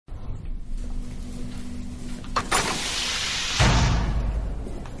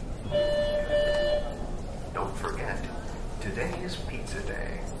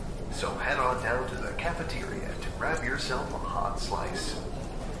cafeteria to grab yourself a hot slice.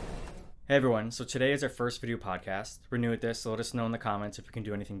 Hey everyone, so today is our first video podcast. We're new at this, so let us know in the comments if we can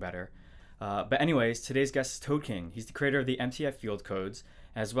do anything better. But anyways, today's guest is Toad King. He's the creator of the MTF Field Codes,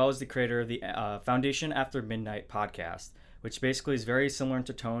 as well as the creator of the Foundation After Midnight podcast, which basically is very similar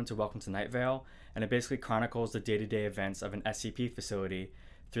to tone to Welcome to Night Vale, and it basically chronicles the day-to-day events of an SCP facility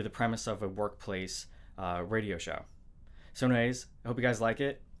through the premise of a workplace radio show. So anyways, I hope you guys like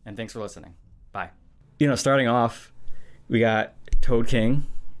it, and thanks for listening. Bye. Starting off, we got Toad King,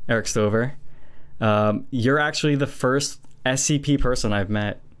 Eric Stover. You're actually the first SCP person I've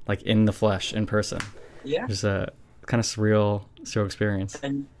met, like in the flesh, in person. Yeah. It's a kind of surreal experience.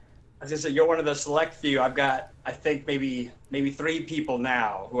 And I was gonna say, you're one of the select few. I've got, I think maybe 3 people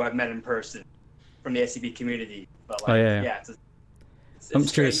now who I've met in person from the SCP community. But like, it's I'm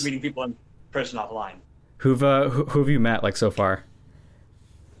strange curious, meeting people in person offline. who have you met like so far?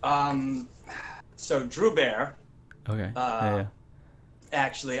 So Drew Bear. Okay.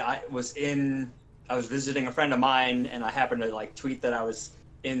 Actually, I was visiting a friend of mine, and I happened to like tweet that I was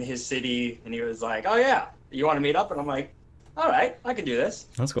in his city, and he was like, "Oh yeah, you want to meet up?" And I'm like, "All right, I can do this."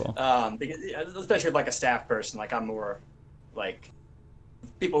 That's cool. Because especially like a staff person, like I'm more like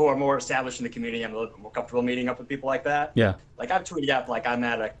people who are more established in the community. I'm a little bit more comfortable meeting up with people like that. Yeah. Like I've tweeted out like I'm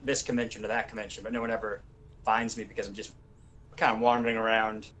at this convention or that convention, but no one ever finds me because I'm just kind of wandering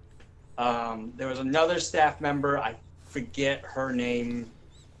around. There was another staff member, I forget her name,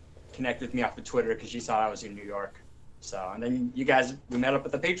 connected with me off of Twitter because she thought I was in New York. So, and then you guys, we met up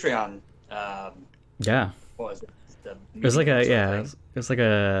at the Patreon. Yeah. What was it? It was like it was like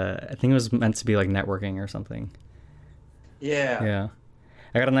I think it was meant to be like networking or something. Yeah. Yeah.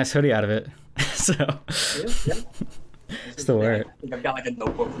 I got a nice hoodie out of it. So. Yeah. Still wear it. I think I've got like a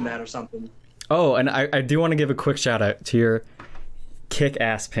notebook from that or something. Oh, and I do want to give a quick shout out to your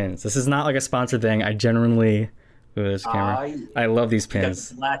kick-ass pins. This is not like a sponsored thing. I genuinely, this camera, I love these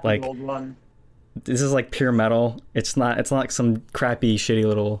pins. Black like, old one. This is like pure metal. It's not like some crappy, shitty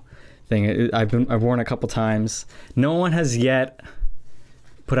little thing. I've worn it a couple times. No one has yet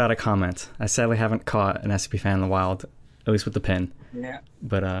put out a comment. I sadly haven't caught an SCP fan in the wild, at least with the pin. Yeah.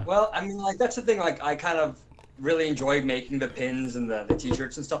 But well, I mean, like that's the thing. Like I kind of really enjoy making the pins and the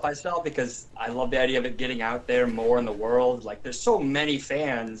t-shirts and stuff I sell because I love the idea of it getting out there more in the world. Like there's so many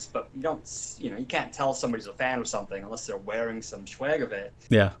fans, but you can't tell somebody's a fan of something unless they're wearing some swag of it.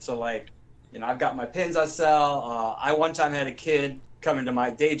 Yeah. So like, I've got my pins I sell. I one time had a kid come into my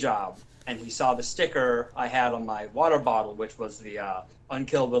day job and he saw the sticker I had on my water bottle, which was the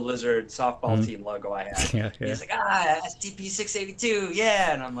Unkillable Lizard softball team logo I had. Yeah. He's like, SCP 682,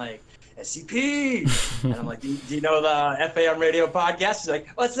 yeah. And I'm like, SCP. And I'm like, do you know the FAM radio podcast? He's like,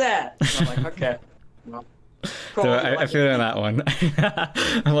 what's that? And I'm like, okay. Well, cool. So I feel in that one.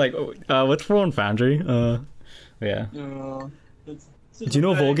 I'm like, what's Rolling Foundry? Yeah. Do you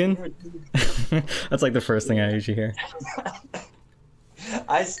know Volgan? That's like the first thing I usually hear.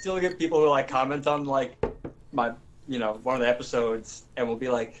 I still get people who like comment on like my, one of the episodes and will be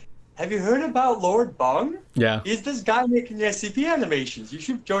like, have you heard about Lord Bung? Yeah. He's this guy making SCP animations. You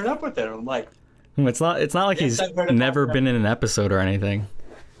should join up with him. I'm like, it's not like he's never been in an episode or anything.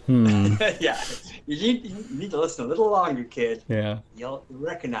 Yeah. You need to listen a little longer, kid. Yeah. You'll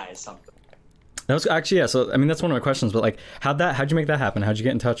recognize something. That was actually, yeah, so I mean that's one of my questions, but like how'd you make that happen? How'd you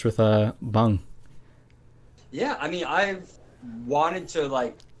get in touch with Bung? Yeah, I mean I've wanted to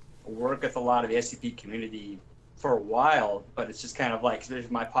like work with a lot of the SCP community for a while, but it's just kind of like there's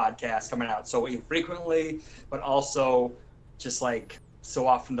my podcast coming out so infrequently, but also just like so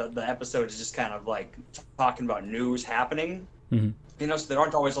often the episode is just kind of like talking about news happening. Mm-hmm. So there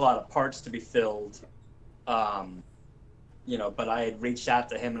aren't always a lot of parts to be filled. But I had reached out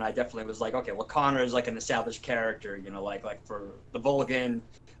to him and I definitely was like, okay, well Connor is like an established character, like for the Volgan,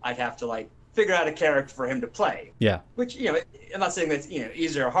 I'd have to like figure out a character for him to play. Yeah. Which, I'm not saying that's,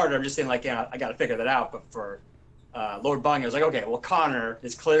 easier or harder. I'm just saying like, I got to figure that out. But for Lord Bung, I was like, okay, well, Connor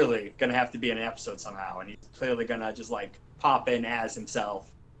is clearly going to have to be in an episode somehow. And he's clearly going to just like pop in as himself.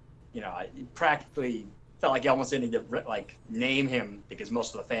 I practically felt like you almost didn't need to like name him because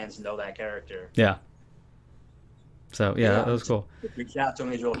most of the fans know that character. Yeah. So, yeah, that was cool. Reach out to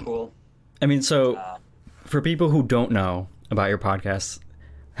him, he's really cool. I mean, so for people who don't know about your podcast,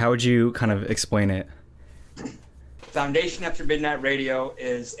 how would you kind of explain it? Foundation After Midnight Radio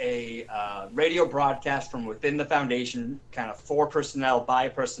is a radio broadcast from within the Foundation, kind of for personnel, by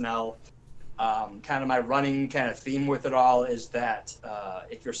personnel. Kind of my running kind of theme with it all is that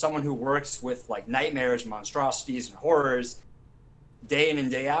if you're someone who works with like nightmares, monstrosities, and horrors, day in and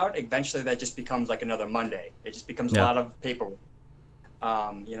day out, eventually that just becomes like another Monday. It just becomes a lot of paperwork.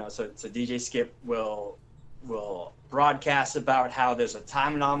 So DJ Skip will broadcast about how there's a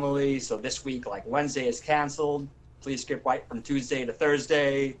time anomaly. So this week, like Wednesday is canceled. Please skip right from Tuesday to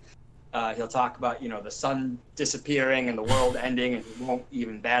Thursday. He'll talk about, the sun disappearing and the world ending, and he won't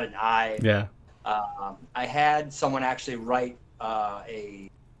even bat an eye. Yeah. I had someone actually write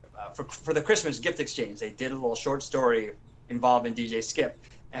for the Christmas gift exchange. They did a little short story involving DJ Skip,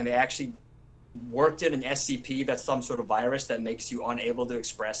 and they actually worked in an SCP that's some sort of virus that makes you unable to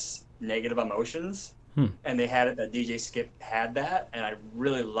express negative emotions. And they had it that DJ Skip had that, and I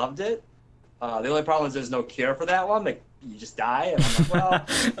really loved it. The only problem is there's no cure for that one. Like, you just die, and I'm like, well,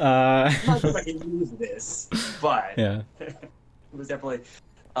 I'm not sure if I can use this, but yeah. It was definitely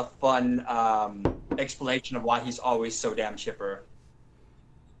a fun explanation of why he's always so damn chipper.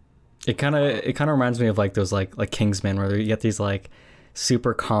 It kind of reminds me of like those like Kingsman, where you get these like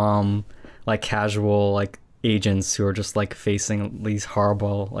super calm, like casual like agents who are just like facing these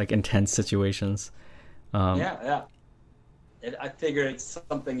horrible like intense situations. I figure it's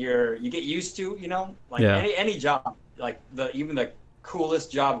something you get used to, like any job, like even the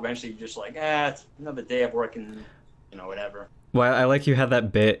coolest job, eventually you're just like, it's another day of work and whatever. Well, I like you had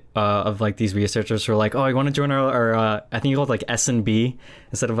that bit of like these researchers who are like, oh, you want to join our I think you called like S&B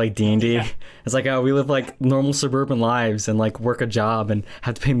instead of like D&D. Yeah. It's like, oh, we live like normal suburban lives and like work a job and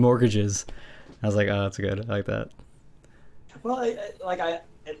have to pay mortgages. I was like, oh, that's good. I like that. Well,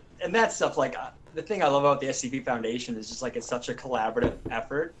 and that stuff, like the thing I love about the SCP Foundation is just like it's such a collaborative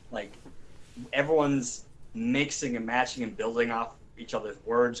effort. Like everyone's mixing and matching and building off each other's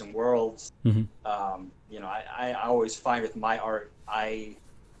words and worlds. Mm-hmm. I always find with my art, I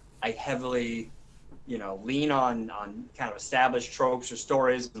heavily, lean on kind of established tropes or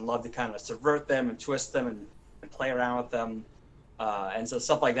stories and love to kind of subvert them and twist them and play around with them. And so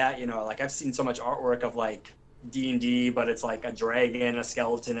stuff like that, like I've seen so much artwork of like D&D, but it's like a dragon, a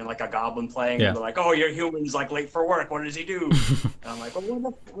skeleton, and like a goblin playing. Yeah. And they're like, oh, your human's like late for work. What does he do? And I'm like,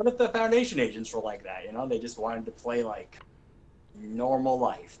 well, what if the Foundation agents were like that? They just wanted to play like normal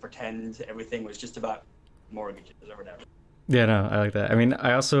life, pretend everything was just about mortgages or whatever. Yeah, no, I like that. I mean,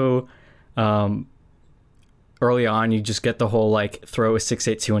 I also early on you just get the whole like throw a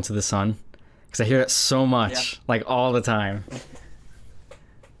 682 into the sun, because I hear that so much, like all the time.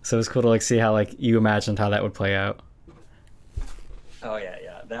 So it's cool to like see how like you imagined how that would play out. Oh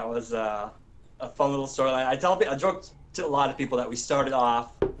yeah, that was a fun little storyline. I joke to a lot of people that we started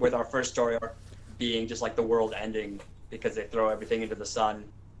off with our first story arc being just like the world ending because they throw everything into the sun.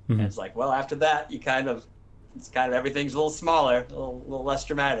 Mm-hmm. And it's like, well, after that it's kind of everything's a little smaller, a little less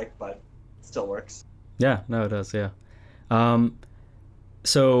dramatic, but it still works. Yeah, no, it does. Yeah.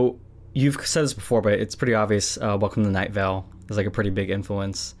 So you've said this before, but it's pretty obvious. Welcome to Night Vale is like a pretty big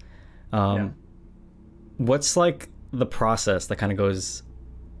influence. What's like the process that kind of goes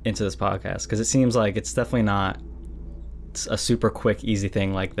into this podcast? Because it seems like it's definitely not a super quick, easy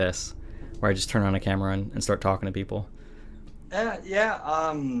thing like this, where I just turn on a camera and start talking to people.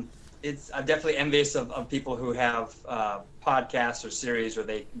 I'm definitely envious of people who have podcasts or series where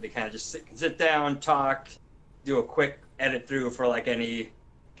they kind of just sit down, talk, do a quick edit through for like any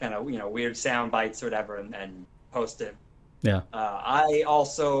kind of weird sound bites or whatever, and post it. Yeah. I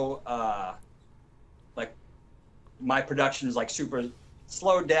also like my production is like super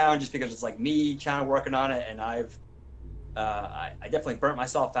slowed down just because it's like me kind of working on it, and I definitely burnt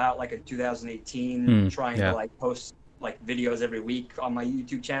myself out like in 2018 trying to like post like videos every week on my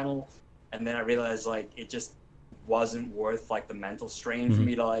YouTube channel, and then I realized like it just wasn't worth like the mental strain for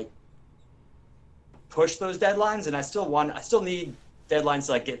me to like push those deadlines, and I still need deadlines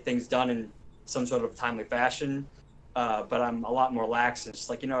to like get things done in some sort of timely fashion. But I'm a lot more lax. It's just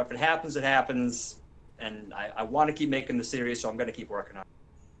like, if it happens, it happens. And I want to keep making the series, so I'm going to keep working on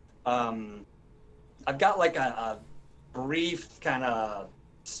it. I've got like a brief kind of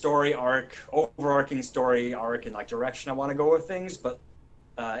story arc, overarching story arc and like direction I want to go with things. But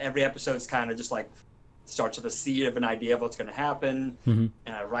every episode's kind of just like starts with a seed of an idea of what's going to happen. Mm-hmm.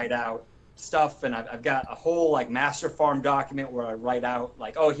 And I write out stuff. And I've got a whole like master farm document where I write out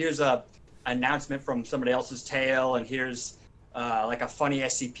like, oh, here's a announcement from somebody else's tale, and here's like a funny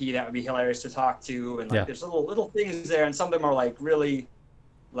SCP that would be hilarious to talk to, and like there's little things there, and some of them are like really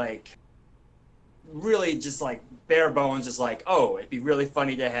just like bare bones, just like, oh, it'd be really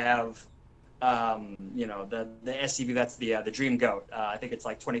funny to have the SCP that's the Dream Goat. I think it's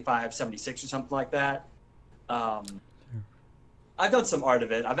like 2576 or something like that. I've done some art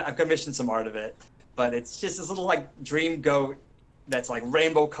of it. I've commissioned some art of it, but it's just this little like Dream Goat that's like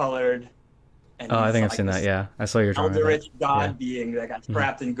rainbow colored. And I think I've seen that. Yeah, I saw your drawing. Eldritch god being that got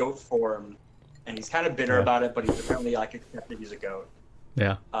trapped in goat form, and he's kind of bitter about it, but he's apparently like accepted he's a goat.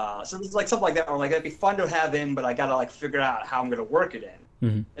 Yeah. So there's like something like that, or like it'd be fun to have in, but I gotta like figure out how I'm gonna work it in.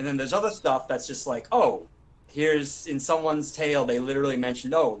 Mm-hmm. And then there's other stuff that's just like, oh, here's in someone's tale they literally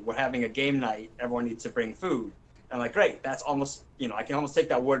mentioned, oh, we're having a game night, everyone needs to bring food. And I'm like, great, that's almost, I can almost take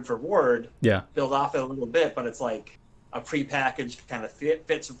that word for word, build off it a little bit, but it's like a prepackaged kind of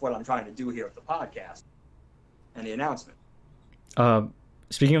fits with what I'm trying to do here with the podcast and the announcement.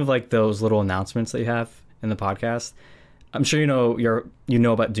 Speaking of like those little announcements that you have in the podcast, I'm sure you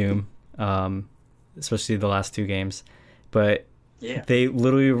know about Doom, especially the last 2 games, but they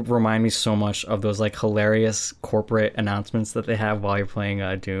literally remind me so much of those like hilarious corporate announcements that they have while you're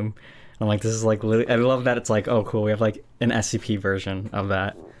playing Doom. I'm like, this is like literally, I love that it's like, oh cool, we have like an SCP version of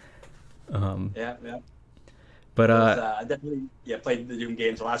that. Yeah. But I definitely played the Doom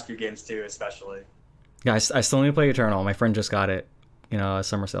games, the last few games too, especially. Guys, I still need to play Eternal. My friend just got it.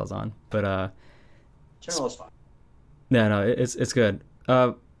 Summer sale's on. But Eternal is fun. Yeah, no, it's good.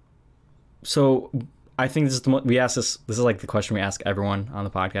 So I think this is we asked this. This is like the question we ask everyone on the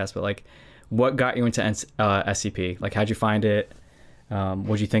podcast. But like, what got you into SCP? Like, how'd you find it?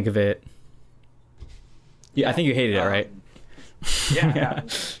 What'd you think of it? Yeah, I think you hated it, right? Yeah.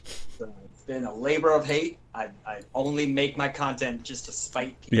 It's been a labor of hate. I only make my content just to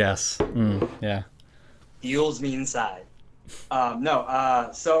spite people. Yes. Yeah. Fuels me inside. It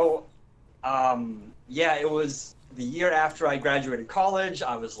was the year after I graduated college.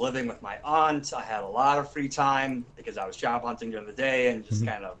 I was living with my aunt. I had a lot of free time because I was job hunting during the day and just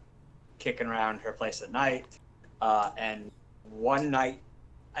kind of kicking around her place at night. And one night,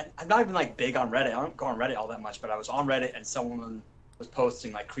 I'm not even like big on Reddit. I don't go on Reddit all that much, but I was on Reddit and someone was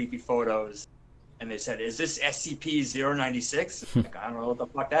posting like creepy photos. And they said, "Is this SCP-096?" Like, I don't know what the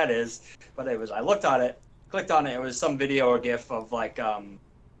fuck that is. But I looked at it, clicked on it. It was some video or GIF of like,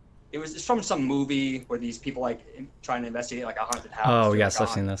 it's from some movie where these people like trying to investigate like a haunted house. Oh yes, I've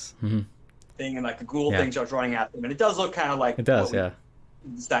seen this. Thing, and like a ghoul thing starts running at them, and it does look kind of like it does, that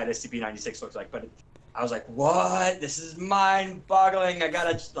SCP-96 looks like. But I was like, what? This is mind-boggling. I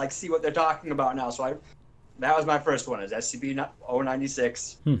gotta like see what they're talking about now. So that was my first one, is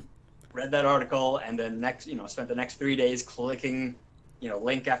SCP-096. Read that article, and then spent the next 3 days clicking,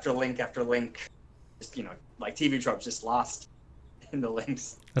 link after link after link, just like TV tropes, just lost in the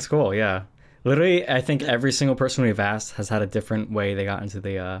links. That's cool. Yeah, literally, I think every single person we've asked has had a different way they got into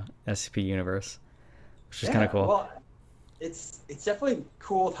the SCP universe, which is kind of cool. Well, it's definitely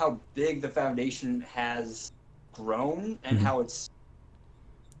cool how big the Foundation has grown and how it's,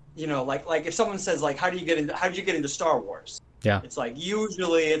 like if someone says like, how did you get into Star Wars? Yeah. It's like,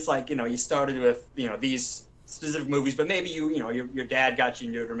 usually it's like, you started with, these specific movies, but maybe your dad got you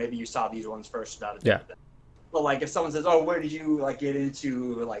into it, or maybe you saw these ones first. But like if someone says, oh, where did you like get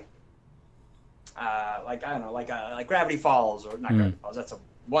into like I don't know, like Gravity Falls, or not Gravity Falls, that's a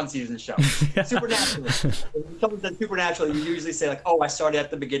one-season show. Supernatural. When someone says Supernatural, you usually say like, oh, I started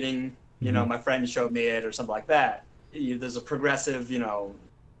at the beginning, my friend showed me it, or something like that. There's a progressive,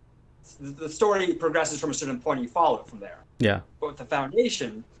 the story progresses from a certain point and you follow it from there. Yeah. But with the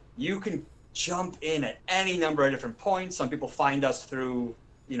Foundation, you can jump in at any number of different points. Some people find us through,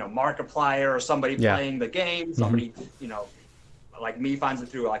 Markiplier, or somebody playing the game. Somebody, like me, finds it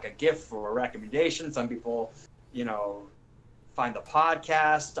through like a GIF or a recommendation. Some people, find the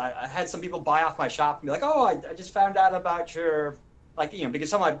podcast. I had some people buy off my shop and be like, oh, I just found out about your, like, because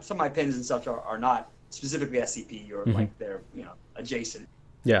some of my pins and stuff are not specifically SCP, or like they're, adjacent.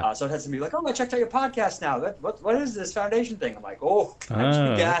 Yeah. So it has to be like, oh, I checked out your podcast now. What is this Foundation thing? I'm like, oh,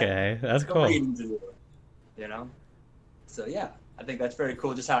 okay, that's cool. So yeah, I think that's very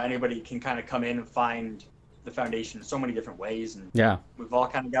cool. Just how anybody can kind of come in and find the Foundation in so many different ways, and we've all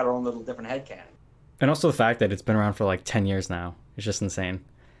kind of got our own little different headcanon. And also the fact that it's been around for like 10 years now, it's just insane.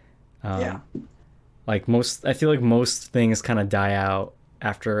 Like I feel like most things kind of die out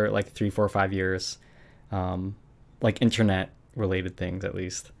after like 3, 4, 5 years, like internet related things at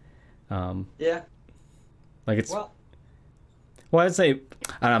least. Like it's well, I'd say,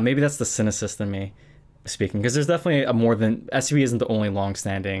 I don't know, maybe that's the cynicist in me speaking, because there's definitely a more than SCP isn't the only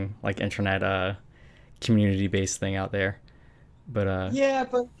long-standing like internet community-based thing out there, but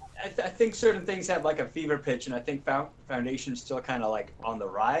but I think certain things have like a fever pitch, and I think Foundation's still kind of like on the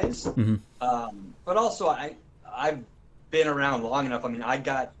rise. But also I've been around long enough. I mean, I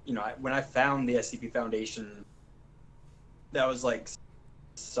got, when I found the SCP Foundation, that was like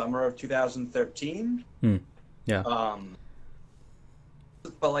summer of 2013.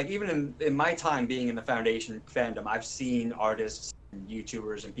 But like even in my time being in the Foundation fandom, I've seen artists and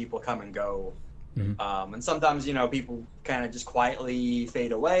YouTubers and people come and go And sometimes, people kind of just quietly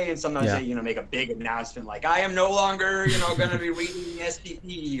fade away, and sometimes they, make a big announcement like, I am no longer, going to be reading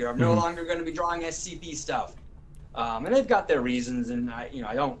SCP, or I'm no longer going to be drawing SCP stuff. And they've got their reasons, and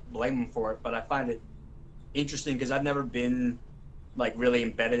I don't blame them for it, but I find it interesting because I've never been like really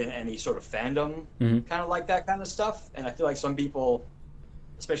embedded in any sort of fandom, kind of like that kind of stuff. And I feel like some people,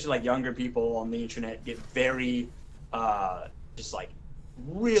 especially like younger people on the internet, get very just like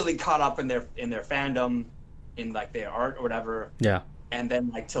really caught up in their fandom, in like their art or whatever. Yeah. And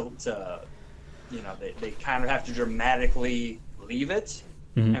then like to they kind of have to dramatically leave it.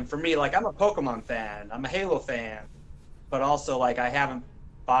 And for me, like, I'm a Pokemon fan, I'm a Halo fan, but also like I haven't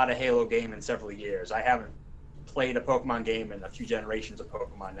bought a Halo game in several years. I haven't played a Pokemon game in a few generations of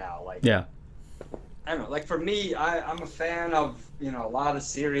Pokemon now. Like, I don't know, like for me, I'm a fan of, a lot of the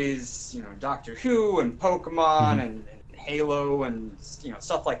series, Doctor Who and Pokemon and Halo and,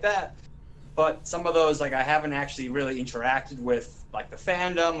 stuff like that. But some of those, like, I haven't actually really interacted with, like, the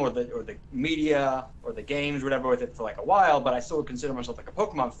fandom or the media or the games, whatever, with it for like a while. But I still would consider myself like a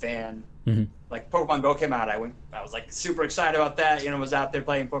Pokemon fan. Like Pokemon Go came out, I was like super excited about that. Was out there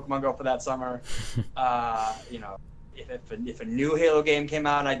playing Pokemon Go for that summer. If a new Halo game came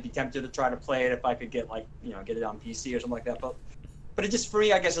out, I'd be tempted to try to play it if I could get like get it on PC or something like that. But it just, for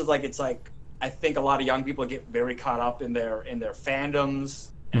me, I guess it's like I think a lot of young people get very caught up in their fandoms.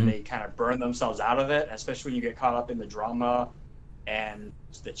 And they kind of burn themselves out of it, especially when you get caught up in the drama and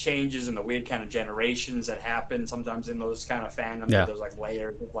the changes and the weird kind of generations that happen sometimes in those kind of fandoms. There's like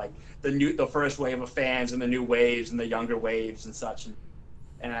layers of like the first wave of fans and the new waves and the younger waves and such.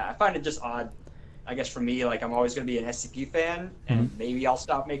 And I find it just odd. I guess for me, like, I'm always going to be an SCP fan, and maybe I'll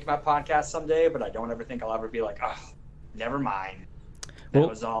stop making my podcast someday, but I don't ever think I'll ever be like, oh, never mind. That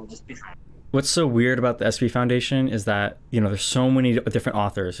was all just behind. What's so weird about the SCP Foundation is that, there's so many different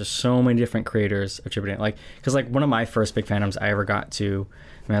authors, there's so many different creators attributing, like, because like one of my first big fandoms I ever got to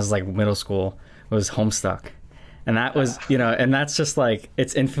when I was like middle school was Homestuck. And that was, and that's just like,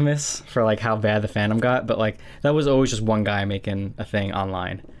 it's infamous for like how bad the fandom got, but like that was always just one guy making a thing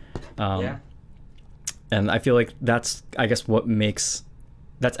online. And I feel like that's, I guess,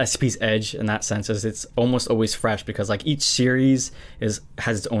 that's SCP's edge in that sense, is it's almost always fresh, because like each series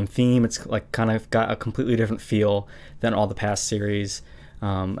has its own theme. It's like kind of got a completely different feel than all the past series.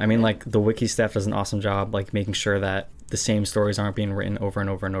 I mean, like the wiki staff does an awesome job, like making sure that the same stories aren't being written over and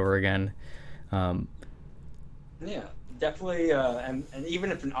over and over again. Yeah, definitely. And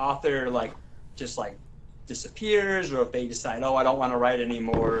even if an author like just like disappears, or if they decide, oh, I don't want to write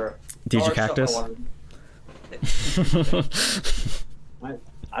anymore. DJ Cactus.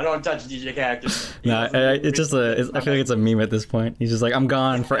 I don't touch DJ Cactus. No, it's just I feel like it's a meme at this point. He's just like, I'm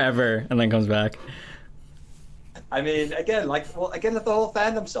gone forever, and then comes back. I mean, again, with the whole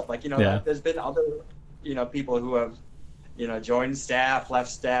fandom stuff, like, there's been other, people who have, joined staff,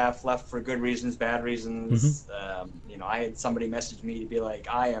 left for good reasons, bad reasons. I had somebody message me to be like,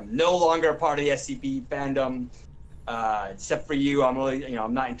 I am no longer a part of the SCP fandom, except for you. I'm really,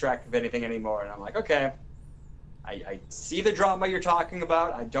 I'm not interacting with anything anymore. And I'm like, okay. I see the drama you're talking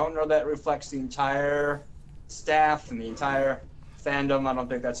about. I don't know that reflects the entire staff and the entire fandom. I don't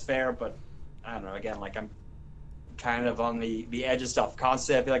think that's fair, but I don't know. Again, like, I'm kind of on the edge of stuff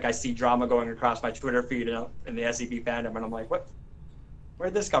constantly. I feel like I see drama going across my Twitter feed in the SCP fandom, and I'm like, what?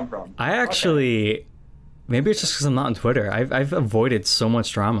 Where'd this come from? I actually, maybe it's just because I'm not on Twitter. I've avoided so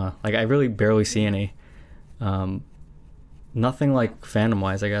much drama. Like, I really barely see any. Nothing like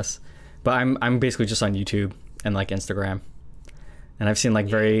fandom-wise, I guess. But I'm basically just on YouTube and like Instagram, and I've seen like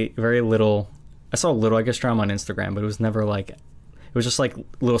very, very little. I saw a little, I guess, drama on Instagram, but it was never like, it was just like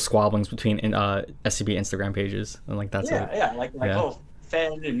little squabblings between SCP Instagram pages, and like that's it. Yeah, like little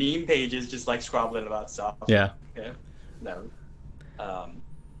fan and meme pages just like squabbling about stuff. No,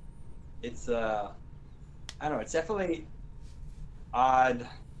 it's I don't know, it's definitely odd.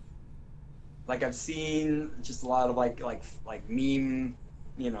 Like, I've seen just a lot of like meme,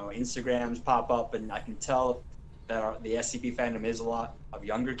 Instagrams pop up, and I can tell that the SCP fandom is a lot of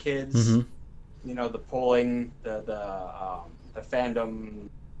younger kids. The polling, the fandom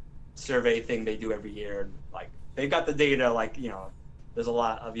survey thing they do every year, like, they've got the data, like, there's a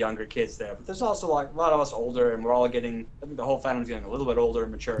lot of younger kids there, but there's also like a lot of us older, and we're all getting, I think the whole fandom's getting a little bit older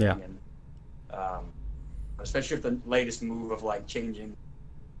and maturing, and especially with the latest move of like changing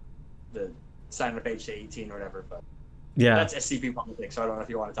the sign-up age to 18 or whatever, but that's SCP politics, so I don't know if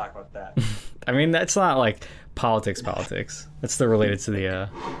you want to talk about that. I mean, that's not like politics. That's still related to the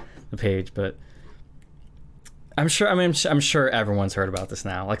page, but I'm sure everyone's heard about this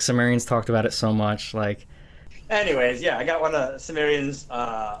now. Like, Sumerians talked about it so much. Like, Anyways, yeah, I got one of Cimmerian's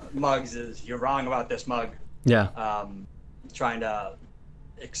mugs. Is You're Wrong About This mug. Yeah. Trying to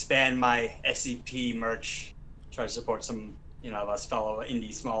expand my SCP merch. Try to support some, of us fellow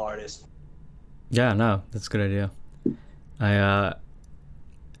indie small artists. Yeah, no, that's a good idea. I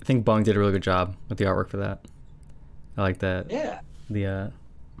think Bung did a really good job with the artwork for that. I like that. Yeah.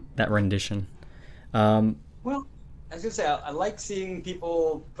 That rendition. Well, I was gonna say I like seeing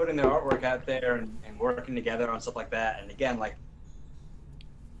people putting their artwork out there and working together on stuff like that. And again, like,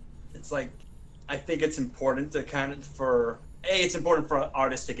 it's like, I think it's important to it's important for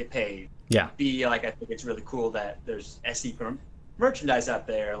artists to get paid. Yeah. B, like, I think it's really cool that there's SE merchandise out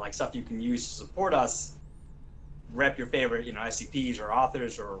there, like stuff you can use to support us, rep your favorite, SCPs or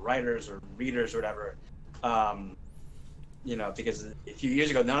authors or writers or readers or whatever. Because a few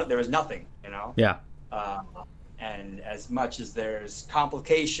years ago, there was nothing, Yeah. And as much as there's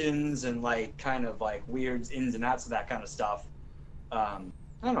complications and like kind of like weird ins and outs of that kind of stuff, I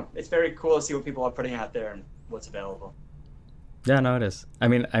don't know. It's very cool to see what people are putting out there and what's available. Yeah, no, it is. I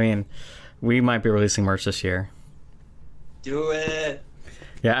mean, we might be releasing merch this year. Do it.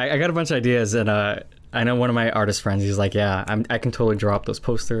 Yeah, I got a bunch of ideas, and I know one of my artist friends. He's like, "Yeah, I can totally draw up those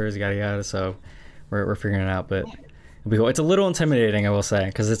posters, yada yada." So we're figuring it out, but it'll be cool. It's a little intimidating, I will say,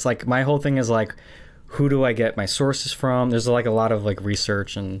 because it's like my whole thing is like, who do I get my sources from? There's like a lot of like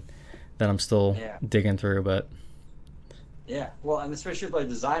research and that I'm still digging through, but. Yeah, well, and especially the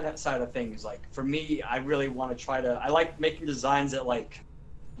design side of things, like for me, I really want to I like making designs that like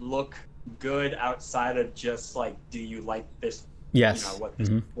look good outside of just like, do you like this? Yes. What this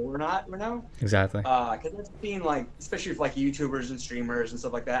is or not, Exactly. Because I've seen like, especially with like YouTubers and streamers and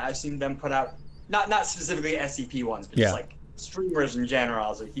stuff like that, I've seen them put out not specifically SCP ones, but just like streamers in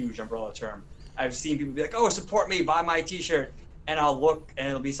general is a huge umbrella term. I've seen people be like, "Oh, support me, buy my T-shirt," and I'll look and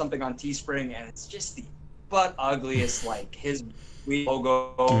it'll be something on Teespring, and it's just the butt ugliest, like his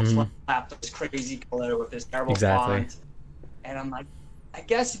logo slapped this crazy color with this terrible font, and I'm like, I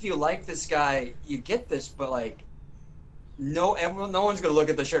guess if you like this guy, you get this, but like, no one's gonna look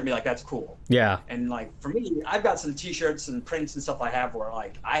at the shirt and be like, "That's cool." Yeah. And like for me, I've got some T-shirts and prints and stuff I have where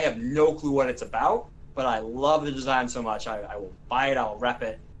like I have no clue what it's about, but I love the design so much, I will buy it, I'll rep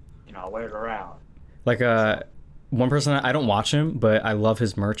it, I'll wear it around. Like one person, I don't watch him, but I love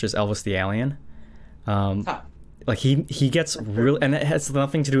his merch, is Elvis the Alien. Like he gets real, and it has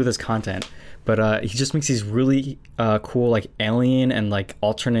nothing to do with his content, but he just makes these really cool like alien and like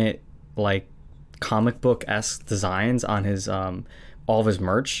alternate like comic book-esque designs on his all of his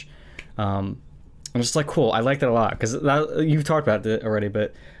merch. I'm just like, cool, I like that a lot, because you've talked about it already,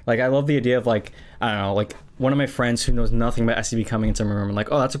 but like I love the idea of like, I don't know, like one of my friends who knows nothing about SCP coming into my room and like,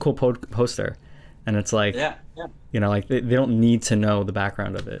 oh, that's a cool poster, and it's like, like they don't need to know the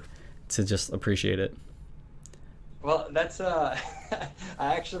background of it to just appreciate it. Well, that's I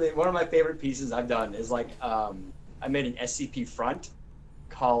actually, one of my favorite pieces I've done is like I made an SCP front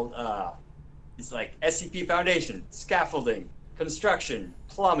called it's like SCP Foundation, scaffolding, construction,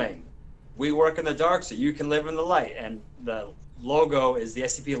 plumbing. We work in the dark so you can live in the light. And the logo is the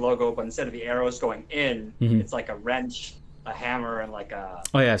SCP logo, but instead of the arrows going in, it's like a wrench, a hammer, and like a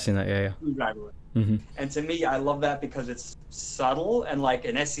I've seen that. Yeah. Screwdriver. And to me, I love that because it's subtle, and like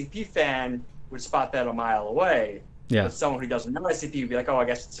an SCP fan would spot that a mile away. Yeah. But someone who doesn't know SCP would be like, "Oh, I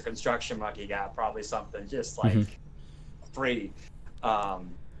guess it's a construction mug you got, probably something just like free."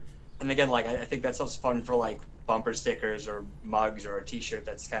 And again, like I think that stuff's fun for like bumper stickers or mugs or a T-shirt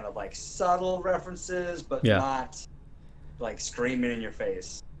that's kind of like subtle references, but not like screaming in your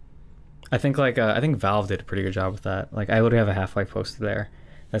face. I think Valve did a pretty good job with that. Like I literally have a Half-Life poster there.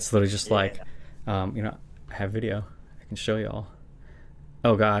 That's literally just like, I have video. I can show y'all.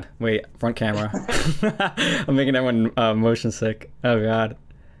 Oh God, wait, front camera. I'm making everyone motion sick. Oh God.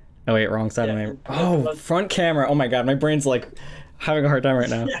 Oh wait, wrong side of my. Oh, front camera. Oh my God, my brain's like having a hard time right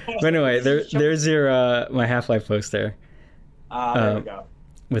now. But anyway, there's your my Half-Life poster. There we go.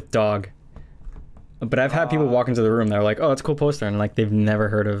 With dog. But I've had people walk into the room, they're like, "Oh, it's a cool poster," and like they've never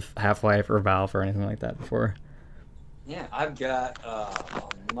heard of Half-Life or Valve or anything like that before. Yeah, I've got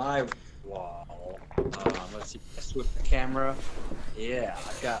on my wall. Let's see, with the camera. Yeah,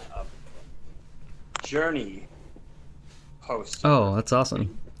 I've got a Journey poster. Oh, that's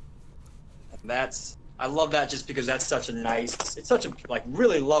awesome. I love that just because it's such a like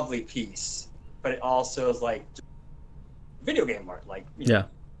really lovely piece, but it also is like video game art. Like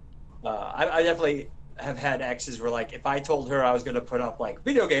I definitely have had exes where like if I told her I was going to put up like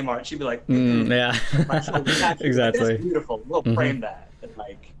video game art, she'd be like, yeah, exactly. That's beautiful. We'll frame that. And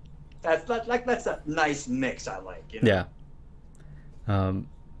like that's a nice mix. I like. Yeah.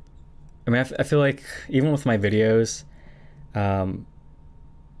 I mean, I feel like even with my videos,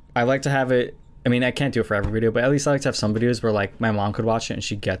 I like to have it. I mean, I can't do it for every video, but at least I like to have some videos where like my mom could watch it and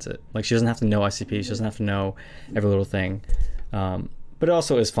she gets it. Like she doesn't have to know SCP, she doesn't have to know every little thing. But it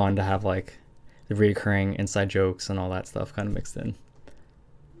also is fun to have like the recurring inside jokes and all that stuff kind of mixed in.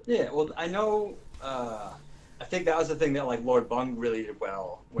 Yeah, well, I know. I think that was the thing that like Lord Bung really did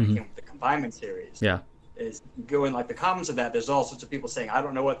well when he came with the Confinement series. Yeah. Is go in like the comments of that. There's all sorts of people saying, I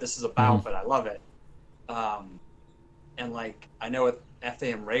don't know what this is about, but I love it. And like I know with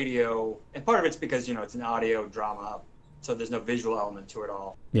FM radio, and part of it's because it's an audio drama, so there's no visual element to it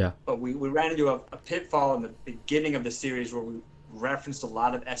all. Yeah. But we ran into a pitfall in the beginning of the series where we referenced a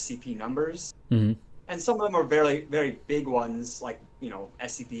lot of SCP numbers, and some of them are very, very big ones, like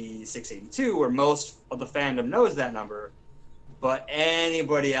SCP-682, where most of the fandom knows that number, but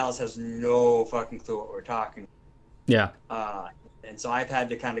anybody else has no fucking clue what we're talking. Yeah. And so I've had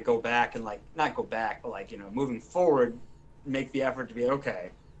to kind of go back and like not go back, but like moving forward, make the effort to be okay.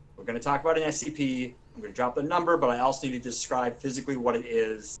 We're going to talk about an SCP. I'm going to drop the number, but I also need to describe physically what it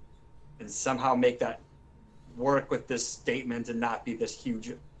is, and somehow make that work with this statement and not be this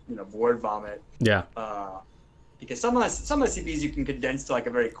huge, word vomit. Yeah. Because some SCPs you can condense to like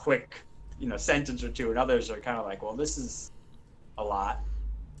a very quick, sentence or two, and others are kind of like, well, this is a lot.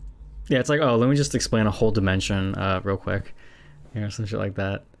 Yeah, it's like, oh, let me just explain a whole dimension real quick, some shit like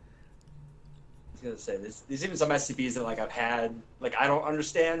that. I was gonna say there's even some SCPs that like I've had like I don't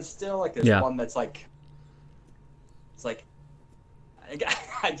understand still. Like there's one that's like it's like I'm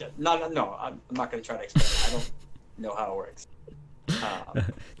not gonna try to explain it. I don't know how it works.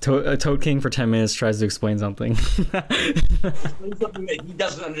 Toad King for 10 minutes tries to explain something. Something that he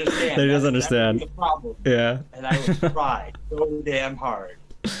doesn't understand. That he doesn't understand. That's the problem. Yeah. And I will try so damn hard.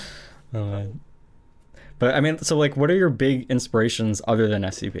 Oh man. But I mean, so like, what are your big inspirations other than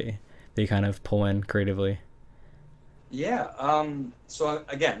SCP that you kind of pull in creatively? Yeah. So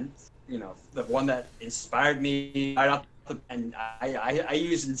again, the one that inspired me right off and I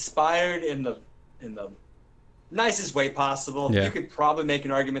use inspired in the nicest way possible. Yeah. You could probably make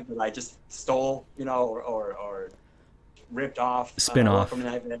an argument that I just stole, or ripped off. Spin off. From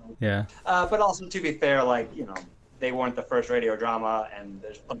Night Vale. Yeah. But also, to be fair, like, they weren't the first radio drama, and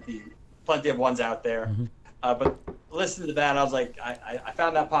there's plenty of ones out there. But listening to that, I was like, I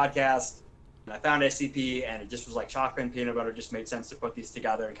found that podcast, and I found SCP, and it just was like chocolate and peanut butter. It just made sense to put these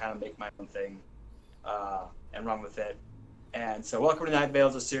together and kind of make my own thing, and run with it. And so Welcome to Night Vale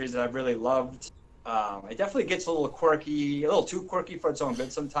is a series that I've really loved. It definitely gets a little quirky, a little too quirky for its own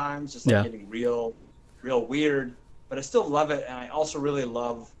good sometimes, just like getting real weird. But I still love it, and I also really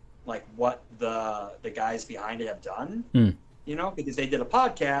love like what the guys behind it have done. Because they did a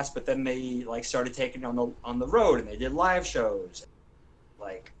podcast, but then they like started taking it on the road, and they did live shows.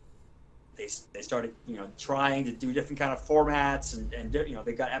 Like they started trying to do different kind of formats, and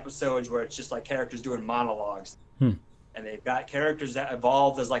they got episodes where it's just like characters doing monologues. And they've got characters that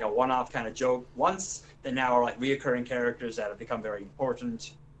evolved as like a one-off kind of joke once, that now are like reoccurring characters that have become very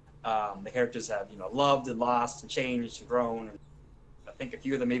important. The characters have loved and lost and changed and grown. And I think a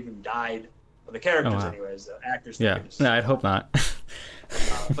few of them even died. Well, the characters, anyways, the actors. Yeah, no, I'd hope not.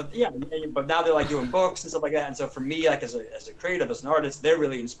 But now they're like doing books and stuff like that. And so for me, like as a creative, as an artist, they're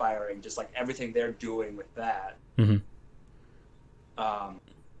really inspiring. Just like everything they're doing with that.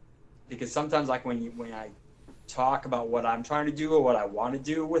 Because sometimes, like when I talk about what I'm trying to do or what I want to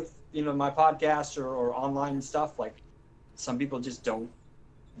do with my podcast or online stuff, like some people just don't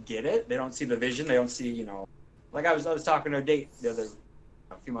get it. They don't see the vision. They don't see like I was talking to a date a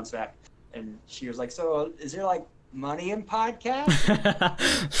few months back, and she was like, so is there like money in podcasts?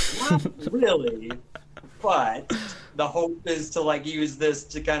 Not really, but the hope is to like use this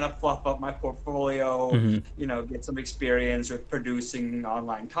to kind of fluff up my portfolio, get some experience with producing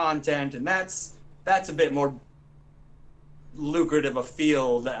online content, and that's a bit more lucrative a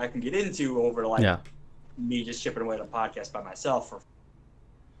field that I can get into over like me just chipping away at a podcast by myself.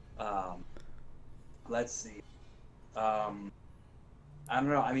 Let's see. I don't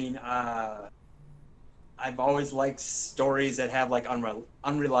know. I mean, I've always liked stories that have like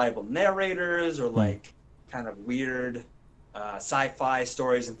unreliable narrators or like kind of weird sci-fi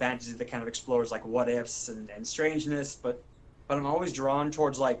stories and fantasy that kind of explores like what ifs and strangeness. But I'm always drawn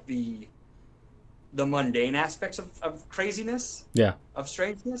towards like the mundane aspects of craziness, of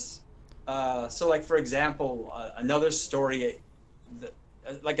strangeness. So like, for example, another story,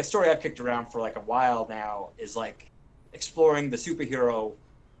 like a story I've kicked around for like a while now, is like exploring the superhero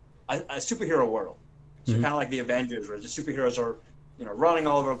world. So kind of like the Avengers, where the superheroes are, running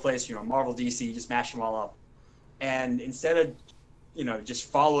all over the place, Marvel, DC, just mash them all up. And instead of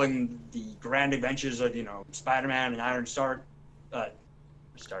just following the grand adventures of, Spider-Man and Iron Star.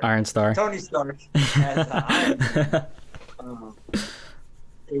 Iron Star. Tony Stark. As,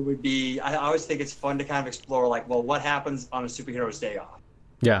 it would be, I always think it's fun to kind of explore, like, well, what happens on a superhero's day off?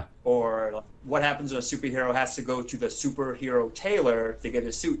 Yeah. Or like, what happens when a superhero has to go to the superhero tailor to get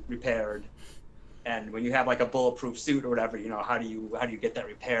his suit repaired? And when you have like a bulletproof suit or whatever, how do you get that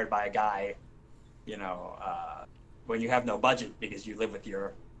repaired by a guy, when you have no budget because you live with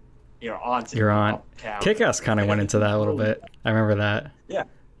your aunt. Your aunt. Kick-Ass kind of went into that a little bit. I remember that. Yeah.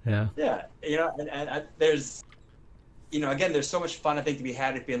 Yeah. Yeah. And there's, again, there's so much fun, I think, to be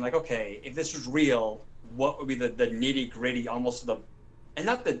had at being like, okay, if this was real, what would be the nitty gritty, almost and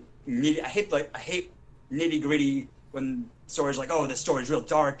not the nitty. I hate nitty gritty when stories like, oh, this story's real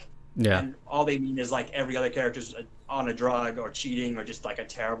dark. Yeah. And all they mean is like every other character's on a drug or cheating or just like a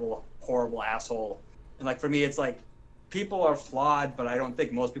terrible, horrible asshole. And like for me, it's like people are flawed, but I don't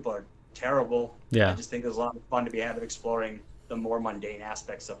think most people are terrible. Yeah. I just think there's a lot of fun to be had of exploring the more mundane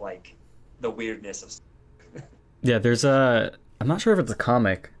aspects of like the weirdness of. Yeah, there's I'm not sure if it's a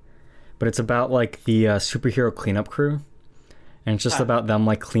comic, but it's about like the superhero cleanup crew, and it's just about them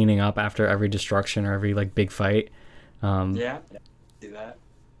like cleaning up after every destruction or every like big fight. Yeah, do that.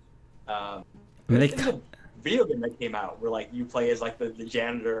 I mean, the video game that came out where like you play as like the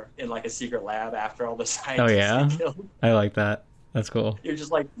janitor in like a secret lab after all the scientists. Oh yeah, get killed. I like that. That's cool. You're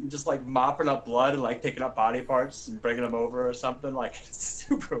just like mopping up blood and like picking up body parts and bringing them over or something. Like it's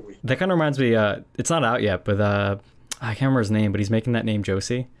super weird. That kind of reminds me. It's not out yet, but I can't remember his name, but he's making that name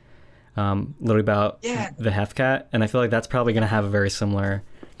Josie. Literally about the Hef Cat, and I feel like that's probably gonna have a very similar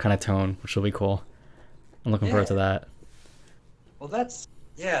kind of tone, which will be cool. I'm looking forward to that. Well, that's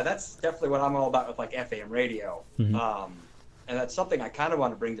definitely what I'm all about with like FAM radio. Mm-hmm. And that's something I kind of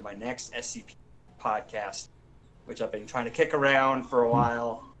want to bring to my next SCP podcast, which I've been trying to kick around for a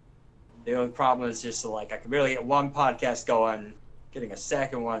while. The only problem is just like I can barely get one podcast going. Getting a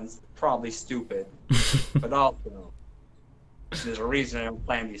second one's probably stupid, but also there's a reason I don't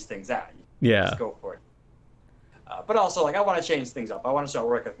plan these things out. Yeah, just go for it. But also, like, I want to change things up. I want to start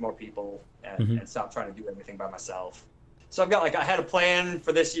working with more people and stop trying to do everything by myself. So I had a plan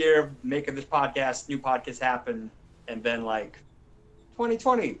for this year, making this podcast, new podcast happen, and then like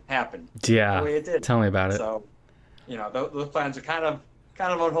 2020 happened. Yeah, the way it did. Tell me about it. So, those plans are kind of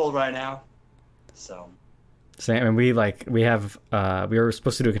on hold right now. So. Same. And we were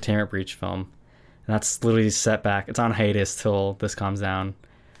supposed to do a Containment Breach film, and that's literally set back. It's on hiatus till this calms down.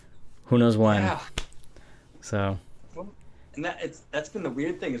 Who knows when? Yeah. So. And that's been the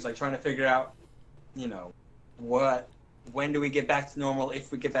weird thing, is like trying to figure out, when do we get back to normal?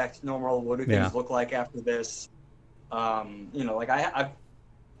 If we get back to normal, what do things look like after this? Like I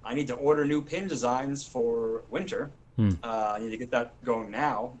need to order new pin designs for winter. I need to get that going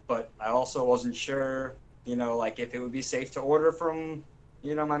now, but I also wasn't sure, like if it would be safe to order from,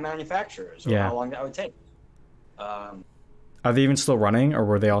 my manufacturers, or how long that would take. Are they even still running, or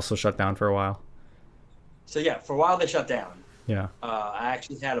were they also shut down for a while? So yeah, for a while they shut down. Yeah. I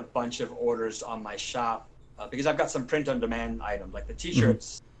actually had a bunch of orders on my shop because I've got some print-on-demand items, like the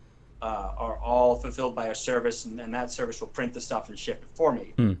T-shirts are all fulfilled by a service, and that service will print the stuff and ship it for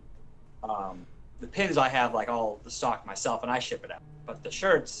me. The pins I have like all the stock myself, and I ship it out. But the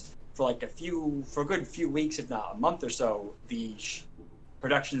shirts, for a good few weeks, if not a month or so, the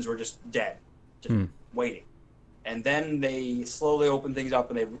productions were just dead, just waiting. And then they slowly opened things up,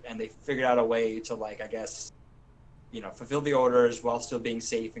 and they figured out a way to, like, I guess, fulfill the orders while still being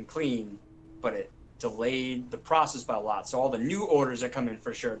safe and clean, but it delayed the process by a lot. So all the new orders that come in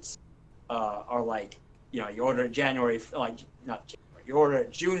for shirts are like, you order it you order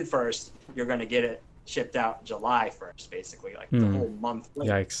it June 1st, you're going to get it shipped out July 1st, basically, like the whole month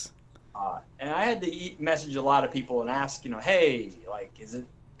later. Yikes. And I had to message a lot of people and ask, hey, like,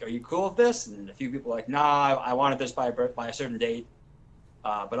 are you cool with this? And a few people were like, nah, I wanted this by a certain date.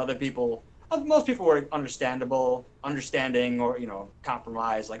 But most people were understanding, or,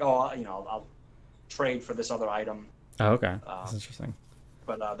 compromise, like, I'll trade for this other item. Oh, okay. That's interesting.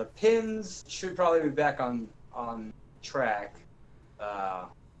 But the pins should probably be back on track.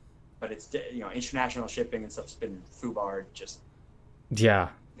 But it's, international shipping and stuff's been foobarred. Just they've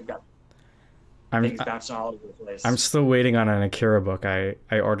got things bouncing all over the place. I'm still waiting on an Akira book I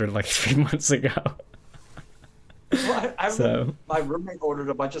ordered like 3 months ago. Well, my roommate ordered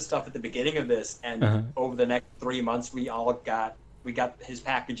a bunch of stuff at the beginning of this, and over the next 3 months, we got his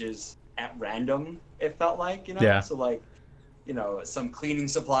packages at random. It felt like, so like, some cleaning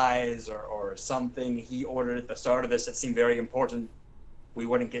supplies or something he ordered at the start of this that seemed very important. We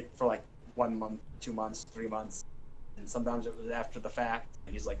wouldn't get for like 1 month, 2 months, 3 months. and sometimes it was after the fact.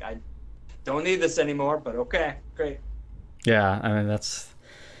 And he's like, I don't need this anymore, but okay, great. Yeah, I mean, that's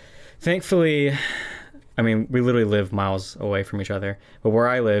thankfully. I mean, we literally live miles away from each other, but where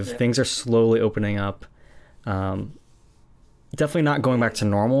I live, things are slowly opening up. Definitely not going back to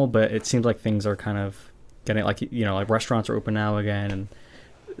normal, but it seems like things are kind of getting, like, you know, like restaurants are open now again, and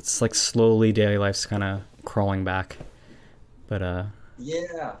it's like slowly daily life's kind of crawling back. But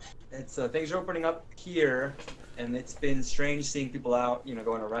yeah, it's things are opening up here, and it's been strange seeing people out, you know,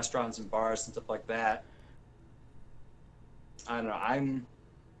 going to restaurants and bars and stuff like that. I don't know. I'm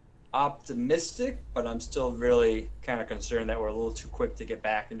optimistic, but I'm still really kind of concerned that we're a little too quick to get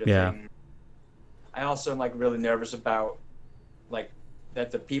back into things. I also am like really nervous about like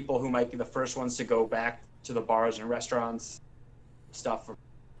that the people who might be the first ones to go back to the bars and restaurants stuff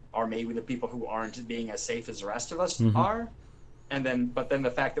are maybe the people who aren't being as safe as the rest of us are. And then, but then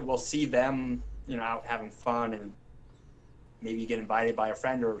the fact that we'll see them, you know, out having fun and maybe you get invited by a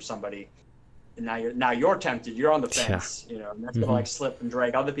friend or somebody, and now you're tempted, you're on the fence, you know, and that's gonna like slip and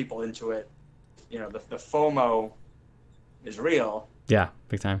drag other people into it. You know, the FOMO is real. Yeah,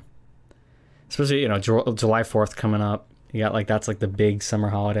 big time. Especially, you know, July 4th coming up. You got like, that's like the big summer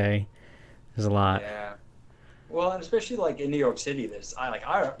holiday. There's a lot. Yeah. Well, and especially like in New York City,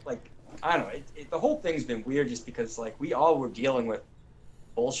 I don't know, the whole thing's been weird just because like we all were dealing with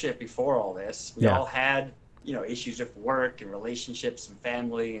bullshit before all this. We all had, you know, issues with work and relationships and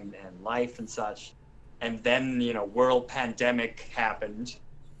family and life and such. And then, you know, world pandemic happened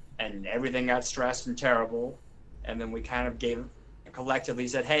and everything got stressed and terrible. And then we kind of collectively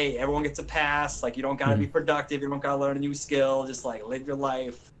said, hey, everyone gets a pass. Like, you don't got to be productive. You don't got to learn a new skill. Just like live your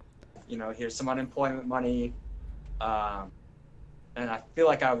life. You know, here's some unemployment money. And I feel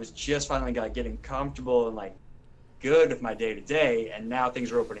like I was just finally like getting comfortable and like good with my day to day. And now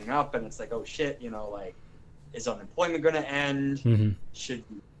things are opening up and it's like, oh shit, you know, like, is unemployment going to end? Should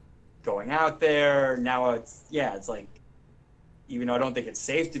be going out there. Now it's like, even though I don't think it's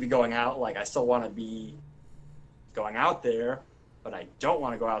safe to be going out, like I still want to be going out there, but I don't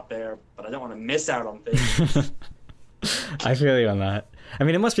want to go out there, but I don't want to miss out on things. I feel you on that. I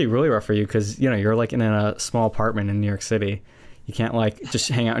mean, it must be really rough for you because, you know, you're like in a small apartment in New York City. You can't like just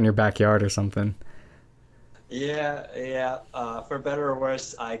hang out in your backyard or something. Yeah. For better or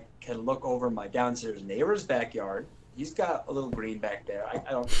worse, I can look over my downstairs neighbor's backyard. He's got a little green back there. I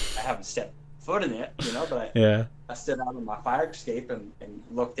haven't stepped foot in it, you know, but I stood out on my fire escape and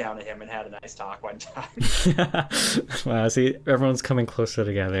looked down at him and had a nice talk one time. Wow, see, everyone's coming closer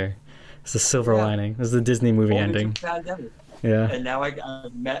together. It's the silver lining. This is the Disney movie ending. Yeah. And now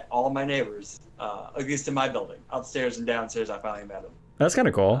I've met all my neighbors, at least in my building. Upstairs and downstairs, I finally met them. That's kind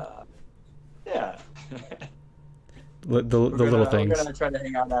of cool. Yeah. the little things. We're going to try to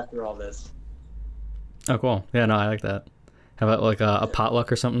hang out after all this. Oh, cool. Yeah, no, I like that. How about like a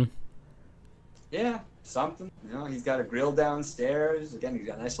potluck or something? Yeah, something. You know, he's got a grill downstairs. Again, he's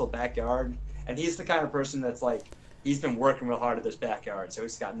got a nice little backyard. And he's the kind of person that's like, he's been working real hard at this backyard. So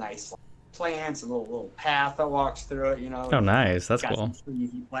he's got nice plants, a little path that walks through it, you know. Oh, nice. That's cool. Some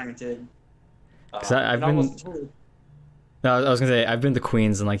trees he planted. Because I was gonna say, I've been to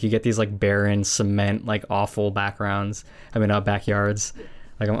Queens and like you get these like barren cement, like awful backgrounds. I mean, backyards.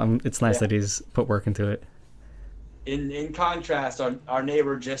 Like it's nice that he's put work into it. In contrast, our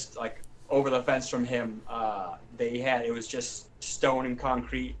neighbor just like over the fence from him, it was just stone and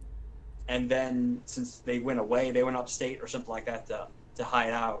concrete. And then since they went away, they went upstate or something like that to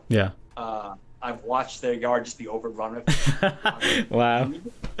hide out. Yeah. I've watched their yard just be overrun with. Wow.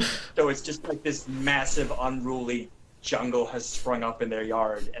 So it's just like this massive, unruly jungle has sprung up in their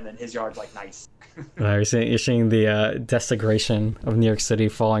yard, and then his yard's like nice. You're seeing the desecration of New York City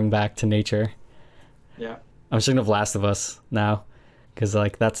falling back to nature. Yeah. I'm thinking of Last of Us now, because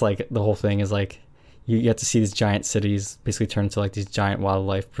like that's like the whole thing is like you get to see these giant cities basically turn into like these giant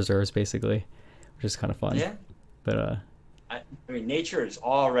wildlife preserves, basically, which is kind of fun. Yeah. But I mean, nature is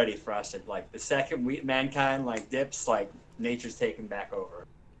already frustrated. Like the second mankind like dips, like nature's taken back over.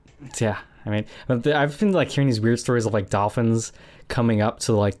 Yeah, I mean, I've been like hearing these weird stories of like dolphins coming up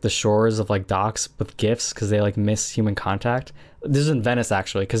to like the shores of like docks with gifts because they like miss human contact. This is in Venice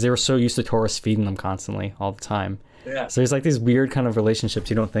actually, because they were so used to tourists feeding them constantly all the time. Yeah. So there's like these weird kind of relationships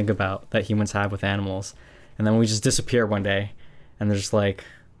you don't think about that humans have with animals, and then we just disappear one day, and they're just like,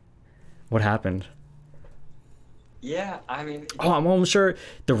 what happened? Yeah, I mean. Oh, I'm almost sure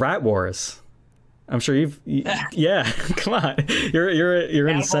the rat wars. I'm sure yeah, come on. You're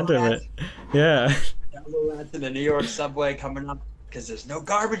in the center of it. Yeah. Rats in the New York subway coming up because there's no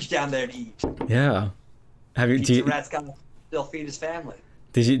garbage down there to eat. Yeah. Rat's got to still feed his family.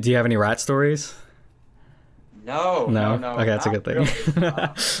 Do you have any rat stories? No. Okay, that's a good thing.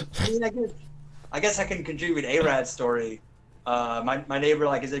 Really. I guess I can contribute a rat story. My neighbor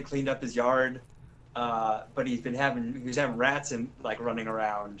has cleaned up his yard, but he was having rats and running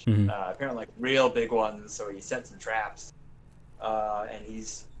around. Apparently real big ones. So he set some traps, and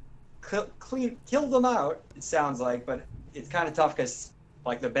he's killed them out. It sounds like, but it's kind of tough because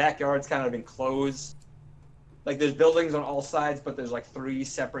the backyard's kind of enclosed. There's buildings on all sides, but there's 3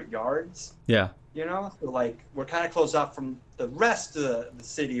 separate yards. Yeah. So we're kind of closed off from the rest of the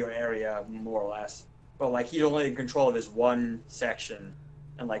city or area, more or less. But he's only in control of his one section,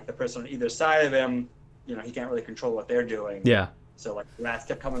 and the person on either side of him, he can't really control what they're doing. Yeah. So rats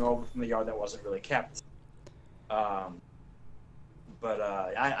kept coming over from the yard that wasn't really kept. I'm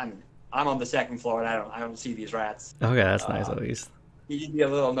on the second floor and I don't see these rats. Okay, that's nice at least. He'd be a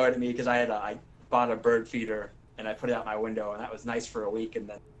little annoyed at me because I bought a bird feeder and I put it out my window, and that was nice for a week, and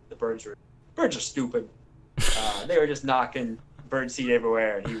then the birds are stupid. They were just knocking bird seed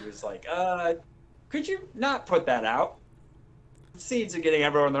everywhere, and he was like, could you not put that out? Seeds are getting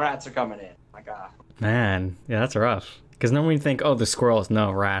everywhere and the rats are coming in. Man, yeah, that's rough. Because normally you think, oh, the squirrels.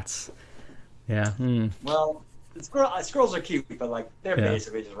 No, rats. Yeah. Well, squirrels are cute, but they're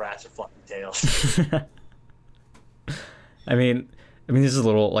basically just rats with fluffy tails. I mean, this is a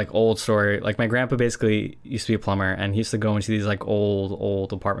little old story. My grandpa basically used to be a plumber, and he used to go into these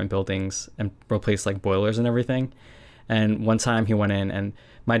old apartment buildings and replace boilers and everything. And one time he went in, and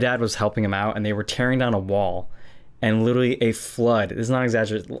my dad was helping him out, and they were tearing down a wall, and literally a flood, this is not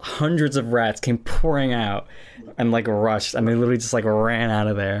exaggerated, hundreds of rats came pouring out and rushed, and they literally just ran out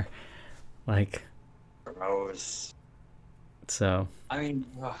of there. Gross. So. I mean,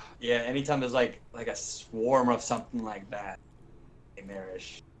 yeah, anytime there's a swarm of something like that,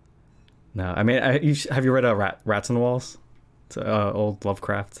 nightmarish. No, I mean, have you read Rats on the Walls? It's an old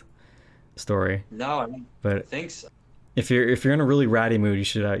Lovecraft story. No, I don't think so. If you're in a really ratty mood, you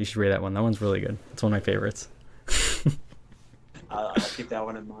should read that one. That one's really good. It's one of my favorites. I'll keep that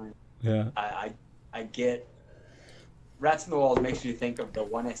one in mind. Yeah. I get Rats on the Walls makes me think of the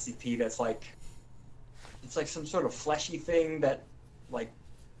one SCP that's it's some sort of fleshy thing that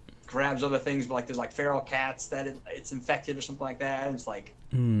grabs other things, but there's feral cats that it's infected or something like that, and it's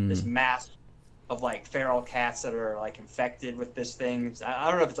this mass of feral cats that are infected with this thing. I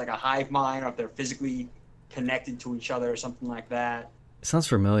don't know if it's a hive mind or if they're physically connected to each other or something like that. It sounds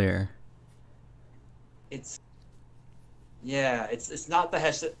familiar. It's not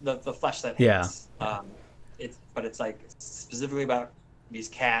the flesh that hits. Yeah. It's specifically about these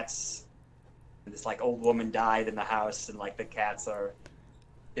cats. This old woman died in the house, and the cats are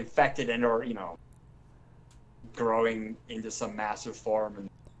infected and or growing into some massive form,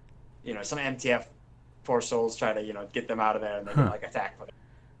 and some MTF poor souls try to get them out of there, and they get attacked by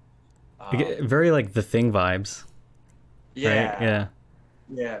them. Very The Thing vibes. Yeah. Right?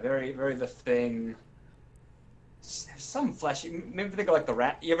 Yeah, very very The Thing. Some fleshy. Maybe think of the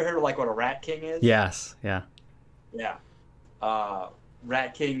rat. You ever heard of what a rat king is? Yes. Yeah. Yeah.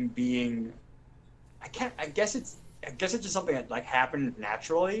 Rat king being. I guess it's just something that happened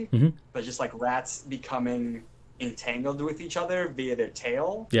naturally, but just rats becoming entangled with each other via their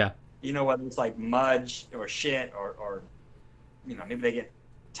tail. Yeah. Whether it's mud or shit or maybe they get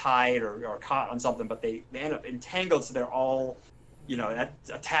tied or caught on something, but they end up entangled, so they're all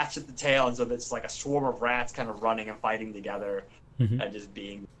attached at the tail, and so it's a swarm of rats kind of running and fighting together and just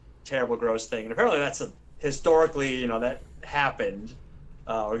being a terrible, gross thing. And apparently that's historically, that happened.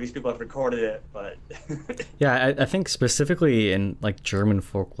 Or these people have recorded it, but yeah, I think specifically in German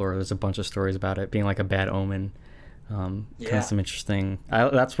folklore, there's a bunch of stories about it being a bad omen. Kind of some interesting.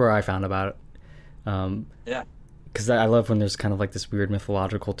 That's where I found about it. Yeah, because I love when there's kind of this weird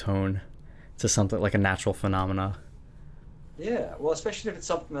mythological tone to something a natural phenomena. Yeah, well, especially if it's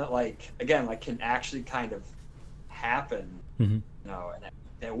something that again can actually kind of happen. And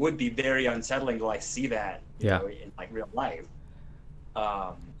that would be very unsettling to see that in real life.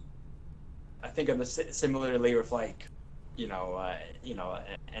 I think of similarly with an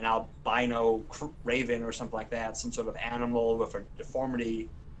albino raven or something like that, some sort of animal with a deformity.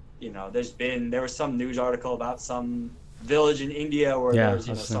 There was some news article about some village in India where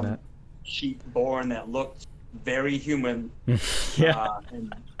there's some sheep born that looked very human.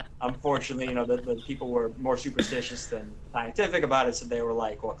 And unfortunately, the people were more superstitious than scientific about it, so they were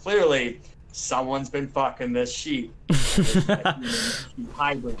well, clearly someone's been fucking this sheep. Sheep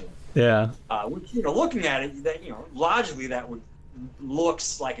hybrid. Yeah. Which looking at it, that logically that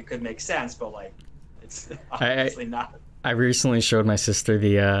looks like it could make sense, but it's obviously not. I recently showed my sister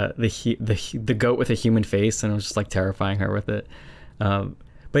the goat with a human face, and it was just terrifying her with it.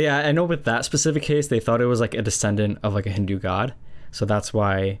 But yeah, I know with that specific case, they thought it was like a descendant of like a Hindu god, so that's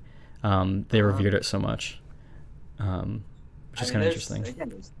why they revered it so much, which is kind of interesting.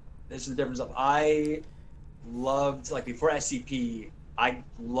 Again, there's the difference of I loved, like, before SCP, I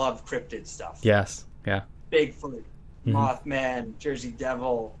loved cryptid stuff. Yes. Yeah. Bigfoot, Mothman, Jersey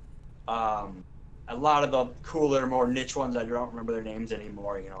Devil, a lot of the cooler, more niche ones. I don't remember their names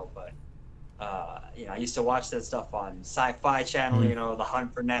anymore, you know, but you know, I used to watch that stuff on Sci-Fi Channel, you know, The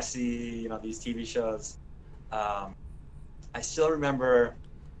Hunt for Nessie, you know, these TV shows. I still remember,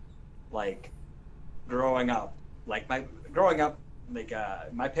 like, growing up,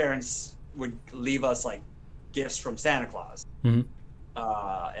 my parents would leave us like gifts from Santa Claus. And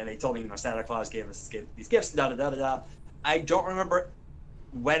they told me, you know, Santa Claus gave us these gifts, da da da da da. I don't remember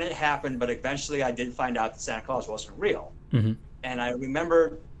when it happened, but eventually I did find out that Santa Claus wasn't real. And I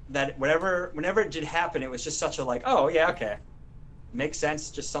remember that whenever it did happen, it was just such a like, oh yeah, okay, makes sense.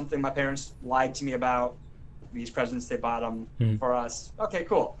 Just something my parents lied to me about. These presents they bought them for us. Okay,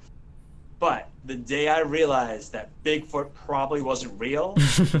 cool. But the day I realized that Bigfoot probably wasn't real,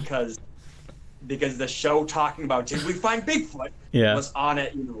 because the show talking about did we find Bigfoot was on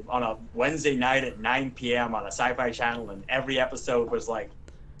it, you know, on a Wednesday night at 9 p.m. on a Sci-Fi Channel, and every episode was like,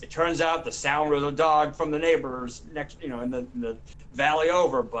 it turns out the sound was a dog from the neighbors next, you know, in the valley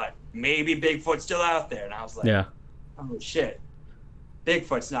over, but maybe Bigfoot's still out there. And I was like, oh shit,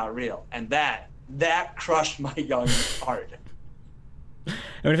 Bigfoot's not real. And that crushed my young heart. I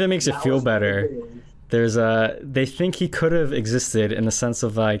mean, if it makes you feel better, there's they think he could have existed in the sense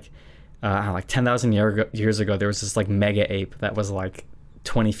of like 10,000 years ago, there was this like mega ape that was like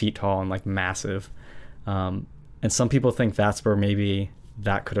 20 feet tall and like massive. And some people think that's where maybe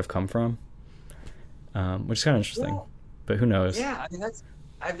that could have come from, which is kind of interesting, but who knows? Yeah, I mean,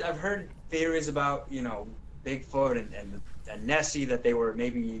 I've heard theories about, you know, Bigfoot and Nessie, that they were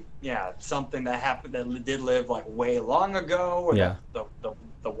maybe, something that happened that did live like way long ago, or that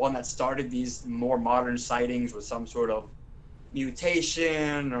the one that started these more modern sightings was some sort of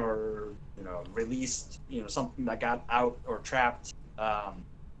mutation, or, you know, released, you know, something that got out or trapped. But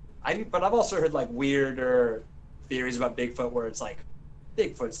I've also heard like weirder theories about Bigfoot, where it's like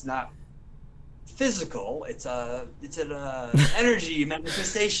Bigfoot's not physical, it's an energy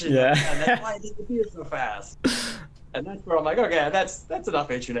manifestation, and that's why it disappears so fast. And that's where I'm like, okay, that's enough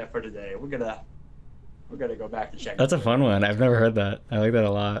internet for today. We're gonna go back and check. That's a fun one. I've never heard that. I like that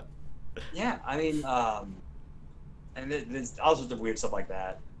a lot. Yeah, I mean, and there's all sorts of weird stuff like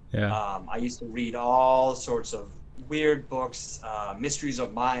that. I used to read all sorts of weird books, Mysteries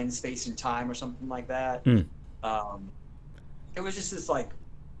of Mind, Space and Time, or something like that. It was just this like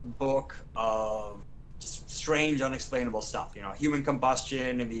book of just strange, unexplainable stuff. You know, human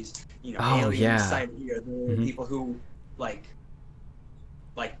combustion and these, you know, aliens sighted here. People who like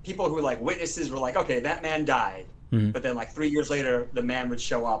people who like witnesses were like, okay, that man died, but then like 3 years later, the man would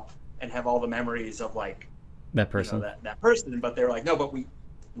show up and have all the memories of like that person, you know, that person. But they're like, no, but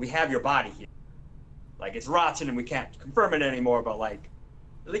we have your body here. Like, it's rotten and we can't confirm it anymore. But like,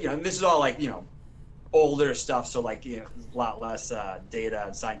 you know, and this is all like, you know, older stuff, so like, you know, a lot less data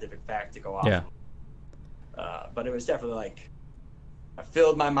and scientific fact to go off. But it was definitely like, I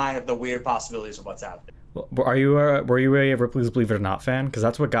filled my mind with the weird possibilities of what's out there. Well, were you a Ripley's Believe It or Not fan? Because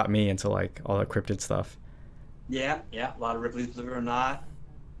that's what got me into like all the cryptid stuff. Yeah, a lot of Ripley's Believe It or Not.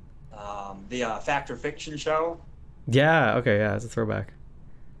 The Fact or Fiction show. Yeah, okay, yeah, it's a throwback.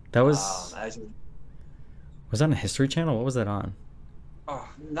 That was was that on History Channel? What was that on? Oh,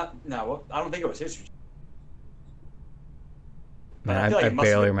 no, I don't think it was History Channel. Man, I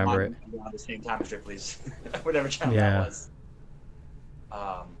barely remember it. Around the same time as Ripley's, whatever channel that was.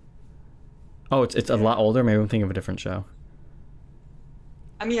 Oh, it's a lot older. Maybe I'm thinking of a different show.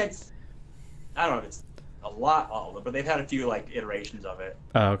 I mean, I don't know if it's a lot older, but they've had a few like iterations of it.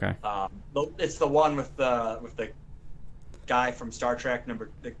 Oh, okay. It's the one with the guy from Star Trek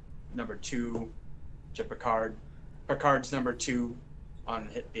number 2, Picard's number 2 on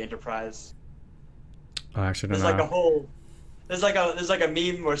the Enterprise. Oh, actually, there's like a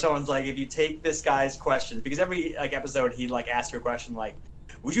meme where someone's like, if you take this guy's questions, because every like episode he'd like ask you a question like,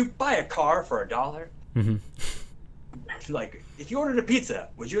 would you buy a car for $1? Like, if you ordered a pizza,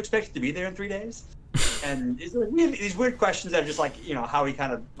 would you expect it to be there in 3 days? And it's like these weird questions that are just like, you know, how he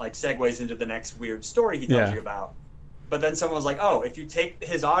kind of like segues into the next weird story he tells you about. But then someone was like, oh, if you take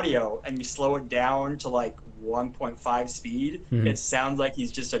his audio and you slow it down to like 1.5 speed, it sounds like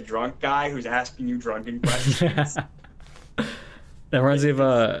he's just a drunk guy who's asking you drunken questions. That reminds me of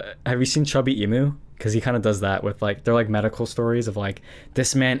have you seen Chubby Emu? Because he kind of does that with like, they're like medical stories of like,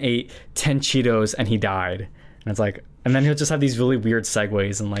 this man ate 10 Cheetos and he died. And it's like, And then he'll just have these really weird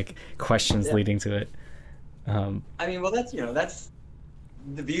segues and like questions leading to it. I mean, well, that's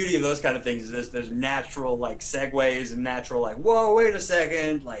the beauty of those kind of things. Is there's natural like segues and natural like, whoa, wait a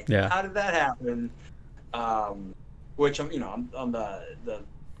second, like how did that happen? Which I'm on the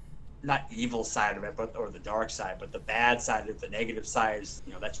not evil side of it, but or the dark side, but the bad side of it, the negative side is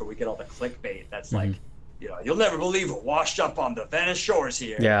that's where we get all the clickbait. That's like. You'll never believe what washed up on the Venice shores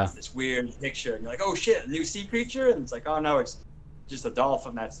here. Yeah. It's this weird picture. And you're like, oh shit, a new sea creature? And it's like, oh no, it's just a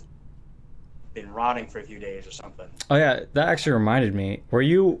dolphin that's been rotting for a few days or something. Oh yeah, that actually reminded me. Were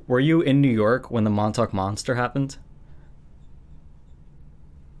you in New York when the Montauk Monster happened?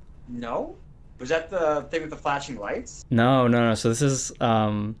 No? Was that the thing with the flashing lights? No. So this is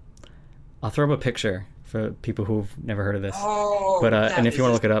I'll throw up a picture for people who've never heard of this. Oh, but and if you want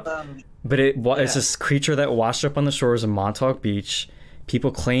to look it up. But it's this creature that washed up on the shores of Montauk Beach. People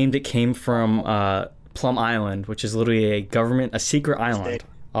claimed it came from Plum Island, which is literally a secret island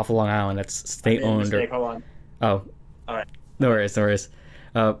off of Long Island that's state-owned. Hold on. Oh. All right. No worries.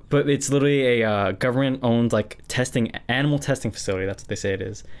 But it's literally a government-owned like animal testing facility. That's what they say it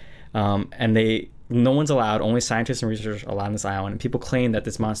is. And no one's allowed, only scientists and researchers are allowed on this island. And people claim that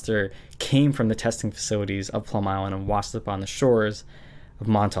this monster came from the testing facilities of Plum Island and washed up on the shores of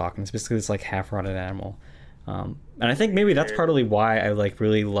Montauk, and it's basically this like half-rotted animal. And I think maybe that's partly why I like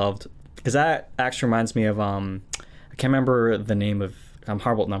really loved, because that actually reminds me of I can't remember the name of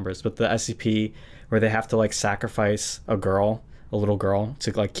horrible numbers, but the SCP where they have to like sacrifice a little girl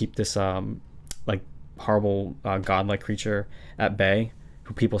to like keep this like horrible godlike creature at bay,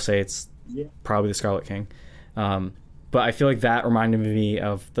 who people say it's probably the Scarlet King. But I feel like that reminded me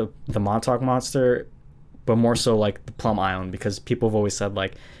of the Montauk Monster, but more so like the Plum Island, because people have always said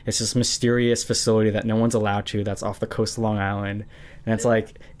like it's this mysterious facility that no one's allowed to, that's off the coast of Long Island. And it's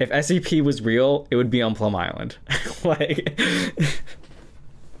like, if SCP was real, it would be on Plum Island. Like,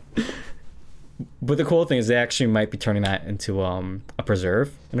 but the cool thing is they actually might be turning that into a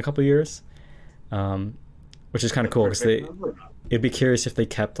preserve in a couple of years, which is kind of cool, because it'd be curious if they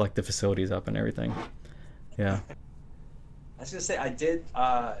kept like the facilities up and everything. Yeah. I was gonna say I did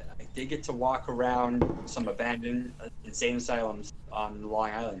get to walk around some abandoned insane asylums on Long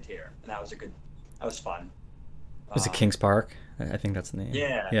Island here, and that was fun. Was it Kings Park? I think that's the name.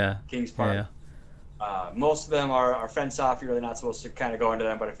 Yeah. Kings Park. Yeah. Most of them are fenced off. You're really not supposed to kind of go into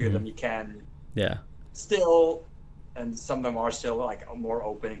them, but a few of them you can. Yeah. Still, and some of them are still like more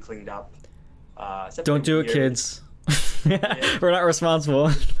open and cleaned up. Don't do it, kids. We're not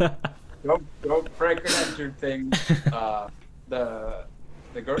responsible. Don't break an entered thing. The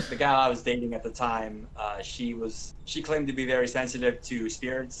gal I was dating at the time, she claimed to be very sensitive to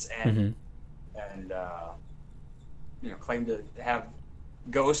spirits and claimed to have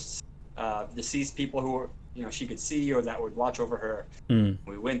ghosts, deceased people who were she could see or that would watch over her.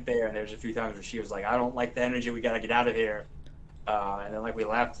 We went there, and there's a few times where she was like, I don't like the energy, we gotta get out of here. And then like we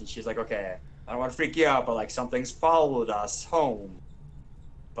left, and she's like, okay, I don't want to freak you out, but like something's followed us home,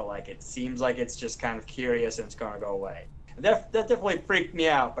 but like it seems like it's just kind of curious and it's gonna go away. That definitely freaked me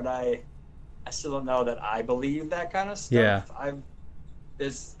out, but I still don't know that I believe that kind of stuff. Yeah.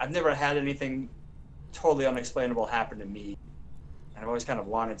 I've never had anything totally unexplainable happen to me, and I've always kind of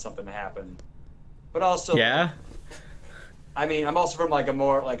wanted something to happen. But also, I mean, I'm also from like a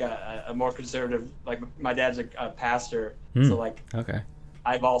more conservative, like my dad's a pastor, so like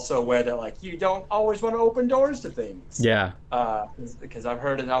I'm also aware that like you don't always want to open doors to things. Yeah. Because I've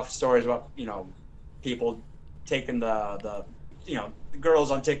heard enough stories about people taking the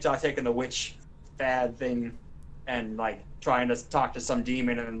girls on TikTok taking the witch fad thing and like trying to talk to some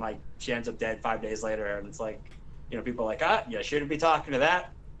demon, and then like she ends up dead 5 days later, and it's like people are like, you shouldn't be talking to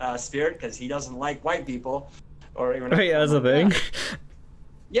that spirit because he doesn't like white people, or even that's a thing.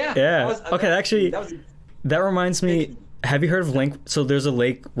 Yeah. Actually, that reminds me, have you heard of Lake? So there's a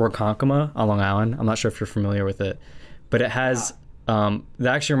Lake Ronkonkoma on Long Island. I'm not sure if you're familiar with it, but it has that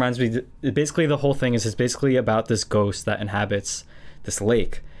actually reminds me, basically the whole thing is basically about this ghost that inhabits this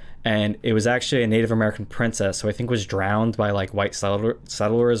lake, and it was actually a Native American princess who I think was drowned by like white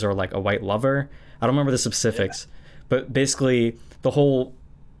settlers or like a white lover. I don't remember the specifics, but basically the whole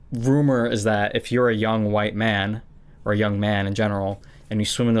rumor is that if you're a young white man or a young man in general and you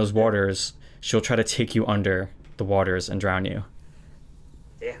swim in those waters, she'll try to take you under the waters and drown you.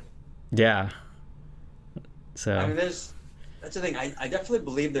 Yeah. So I mean, that's the thing. I definitely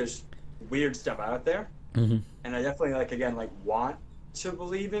believe there's weird stuff out there, and I definitely want to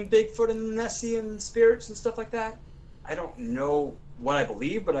believe in Bigfoot and Nessie and spirits and stuff like that. I don't know what I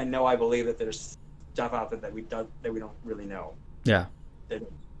believe, but I know I believe that there's stuff out there that we don't really know. Yeah.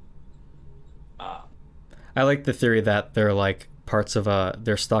 I like the theory that they're like parts of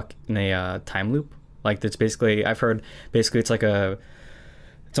they're stuck in a time loop. Like it's basically, I've heard basically it's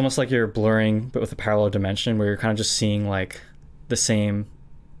almost like you're blurring but with a parallel dimension where you're kind of just seeing like the same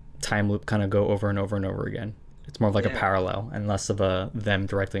time loop kind of go over and over and over again. It's more of like a parallel and less of them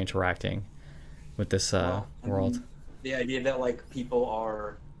directly interacting with this world. The idea that like people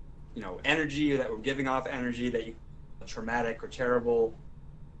are, energy, that we're giving off energy, that a traumatic or terrible,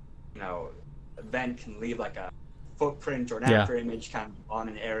 event can leave like a footprint or an after image kind of on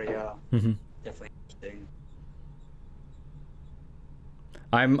an area. Mm-hmm. Definitely interesting.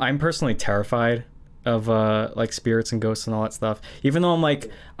 I'm personally terrified of like spirits and ghosts and all that stuff. Even though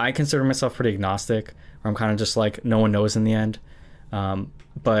I consider myself pretty agnostic, or I'm kind of just like no one knows in the end.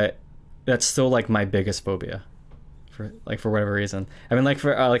 But that's still like my biggest phobia, for whatever reason. I mean,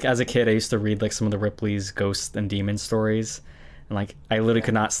 for as a kid, I used to read like some of the Ripley's ghost and demon stories, and like I literally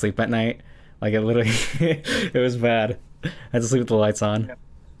could not sleep at night. Like it literally, it was bad. I had to sleep with the lights on. Yeah.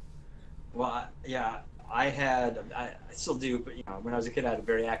 Well, yeah, I still do, but when I was a kid, I had a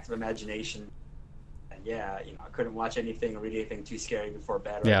very active imagination. And I couldn't watch anything or read anything too scary before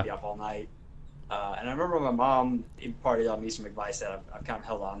bed, or I'd be up all night. And I remember my mom imparted on me some advice that I've kind of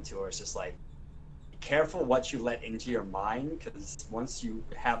held on to, where it's just like, be careful what you let into your mind, because once you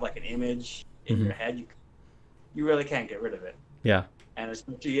have like an image in your head, you really can't get rid of it. Yeah. And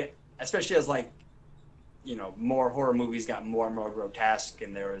especially as like, more horror movies got more and more grotesque,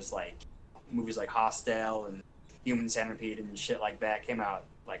 and there was like movies like Hostel and Human Centipede and shit like that came out.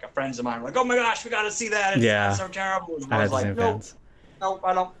 Like friends of mine were like, "Oh my gosh, we got to see that! It's so terrible." And I was like, "Nope,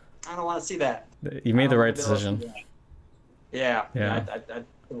 I don't want to see that." You made the right decision. Yeah. I feel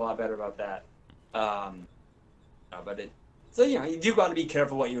a lot better about that. So you do got to be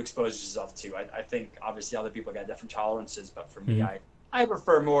careful what you expose yourself to. I think obviously other people got different tolerances, but for me, I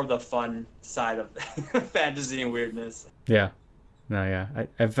prefer more of the fun side of fantasy and weirdness. Yeah. No, yeah.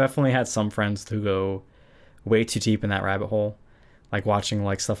 I've definitely had some friends who go way too deep in that rabbit hole, like watching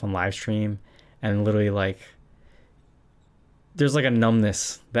like stuff on live stream, and literally like there's like a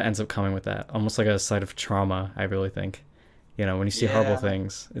numbness that ends up coming with that, almost like a side of trauma. I really think, when you see horrible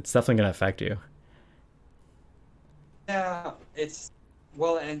things, it's definitely going to affect you. Yeah, it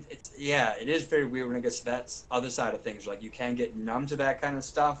is very weird when it gets to that other side of things. Like you can get numb to that kind of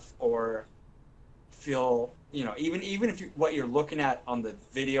stuff, or feel, even if what you're looking at on the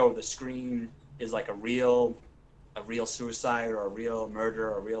video or the screen is like a real suicide or a real murder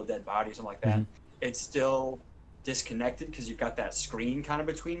or a real dead body, something like that, it's still disconnected because you've got that screen kind of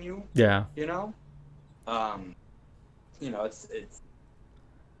between you. Yeah. It's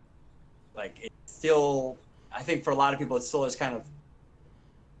like, it's still, I think for a lot of people, it still is kind of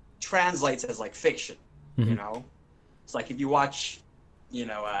translates as like fiction. It's like if you watch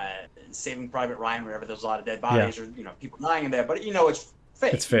Saving Private Ryan, wherever there's a lot of dead bodies or people dying in there, but it's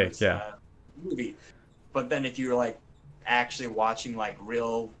fake. It's fake. It's movie. But then if you're like actually watching like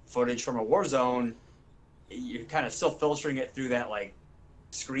real footage from a war zone, you're kind of still filtering it through that like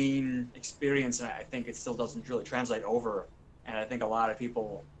screen experience, and I think it still doesn't really translate over. And I think a lot of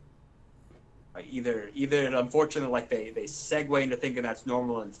people either unfortunately like they segue into thinking that's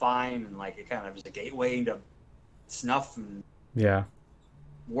normal and fine, and like it kind of is a gateway into snuff and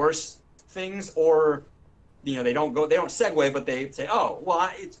worse things, or they don't segue, but they say, oh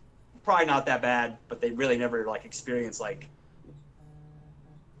well, it's probably not that bad, but they really never like experience like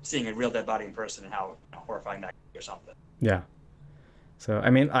seeing a real dead body in person and how horrifying that can be or something. Yeah. So I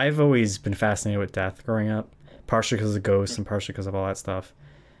mean, I've always been fascinated with death growing up, partially because of ghosts and partially because of all that stuff.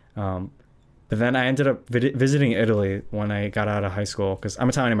 But then I ended up visiting Italy when I got out of high school, because I'm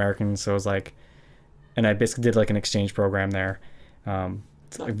Italian American, so it was like, and I basically did like an exchange program there to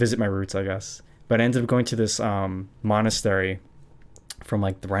like visit my roots, I guess. But I ended up going to this monastery from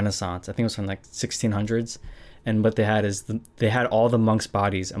like the Renaissance. I think it was from like 1600s, and what they had is they had all the monks'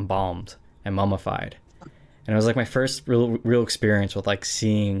 bodies embalmed and mummified, and it was like my first real experience with like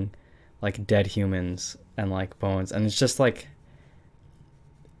seeing like dead humans and like bones, and it's just like,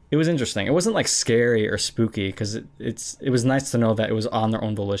 it was interesting. It wasn't like scary or spooky, because it was nice to know that it was on their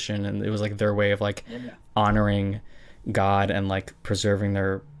own volition, and it was like their way of like honoring God and like preserving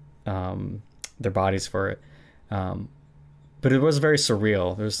their bodies for it. But it was very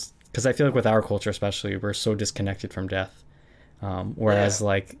surreal. Because I feel like with our culture especially, we're so disconnected from death. Whereas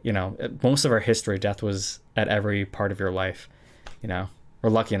like, most of our history, death was at every part of your life. We're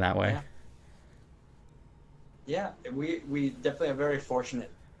lucky in that way. Yeah, we definitely are very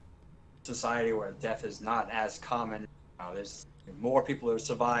fortunate society where death is not as common. There's more people who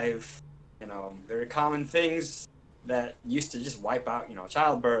survive, very common things that used to just wipe out,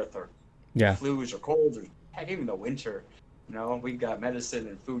 childbirth or flus or colds or heck, even the winter, we've got medicine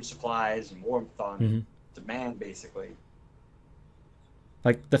and food supplies and warmth on demand, basically.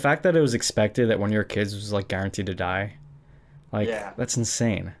 Like, the fact that it was expected that one of your kids was, like, guaranteed to die, like, that's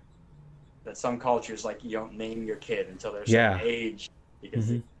insane. That some cultures, like, you don't name your kid until they're a certain age, because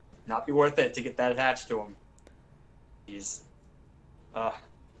it'd not be worth it to get that attached to him.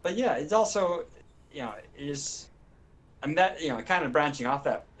 But yeah, it's also, that, kind of branching off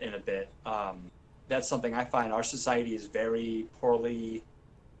that in a bit, that's something I find our society is very poorly,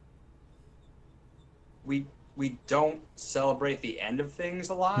 we don't celebrate the end of things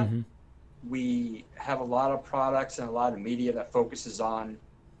a lot. We have a lot of products and a lot of media that focuses on,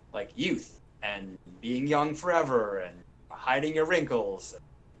 like, youth and being young forever and hiding your wrinkles,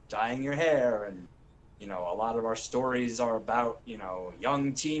 dyeing your hair, and a lot of our stories are about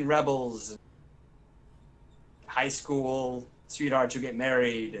young teen rebels, high school sweethearts who get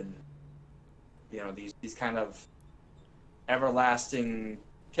married, and these kind of everlasting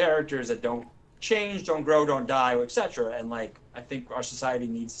characters that don't change, don't grow, don't die, etc. And, like, I think our society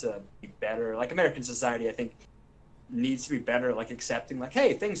needs to be better. Like, American society, I think, needs to be better, like, accepting, like,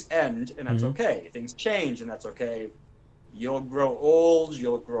 hey, things end and that's okay. Things change and that's okay. You'll grow old,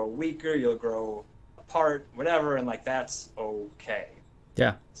 you'll grow weaker, you'll grow apart, whatever, and, like, that's okay.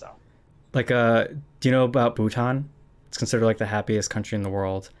 Yeah. So, like, do you know about Bhutan? It's considered, like, the happiest country in the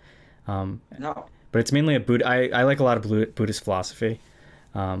world. No. But it's mainly I like a lot of Buddhist philosophy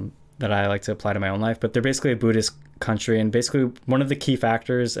that I like to apply to my own life. But they're basically a Buddhist country, and basically one of the key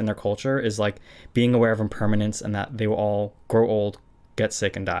factors in their culture is, like, being aware of impermanence and that they will all grow old, get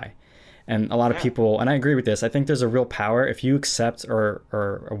sick, and die. And a lot of people, and I agree with this, I think there's a real power if you accept or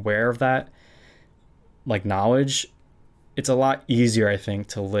are aware of that, like, knowledge. It's a lot easier, I think,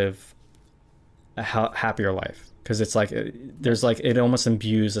 to live a happier life, because it's like there's, like, it almost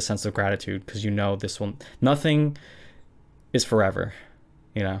imbues a sense of gratitude, because nothing is forever,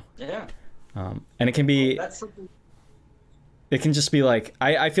 Yeah. And it can be, it can just be like,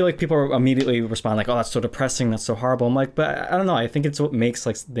 I feel like people immediately respond like, oh, that's so depressing, that's so horrible. I'm like, but I don't know, I think it's what makes,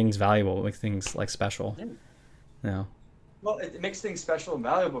 like, things valuable, makes things, like, special. Well, it makes things special and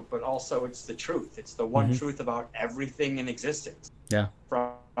valuable, but also it's the truth. It's the one truth about everything in existence. Yeah.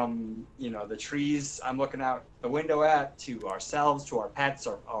 From, the trees I'm looking out the window at, to ourselves, to our pets,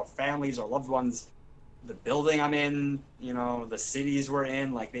 our families, our loved ones, the building I'm in, the cities we're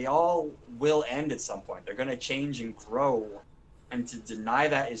in, like, they all will end at some point. They're going to change and grow. And to deny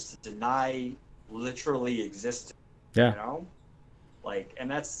that is to deny literally existence. Yeah. Like,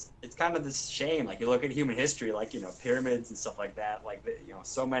 and it's kind of this shame. Like, you look at human history, like, pyramids and stuff like that. Like,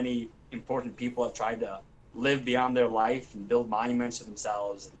 so many important people have tried to live beyond their life and build monuments to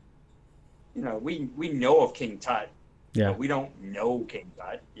themselves. We know of King Tut. But we don't know King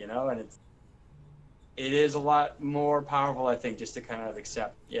Tut, and it is a lot more powerful, I think, just to kind of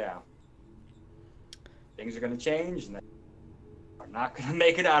accept, things are going to change and are not going to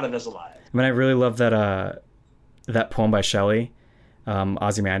make it out of this alive. I mean, I really love that poem by Shelley,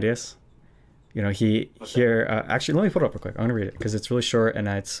 Ozymandias. Actually, let me put it up real quick. I'm going to read it because it's really short and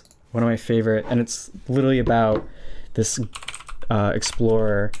it's one of my favorite, and it's literally about this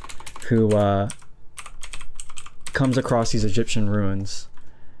explorer who comes across these Egyptian ruins,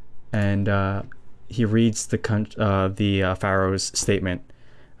 and he reads the pharaoh's statement.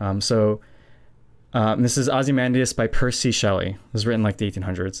 This is Ozymandias by Percy Shelley. It was written like the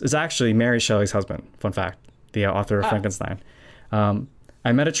 1800s. It's actually Mary Shelley's husband. Fun fact. The author of Frankenstein.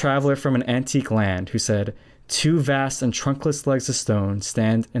 I met a traveler from an antique land who said, 2 vast and trunkless legs of stone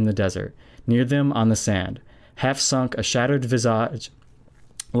stand in the desert. Near them on the sand, half sunk, a shattered visage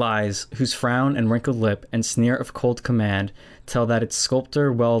lies, whose frown and wrinkled lip and sneer of cold command tell that its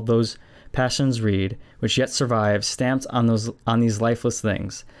sculptor well those passions read, which yet survive, stamped on these lifeless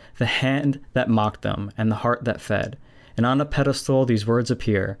things, the hand that mocked them, and the heart that fed. And on a pedestal these words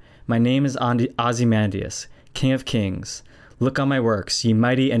appear, my name is Ozymandias, King of Kings. Look on my works, ye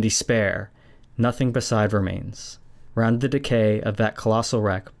mighty, and despair. Nothing beside remains. Round the decay of that colossal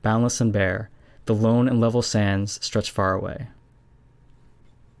wreck, boundless and bare, the lone and level sands stretch far away.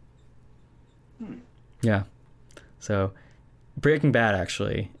 Yeah. So, Breaking Bad,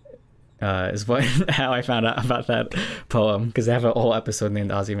 actually, is how I found out about that poem, because they have a whole episode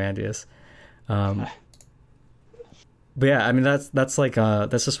named Ozymandias. But yeah, I mean, that's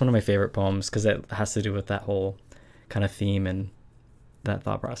just one of my favorite poems, because it has to do with that whole kind of theme and that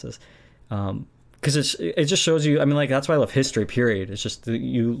thought process. Because it just shows you, I mean, like, that's why I love history, period. It's just that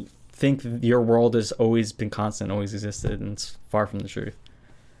you think your world has always been constant, always existed, and it's far from the truth.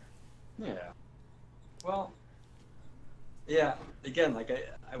 Yeah. Well, yeah, again, like,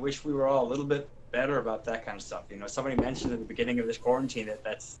 I wish we were all a little bit better about that kind of stuff. You know, somebody mentioned at the beginning of this quarantine that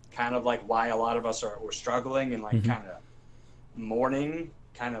that's kind of like why a lot of us were struggling and like kind of mourning,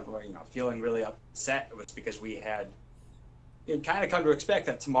 kind of, you know, feeling really upset. It was because we had kind of come to expect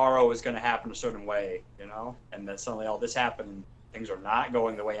that tomorrow was going to happen a certain way, you know, and that suddenly all this happened and things are not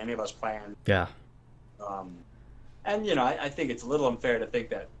going the way any of us planned. Yeah. And, you know, I think it's a little unfair to think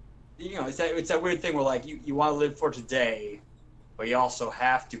that, you know, it's that weird thing where, like, you want to live for today, but you also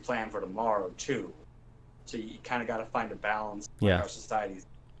have to plan for tomorrow, too. So you kind of got to find a balance. Yeah. Like our society's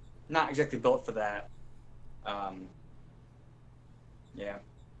not exactly built for that. Yeah.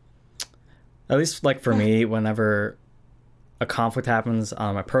 At least, like, for me, whenever a conflict happens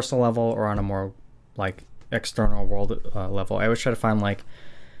on a personal level or on a more, like, external world level, I always try to find, like,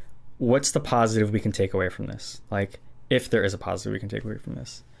 what's the positive we can take away from this? Like, if there is a positive we can take away from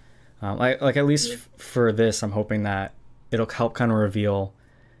this. Like at least for this, I'm hoping that it'll help kind of reveal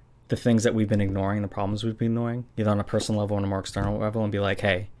the things that we've been ignoring, the problems we've been ignoring, either on a personal level or on a more external level, and be like,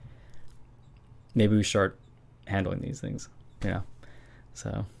 hey, maybe we start handling these things, you know?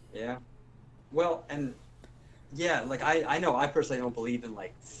 So. Yeah. Well, and yeah, like I know I personally don't believe in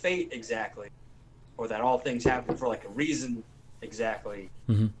like fate exactly, or that all things happen for like a reason exactly.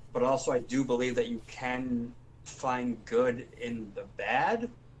 Mm-hmm. But also I do believe that you can find good in the bad.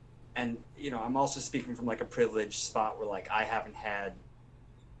 And, you know, I'm also speaking from like a privileged spot where like I haven't had,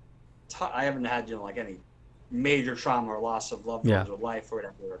 you know, like any major trauma or loss of loved ones or life or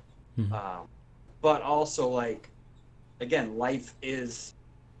whatever. Mm-hmm. But also like, again, life is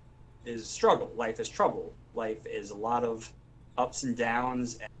struggle. Life is trouble. Life is a lot of ups and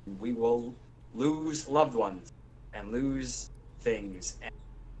downs, and we will lose loved ones and lose things. And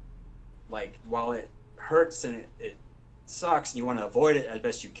like, while it hurts and it sucks and you want to avoid it as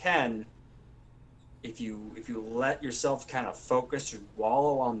best you can, if you let yourself kind of focus or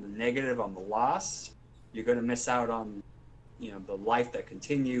wallow on the negative, on the loss, you're going to miss out on, you know, the life that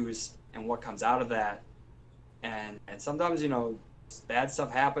continues and what comes out of that. And sometimes, you know, bad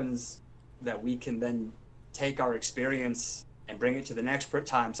stuff happens that we can then take our experience and bring it to the next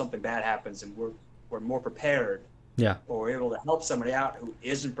time something bad happens, and we're more prepared. Yeah. Or we're able to help somebody out who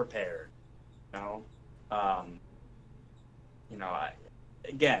isn't prepared. You know, you know, I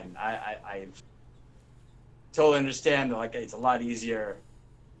totally understand that, like, it's a lot easier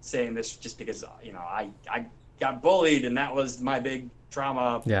saying this just because, you know, I got bullied and that was my big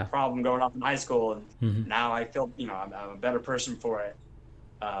trauma problem going on in high school, and now I feel, you know, I'm a better person for it.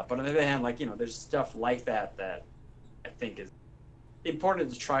 But on the other hand, like, you know, there's stuff like that I think is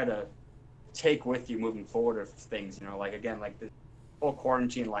important to try to take with you moving forward of things, you know, like, again, like the whole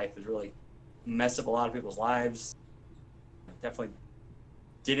quarantine life has really messed up a lot of people's lives. Definitely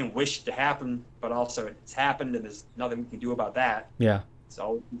didn't wish it to happen, but also it's happened and there's nothing we can do about that. Yeah. So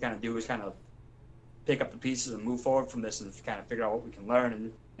all we can kind of do is kind of pick up the pieces and move forward from this and kind of figure out what we can learn.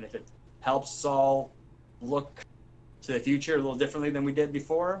 And if it helps us all look to the future a little differently than we did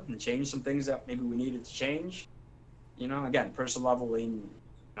before and change some things that maybe we needed to change, you know, again, personal level, in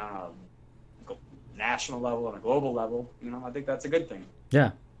national level and a global level, you know, I think that's a good thing.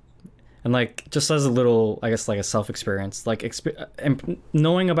 Yeah. And like, just as a little, I guess, like a self-experience, like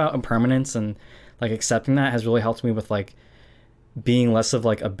knowing about impermanence and like accepting that has really helped me with like being less of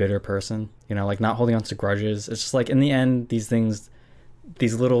like a bitter person, you know, like not holding on to grudges. It's just like, in the end, these things,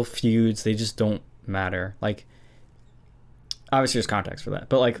 these little feuds, they just don't matter. Like, obviously there's context for that,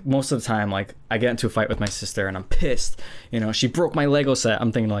 but like most of the time, like I get into a fight with my sister and I'm pissed, you know, she broke my Lego set.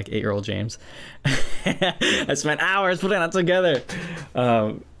 I'm thinking like 8-year-old James. I spent hours putting that together.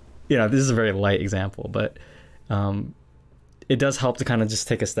 You know, this is a very light example, but it does help to kind of just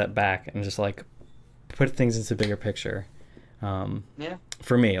take a step back and just like put things into a bigger picture.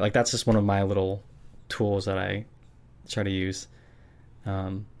 For me, like that's just one of my little tools that I try to use.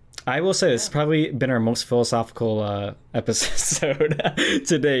 I will say this has probably been our most philosophical episode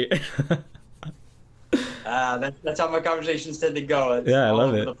to date. That's how my conversations tend to go. It's I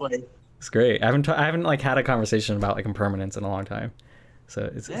love it. It's great. I haven't like had a conversation about like impermanence in a long time, so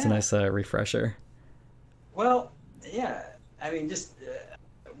it's a nice refresher. Well, yeah. I mean, just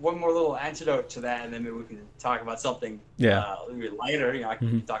one more little antidote to that, and then maybe we can talk about something a little bit lighter. You know, I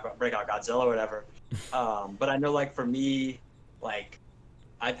can talk about Breakout Godzilla or whatever. But I know, like for me, like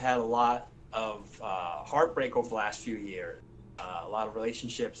I've had a lot of heartbreak over the last few years. A lot of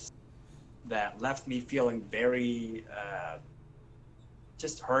relationships that left me feeling very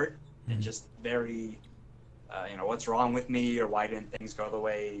just hurt and just very, you know, what's wrong with me, or why didn't things go the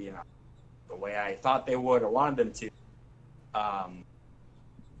way I thought they would or wanted them to.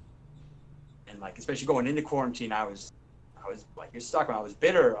 And like, especially going into quarantine, I was was like you're stuck when I was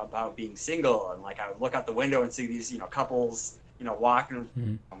bitter about being single, and like I would look out the window and see these couples walking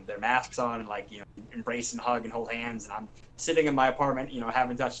their masks on and like embrace and hug and hold hands, and I'm sitting in my apartment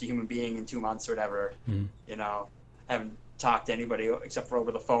haven't touched a human being in 2 months or whatever, haven't talked to anybody except for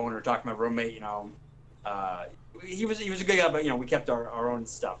over the phone or talked to my roommate. He was a good guy, but we kept our own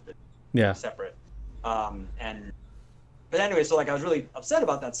stuff separate. But anyway, so like I was really upset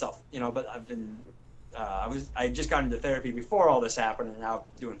about that stuff, but I've been I just got into therapy before all this happened, and now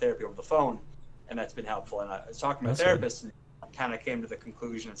doing therapy over the phone, and that's been helpful. And I was talking to my therapist, and I kind of came to the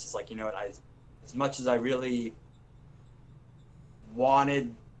conclusion, it's just like, as much as I really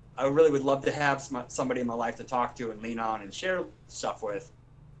wanted, I really would love to have somebody in my life to talk to and lean on and share stuff with.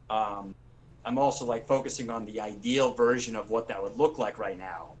 I'm also like focusing on the ideal version of what that would look like right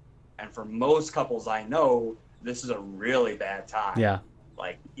now. And for most couples I know, this is a really bad time. Yeah.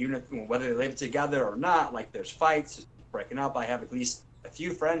 Like whether they live together or not, like there's fights, breaking up. I have at least a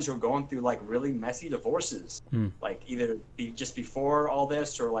few friends who are going through like really messy divorces, like either just before all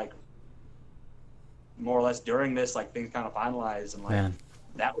this or like more or less during this, like things kind of finalized, and like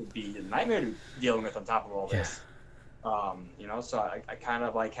that would be a nightmare dealing with on top of all this. So I kind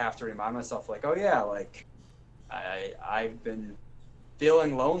of like have to remind myself like, oh yeah, like I've been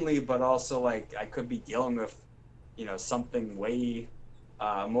feeling lonely, but also like I could be dealing with something way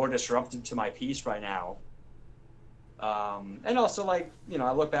more disruptive to my peace right now. And also like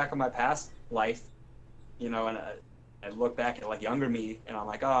I look back on my past life, and I look back at like younger me, and I'm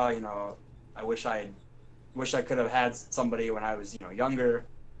like, oh, I wish I could have had somebody when I was younger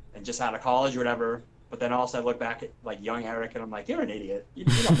and just out of college or whatever. But then also I look back at like young Eric, and I'm like, you're an idiot. You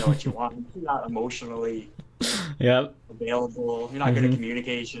don't know what you want. You're not emotionally available. You're not good at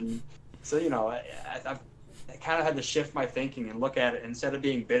communication. So I kind of had to shift my thinking and look at it instead of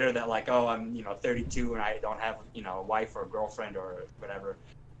being bitter that like, oh, I'm 32 and I don't have a wife or a girlfriend or whatever.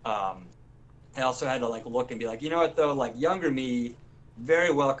 I also had to like look and be like, you know what though, like younger me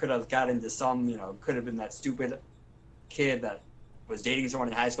very well could have got into some could have been that stupid kid that was dating someone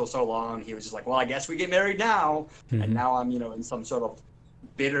in high school so long, he was just like, well, I guess we get married now. And now I'm in some sort of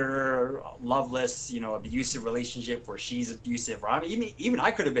bitter, loveless, abusive relationship where she's abusive, or I mean, even I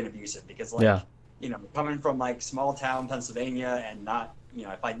could have been abusive because like coming from like small town Pennsylvania, and not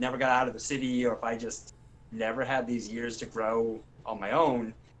if I never got out of the city, or if I just never had these years to grow on my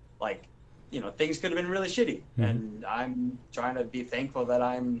own, like things could have been really shitty. And I'm trying to be thankful that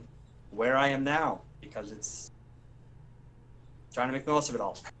I'm where I am now, because it's trying to make the most of it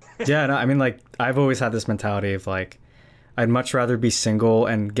all. Yeah, no, I mean, like, I've always had this mentality of, like, I'd much rather be single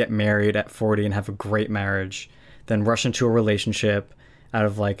and get married at 40 and have a great marriage than rush into a relationship out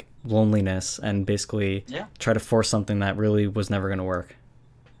of, like, loneliness and basically try to force something that really was never going to work.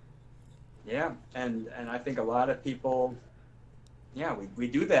 Yeah, and I think a lot of people, we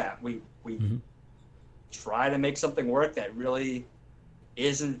do that. We try to make something work that really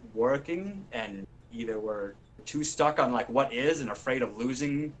isn't working, and either we're too stuck on like what is and afraid of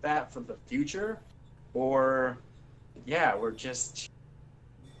losing that for the future, or we're just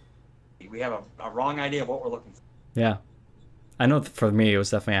we have a wrong idea of what we're looking for. Yeah, I know for me it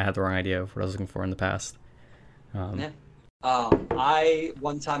was definitely I had the wrong idea of what I was looking for in the past. I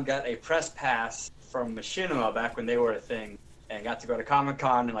one time got a press pass from Machinima back when they were a thing, and got to go to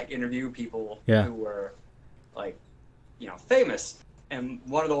Comic-Con and like interview people who were like famous. And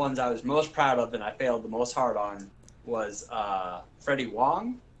one of the ones I was most proud of and I failed the most hard on was Freddie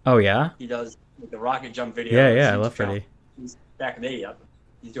Wong. Oh, yeah? He does the rocket jump video. Yeah, I love Freddie. He's back in the day.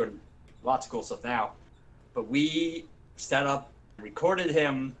 He's doing lots of cool stuff now. But we set up, recorded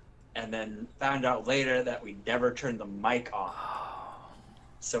him, and then found out later that we never turned the mic on.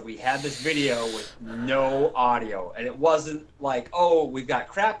 So we had this video with no audio. And it wasn't like, oh, we've got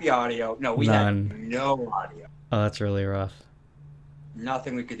crappy audio. No, we had no audio. Oh, that's really rough.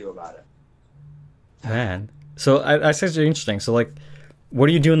 Nothing we could do about it. Man. So I said it's interesting. So like, what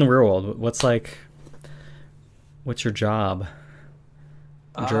do you do in the real world? What's your job?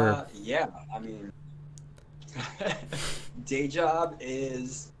 Yeah, I mean, day job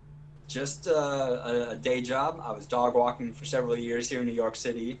is just a day job. I was dog walking for several years here in New York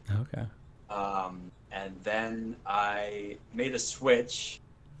City. Okay. And then I made a switch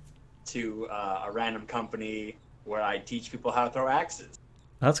to a random company where I teach people how to throw axes.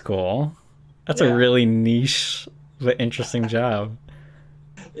 That's cool. That's a really niche but interesting job.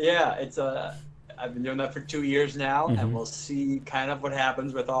 Yeah, I've been doing that for 2 years now, and we'll see kind of what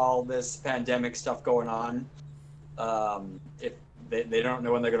happens with all this pandemic stuff going on. If they don't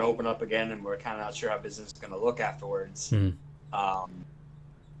know when they're going to open up again, and we're kind of not sure how business is going to look afterwards.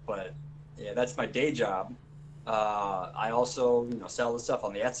 But yeah, that's my day job. I also, sell the stuff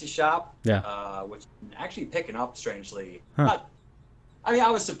on the Etsy shop. Yeah. Which is actually picking up strangely. Huh. I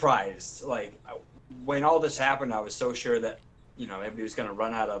was surprised. Like when all this happened, I was so sure that everybody was going to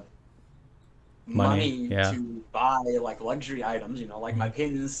run out of money to buy like luxury items. Like my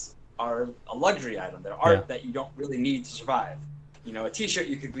pins are a luxury item. They're art that you don't really need to survive. A T-shirt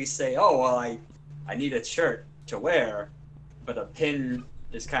you could at least say, oh well, I need a shirt to wear, but a pin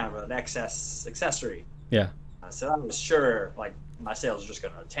is kind of an excess accessory. Yeah. So I was sure like my sales are just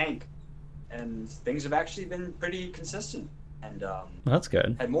going to tank, and things have actually been pretty consistent. And that's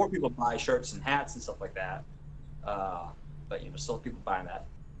good. Had more people buy shirts and hats and stuff like that. But still people buying that.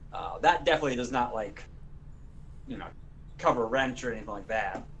 That definitely does not like, cover rent or anything like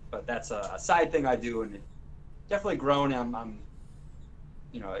that. But that's a side thing I do, and it's definitely grown. I'm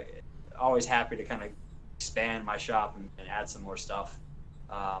always happy to kind of expand my shop and add some more stuff.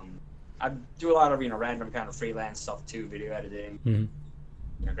 I do a lot of random kind of freelance stuff too, video editing,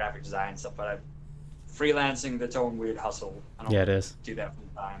 graphic design stuff. But freelancing, that's its own weird hustle. I don't it is. Do that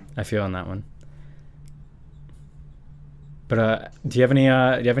full time. I feel on that one. But do you have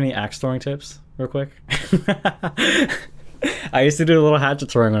any axe throwing tips, real quick? I used to do a little hatchet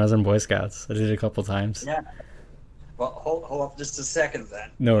throwing when I was in Boy Scouts. I did it a couple times. Yeah. Well, hold up just a second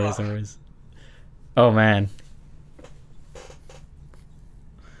then. No worries, no worries. Oh man.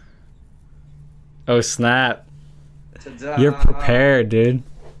 Oh snap! Ta-da. You're prepared, dude.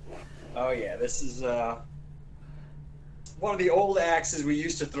 Oh yeah, this is one of the old axes we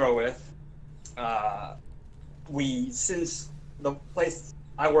used to throw with. Since the place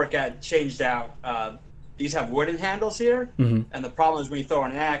I work at changed out, these have wooden handles here, and the problem is when you throw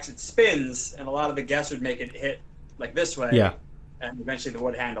an axe, it spins, and a lot of the guests would make it hit like this way, and eventually the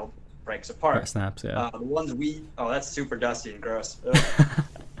wood handle breaks apart. That snaps, yeah. The ones that's super dusty and gross.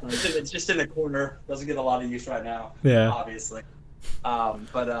 It's just in the corner. Doesn't get a lot of use right now. Yeah. Obviously.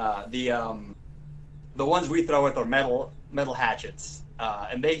 But the ones we throw with are metal hatchets,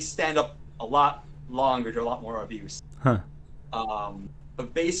 and they stand up a lot longer to a lot more abuse. Huh.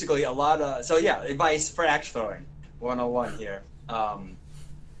 But basically a lot of advice for axe throwing 101 here.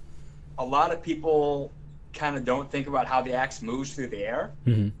 A lot of people kind of don't think about how the axe moves through the air.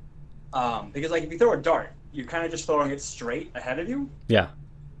 Because like if you throw a dart, you're kind of just throwing it straight ahead of you. Yeah.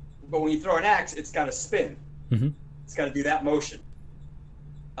 But when you throw an axe, it's got to spin. It's got to do that motion.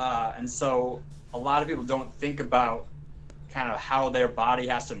 And so a lot of people don't think about kind of how their body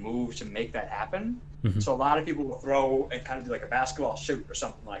has to move to make that happen. So a lot of people will throw and kind of do like a basketball shoot or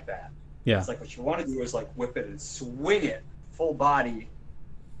something like that. Yeah. It's like what you want to do is like whip it and swing it, full body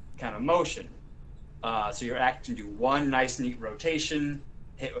kind of motion. So your axe can do one nice neat rotation,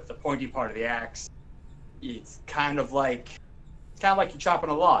 hit with the pointy part of the axe. It's kind of like you're chopping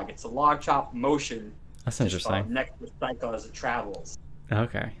a log. It's a log chop motion. That's interesting. Next to the cycle as it travels.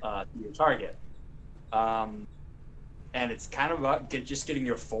 Okay. To your target. And it's kind of about just getting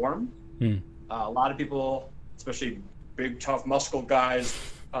your form. A lot of people, especially big, tough, muscle guys,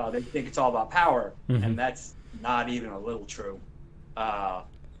 they think it's all about power, and that's not even a little true.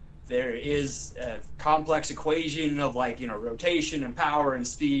 There is a complex equation of rotation and power and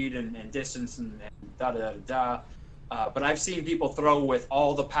speed and distance and da-da-da-da. But I've seen people throw with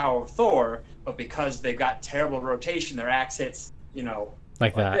all the power of Thor, but because they've got terrible rotation, their axe hits,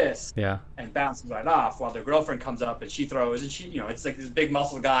 like this, and bounces right off, while their girlfriend comes up and she throws, and she, it's like this big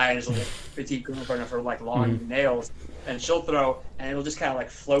muscle guy and his little petite girlfriend with her long nails, and she'll throw, and it'll just kind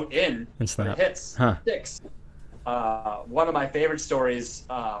of float in and it hits, sticks. One of my favorite stories,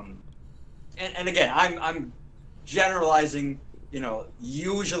 and again, I'm generalizing.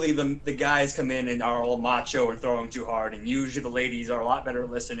 Usually the guys come in and are all macho and throwing too hard, and usually the ladies are a lot better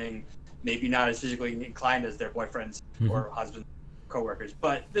at listening, maybe not as physically inclined as their boyfriends or husbands, coworkers.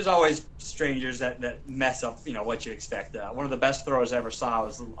 But there's always strangers that mess up, what you expect. One of the best throws I ever saw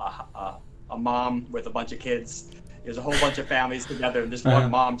was a mom with a bunch of kids. There's a whole bunch of families together, and this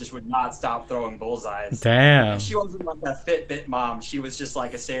one mom just would not stop throwing bullseyes. Damn. And she wasn't like a Fitbit mom. She was just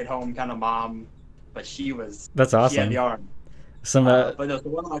like a stay-at-home kind of mom, but she was. That's awesome. She had the arm. But no, so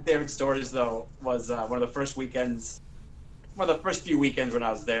one of my favorite stories though was one of the first few weekends when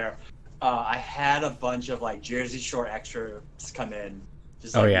I was there. I had a bunch of Jersey Shore extras come in,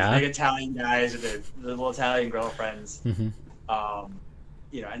 just these big Italian guys with their little Italian girlfriends. And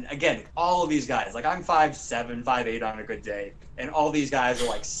again, all of these guys, I'm 5'7", 5'8" on a good day, and all these guys are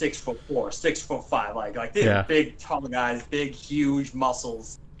 6'4", 6'5", they're big, tall guys, big, huge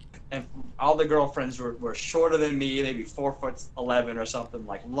muscles. And all the girlfriends were shorter than me, maybe 4'11" or something,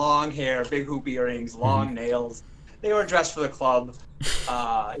 long hair, big hoop earrings, long nails. They were dressed for the club.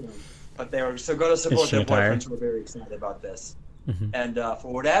 but they were so going to support their boyfriends who were very excited about this. And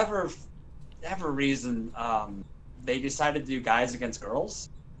for whatever reason, they decided to do guys against girls.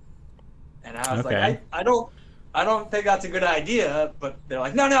 And I was like, I don't think that's a good idea, but they're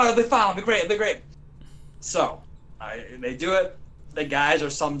like, no, it'll be fine, it'll be great. So they do it. The guys are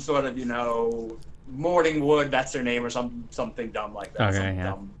some sort of, Morningwood, that's their name, or something dumb like that.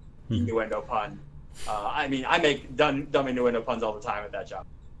 Dumb innuendo pun. I make dumb innuendo puns all the time at that job.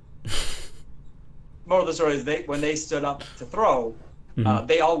 Moral of the story is when they stood up to throw,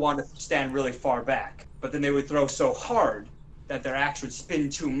 they all wanted to stand really far back, but then they would throw so hard that their axe would spin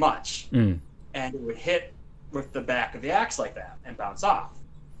too much, and it would hit with the back of the axe like that and bounce off.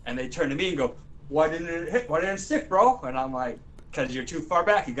 And they turn to me and go, "Why didn't it hit? Why didn't it stick, bro?" And I'm like, "Because you're too far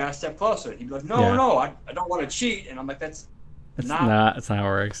back. You gotta step closer." And he'd be like, "No, I don't want to cheat." And I'm like, That's not how it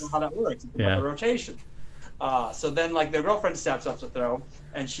works. That's not how that works. It's about the rotation. So then, like, their girlfriend steps up to throw,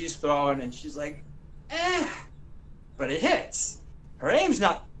 and she's throwing, and she's like, but it hits. Her aim's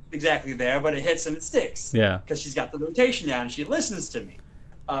not exactly there, but it hits and it sticks. Yeah. Because she's got the rotation down, and she listens to me.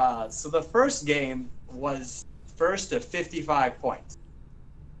 So the first game was first to 55 points.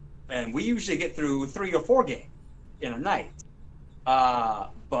 And we usually get through 3 or 4 games in a night.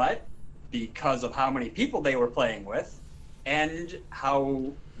 But because of how many people they were playing with, and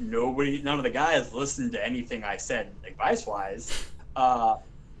how none of the guys listened to anything I said advice-wise,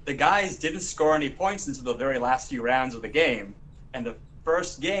 the guys didn't score any points until the very last few rounds of the game, and the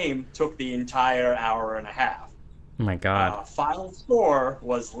first game took the entire hour and a half. Oh my God. Final score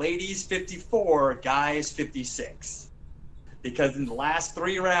was ladies 54, guys 56. Because in the last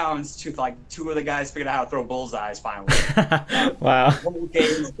 3 rounds, 2 of the guys figured out how to throw bullseyes finally. Wow.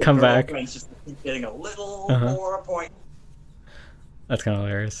 Come back. Just keep getting a little more point. That's kind of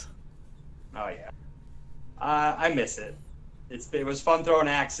hilarious. Oh yeah. I miss it. It was fun throwing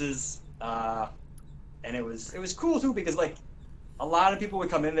axes, and it was cool too, because like a lot of people would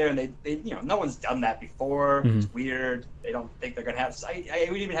come in there and they no one's done that before. It's weird. They don't think they're gonna have. I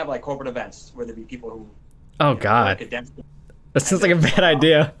would even have like corporate events where there'd be people who. Oh God. That sounds like a bad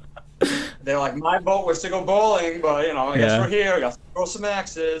idea. They're like, my vote was to go bowling, but I guess we're here. I got to throw some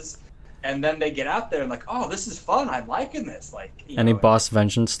axes, and then they get out there and like, oh, this is fun. I'm liking this. Like, any boss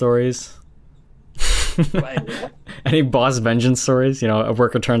vengeance stories? Any boss vengeance stories? A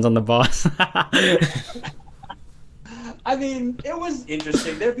worker turns on the boss. I mean, it was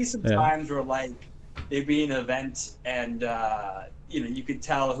interesting. There'd be some times where like there'd be an event and you could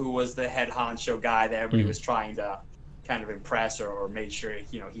tell who was the head honcho guy that everybody was trying to kind of impress or made sure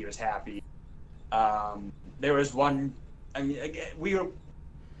he was happy. There was one. I mean, again,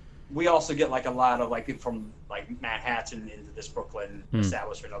 we also get like a lot of like people from like Manhattan into this Brooklyn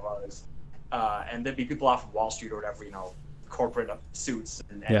establishment of ours. And there'd be people off of Wall Street or whatever, corporate suits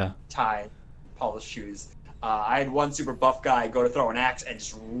and tie, polished shoes. I had one super buff guy go to throw an axe and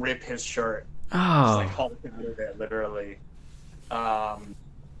just rip his shirt. Oh. Just like Hulk out of it, literally.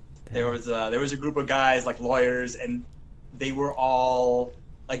 There was a group of guys, like lawyers, and they were all,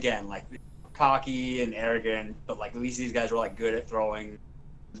 again, like cocky and arrogant, but like at least these guys were like good at throwing,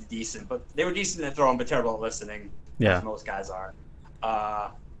 decent, but they were decent at throwing but terrible at listening, as most guys are.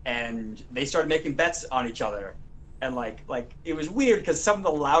 And they started making bets on each other, and like it was weird because some of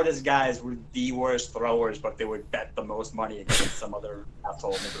the loudest guys were the worst throwers, but they would bet the most money against some other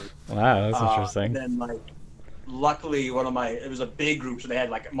asshole in the group. Wow, that's interesting. And then like luckily it was a big group, so they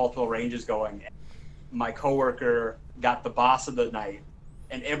had like multiple ranges going. My coworker got the boss of the night,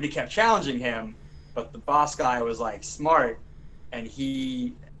 and everybody kept challenging him, but the boss guy was like smart, and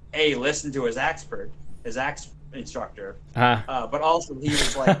he listened to his axe instructor, but also he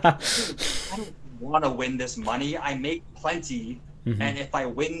was like, I don't want to win this money. I make plenty, and if I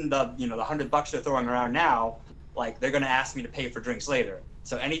win the $100 they're throwing around now, like they're gonna ask me to pay for drinks later.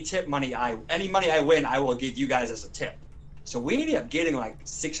 So any money I win, I will give you guys as a tip. So we ended up getting like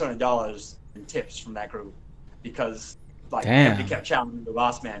 $600 in tips from that group because like everybody kept challenging the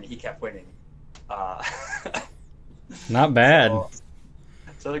boss man, and he kept winning. Not bad.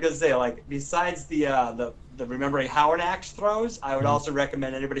 So I was gonna say, like, besides the remembering how an axe throws, I would also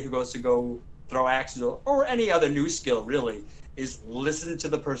recommend anybody who goes to go throw axes or any other new skill really is listen to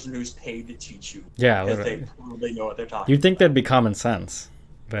the person who's paid to teach you. Yeah, because they probably know what they're talking. You'd think that'd be common sense,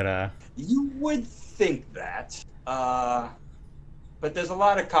 but you would think that, but there's a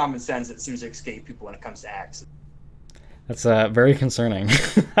lot of common sense that seems to escape people when it comes to axes. That's very concerning.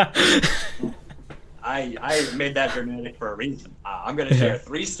 I made that dramatic for a reason. I'm going to share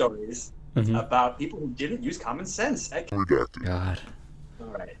 3 stories about people who didn't use common sense. God. All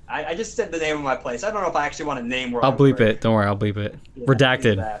right. I just said the name of my place. I don't know if I actually want to name where I'll bleep it. Don't worry, I'll bleep it. Yeah,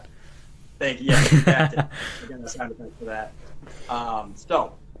 redacted. Thank you. Yeah, again, the sound effect for that.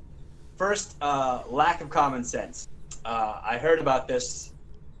 So, first, lack of common sense. I heard about this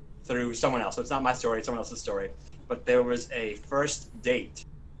through someone else. So it's not my story, it's someone else's story. But there was a first date,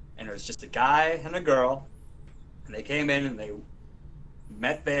 and it was just a guy and a girl, and they came in and they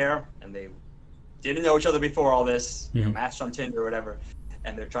met there, and they didn't know each other before all this, matched on Tinder or whatever,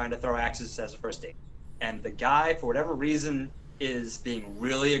 and they're trying to throw axes as a first date. And the guy, for whatever reason, is being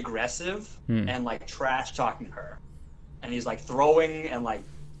really aggressive and like trash talking her. And he's like throwing and like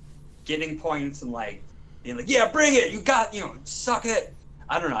getting points and like being like, yeah, bring it, you got, suck it.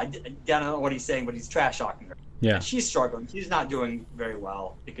 I don't know. I don't know what he's saying, but he's trash talking her. Yeah. And she's struggling. She's not doing very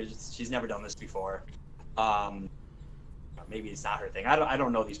well because she's never done this before. Maybe it's not her thing. I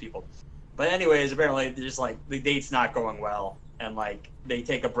don't know these people. But anyways, apparently they're just like the date's not going well, and like they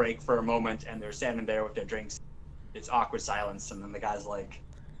take a break for a moment and they're standing there with their drinks. It's awkward silence, and then the guy's like,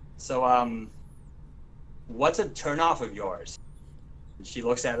 so what's a turnoff of yours? And she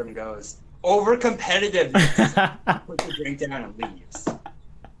looks at him and goes, over competitiveness. Puts the drink down and leaves.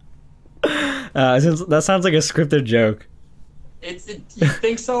 That sounds like a scripted joke. You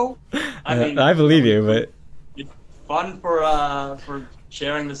think so? I mean, I believe you, but it's fun for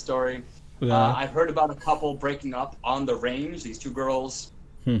sharing the story. Yeah. I've heard about a couple breaking up on the range. These two girls,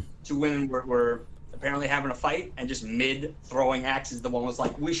 two women were apparently having a fight, and just mid throwing axes, the one was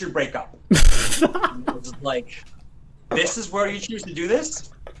like, "We should break up." And it was like, "This is where you choose to do this,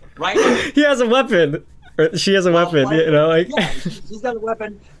 right?" He has a weapon. Or she has a weapon, like. Yeah, she's got a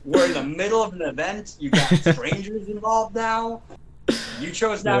weapon. We're in the middle of an event. You got strangers involved now. You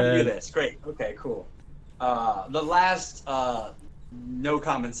chose now to do this. Great. Okay. Cool. The last no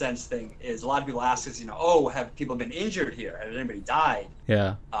common sense thing is a lot of people ask us, have people been injured here? Has anybody died?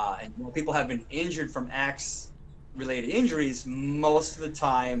 Yeah. And when people have been injured from axe-related injuries, most of the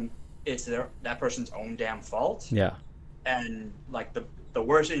time it's that person's own damn fault. Yeah. And like the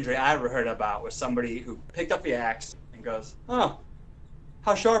worst injury I ever heard about was somebody who picked up the axe and goes, "Oh,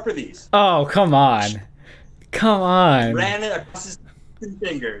 how sharp are these?" Oh, come on. Come on. Ran it across his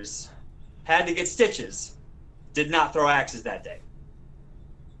fingers, had to get stitches, did not throw axes that day.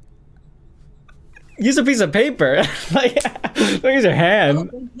 Use a piece of paper. Don't use your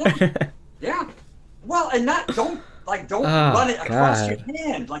hand. Yeah. Well, and don't run it across your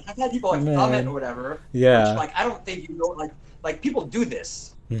hand. Like, I've had people thumb it or whatever. Yeah. Which, I don't think like people do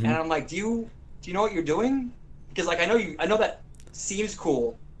this. And I'm like, do you know what you're doing? Because I know that seems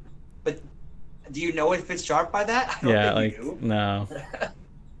cool, but do you know if it's sharp by that? I don't think you do. No.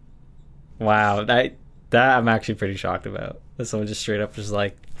 Wow, that I'm actually pretty shocked about. That someone just straight up just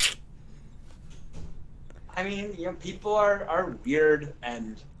like. I mean, people are weird,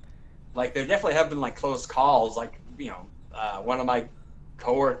 and like there definitely have been like close calls. Like one of my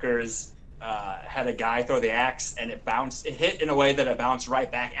coworkers had a guy throw the axe, and it hit in a way that it bounced right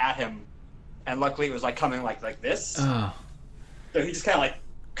back at him, and luckily it was like coming like this. Oh. So he just kind of like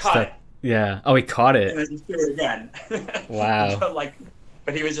caught it. Yeah. Oh, he caught it. And then just threw it again. Wow.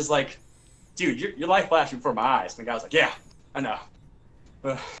 but he was just like, "Dude, your life flashed before my eyes." And the guy was like, "Yeah, I know."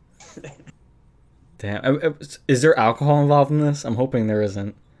 Damn. Is there alcohol involved in this? I'm hoping there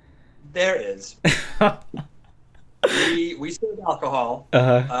isn't. There is. we serve alcohol.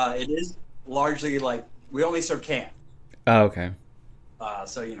 It is largely like we only serve canned. Oh, okay.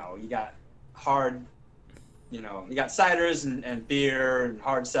 So you got hard, you got ciders and beer and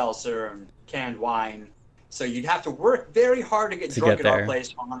hard seltzer and canned wine. So you'd have to work very hard to get drunk at our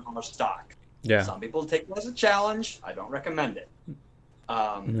place on our stock. Yeah. Some people take it as a challenge. I don't recommend it.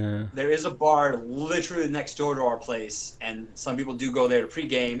 No. There is a bar literally next door to our place, and some people do go there to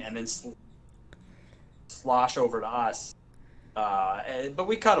pregame and then slosh over to us. But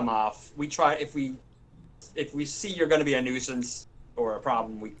we cut them off. We try if we see you're going to be a nuisance or a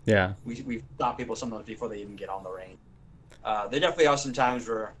problem, we stop people sometimes before they even get on the range. There definitely are some times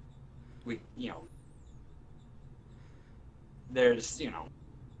where we there's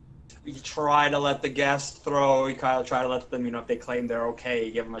you try to let the guests throw. You kind of try to let them, if they claim they're okay,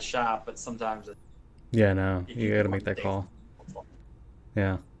 you give them a shot. But sometimes you got to make that call.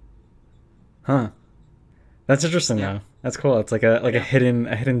 Yeah. Huh. That's interesting though. That's cool. It's like a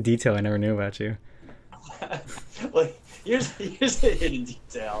hidden detail I never knew about you. Like here's a hidden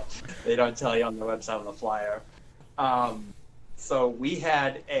detail they don't tell you on the website on the flyer. So we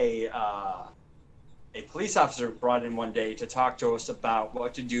had a police officer brought in one day to talk to us about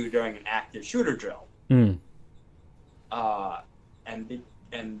what to do during an active shooter drill. And the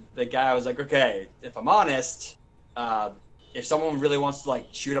guy was like, okay, if I'm honest, if someone really wants to like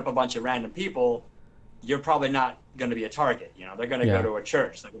shoot up a bunch of random people, you're probably not going to be a target. You know, they're going to Yeah. go to a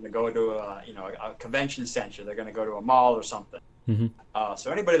church. They're going to go to a convention center. They're going to go to a mall or something. Mm-hmm.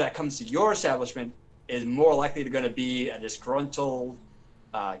 So anybody that comes to your establishment is more likely to going to be a disgruntled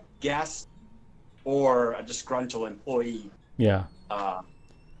guest or a disgruntled employee. Yeah.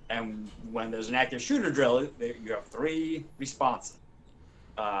 And when there's an active shooter drill, you have 3 responses: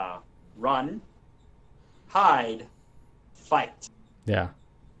 run, hide, fight. Yeah.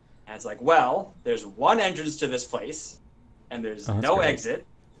 And it's like, well, there's one entrance to this place, and there's no great. exit,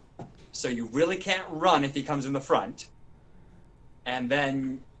 so you really can't run if he comes in the front. And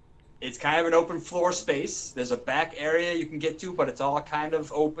then it's kind of an open floor space. There's a back area you can get to, but it's all kind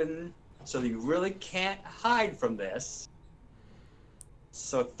of open, so you really can't hide from this.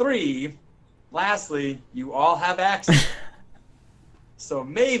 So 3, lastly, you all have axes. So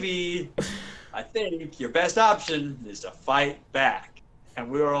maybe, I think, your best option is to fight back. And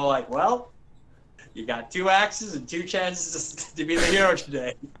we were all like, well, you got 2 axes and 2 chances to be the hero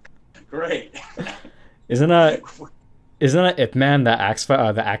today. Great. Isn't that Ip Man, the axe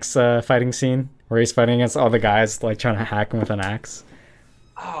fighting scene where he's fighting against all the guys like trying to hack him with an axe?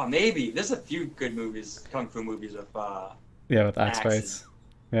 Oh, maybe. There's a few good movies, kung fu movies with with axe axes. fights.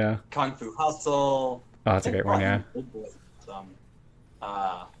 Yeah. Kung Fu Hustle. Oh, that's a great one. Yeah.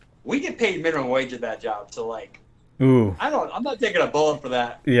 We get paid minimum wage at that job, so like, Ooh. I'm not taking a bullet for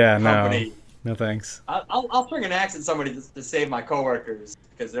that. Yeah. company. No thanks. I'll bring an axe at somebody to save my coworkers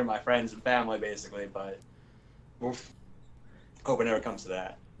because they're my friends and family basically, but oof, hope it never comes to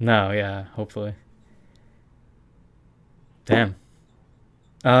that. No. Yeah. Hopefully. Damn.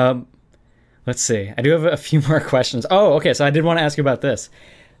 Let's see. I do have a few more questions. Oh, okay. So I did want to ask you about this.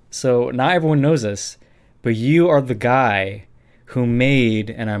 So not everyone knows this, but you are the guy who made,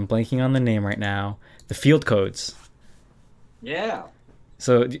 and I'm blanking on the name right now, the field codes. Yeah.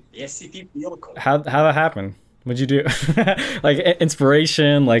 So The SCP field code. how that happen? What'd you do? Like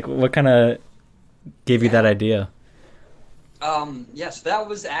inspiration? Like what kind of gave you that idea? Yes, that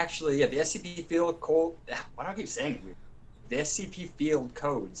was actually the SCP field code. Why do I keep saying it? The SCP field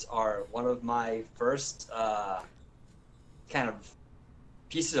codes are one of my first kind of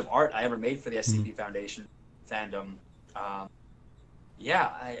pieces of art I ever made for the SCP Foundation fandom. I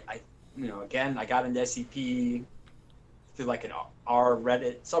again, I got into SCP through like an R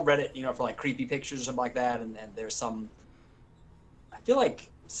Reddit subreddit, for like creepy pictures or something like that, and there's some. I feel like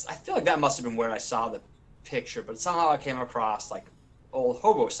that must have been where I saw the picture, but somehow I came across like old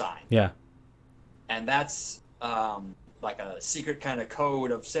hobo sign. Yeah. And that's like a secret kind of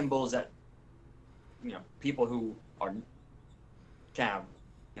code of symbols that people who are kind of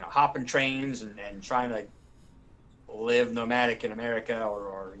hopping trains and trying to live nomadic in America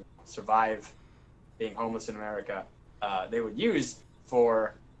or survive being homeless in America, they would use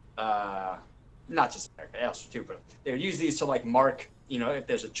for not just America, else too, but they would use these to like mark, if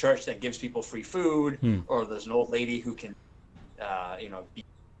there's a church that gives people free food, or there's an old lady who can,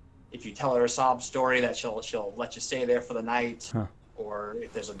 if you tell her a sob story, that she'll let you stay there for the night, or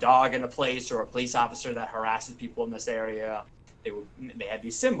if there's a dog in a place or a police officer that harasses people in this area, they had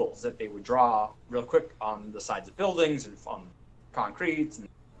these symbols that they would draw real quick on the sides of buildings and on concrete and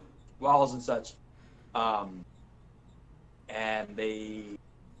walls and such, and they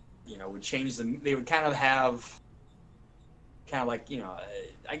would change them. They would kind of have like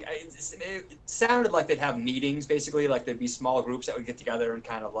it sounded like they'd have meetings, basically, like there'd be small groups that would get together and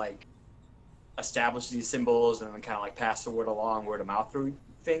kind of like establish these symbols and then kind of like pass the word along, word of mouth through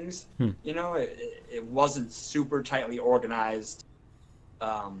things. It wasn't super tightly organized,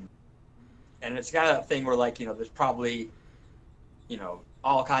 and it's kind of that thing where like there's probably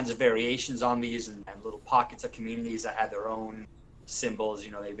all kinds of variations on these and little pockets of communities that had their own symbols.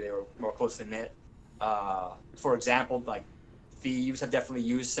 Maybe they were more closely knit. For example, like thieves have definitely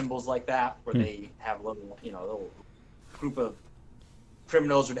used symbols like that, where they have little group of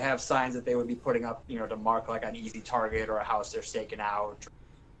criminals would have signs that they would be putting up, to mark like an easy target or a house they're staking out,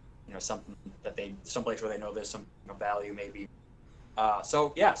 something that someplace where they know there's some value maybe.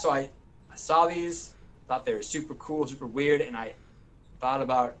 So I saw these, thought they were super cool, super weird, and I thought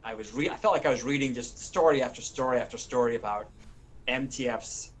about, I felt like I was reading just story after story after story about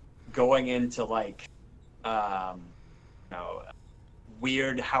MTFs going into like,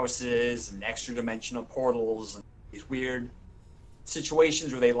 weird houses and extra dimensional portals and these weird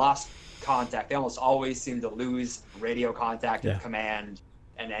situations where they lost contact. They almost always seem to lose radio contact with command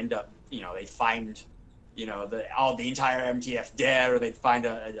and end up, they'd find, the entire MTF dead, or they'd find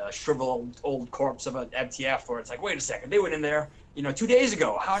a shriveled old corpse of an MTF where it's like, wait a second, they went in there, 2 days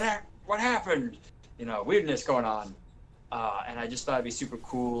ago. What happened? Weirdness going on. And I just thought it'd be super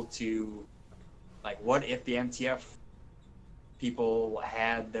cool to like, what if the MTF people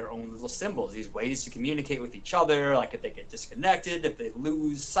had their own little symbols, these ways to communicate with each other, like if they get disconnected, if they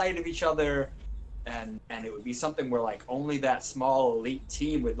lose sight of each other, and it would be something where like only that small elite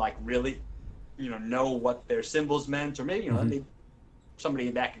team would like really, know what their symbols meant, or maybe maybe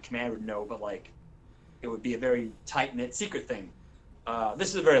somebody back in command would know, but like it would be a very tight knit secret thing. This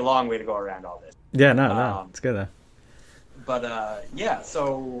is a very long way to go around all this. Yeah, no, it's good though. But yeah,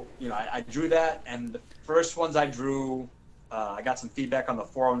 so I drew that, and the first ones I drew, I got some feedback on the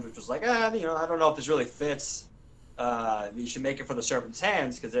forums, which was like, I don't know if this really fits. You should make it for the Serpent's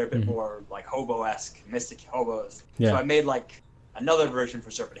Hands because they're a bit more like hobo-esque, mystic hobos. Yeah. So I made like another version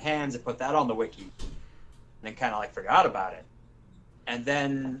for Serpent Hands and put that on the wiki, and then kind of like forgot about it. And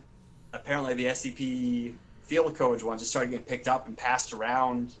then apparently the SCP field codes ones just started getting picked up and passed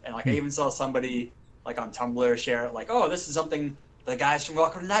around, and like I even saw somebody like on Tumblr share it, like, oh, this is something the guys from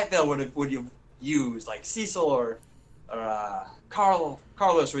Welcome to Night Vale would use, like Cecil or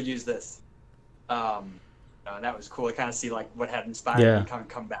Carlos would use this. And that was cool to kind of see like what had inspired me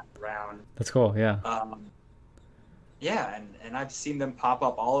come back around. That's cool, yeah. Yeah, and I've seen them pop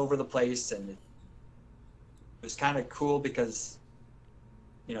up all over the place, and it was kind of cool because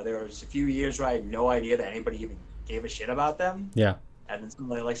there was a few years where I had no idea that anybody even gave a shit about them. Yeah. And then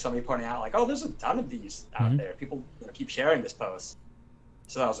somebody pointing out like, oh, there's a ton of these out there. People keep sharing this post.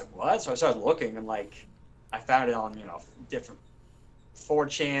 So I was like, what? So I started looking, and like I found it on different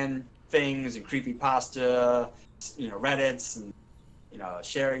 4chan things and creepypasta, Reddits, and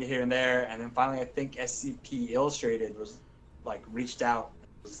sharing it here and there. And then finally, I think SCP Illustrated was like reached out.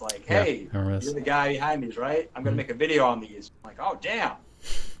 It was like, hey, you're the guy behind these, right? I'm gonna make a video on these. I'm like, oh damn,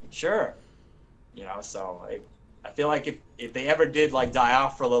 sure. So I feel like if they ever did like die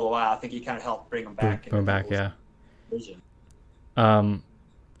off for a little while, I think he kind of helped bring them back. Bring them back, yeah. Vision.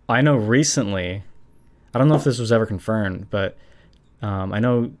 I know recently, I don't know if this was ever confirmed, but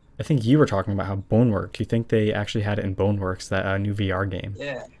I think you were talking about how Boneworks. You think they actually had it in Boneworks, that new VR game?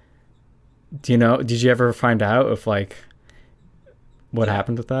 Yeah. Did you ever find out if like what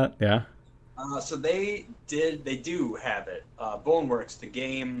happened with that? Yeah. So they do have it. Boneworks, the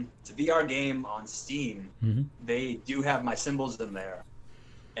game, it's a VR game on Steam. They do have my symbols in there,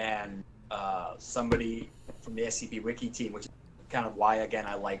 and somebody from the SCP Wiki team, which is kind of why again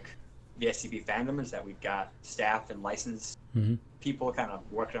I like the SCP fandom, is that we've got staff and licensed people kind of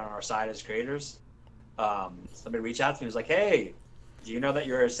working on our side as creators. Somebody reached out to me and was like, hey, do you know that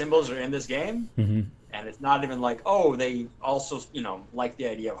your symbols are in this game? And it's not even like, oh, they also like the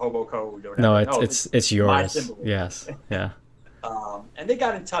idea of hobo code or whatever. No, it's yours. Yes. Yeah. And they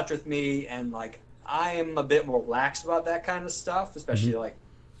got in touch with me, and like I am a bit more lax about that kind of stuff, especially like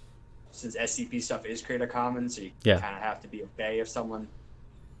since SCP stuff is Creative Commons, so you kind of have to be okay if someone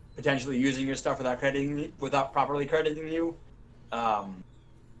potentially using your stuff without properly crediting you.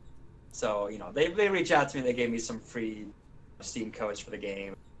 So they reached out to me. They gave me some free Steam codes for the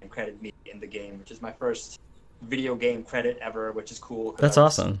game and credited me in the game, which is my first video game credit ever, which is cool. That's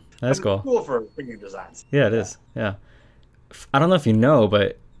awesome. That's cool. Cool for premium designs. Yeah, it is. Yeah. I don't know if you know,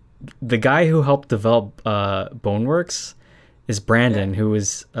 but the guy who helped develop Boneworks is Brandon, who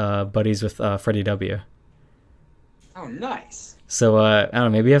is buddies with Freddie W. Oh, nice. So I don't know,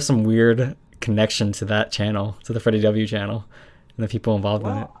 maybe you have some weird connection to that channel, to the Freddie W channel, and the people involved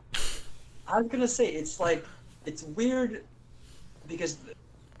in it. I was gonna say it's weird because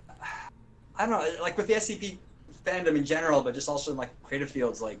I don't know, like with the SCP fandom in general, but just also in like creative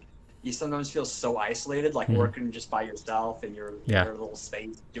fields, like you sometimes feel so isolated, like working just by yourself in your little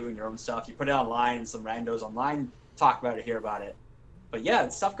space, doing your own stuff. You put it online, and some randos online talk about it, hear about it. But yeah,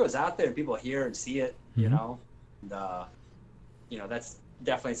 stuff goes out there, and people hear and see it, and, that's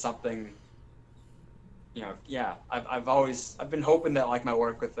definitely something. I've been hoping that like my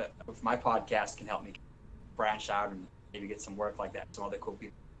work with my podcast can help me branch out and maybe get some work like that with some other cool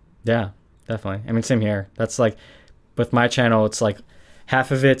people. Yeah, definitely. I mean, same here. That's like with my channel, it's like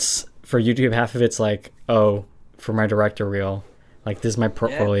half of it's for YouTube, half of it's like, oh, for my director reel, like this is my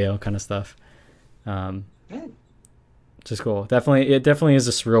portfolio kind of stuff. Which is cool. It definitely is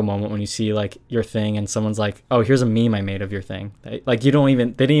a surreal moment when you see like your thing and someone's like, oh, here's a meme I made of your thing. Like they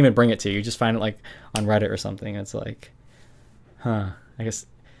didn't even bring it to you. You just find it like on Reddit or something. It's like, I guess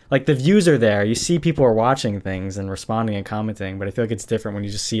like the views are there. You see people are watching things and responding and commenting, but I feel like it's different when you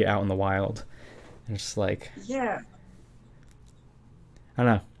just see it out in the wild. And it's just like, I don't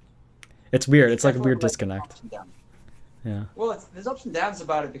know. It's weird. It's like a weird disconnect. Yeah. Well, there's ups and downs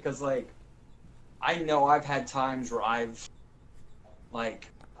about it because like, I know I've had times where I've like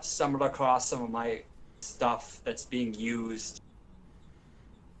stumbled across some of my stuff that's being used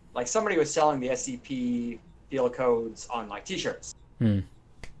like somebody was selling the SCP field codes on like T-shirts, and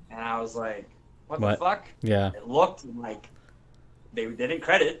I was like, what the fuck? Yeah. It looked like they didn't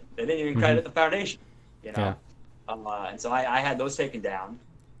credit. They didn't even credit the foundation, you know. Yeah. And so I had those taken down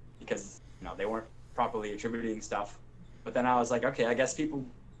because they weren't properly attributing stuff. But then I was like, okay, I guess people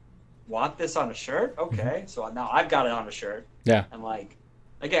want this on a shirt. Okay, so now I've got it on a shirt. Yeah. And like,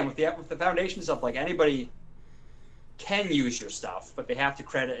 again, with the foundation stuff, like anybody can use your stuff, but they have to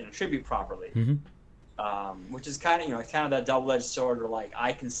credit and attribute properly. Which is kind of kind of that double-edged sword, where like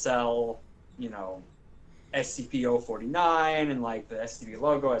I can sell SCP-049 and like the SCP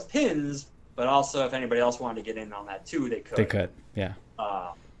logo as pins, but also if anybody else wanted to get in on that too, they could. They could, yeah.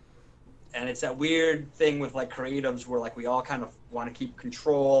 And it's that weird thing with like creatives where like we all kind of want to keep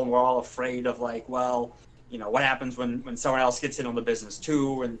control, and we're all afraid of like, well, what happens when someone else gets in on the business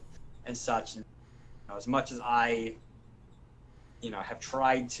too, and such. And, as much as I have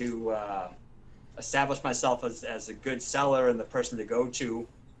tried to establish myself as a good seller and the person to go to,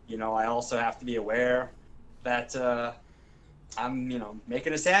 I also have to be aware that I'm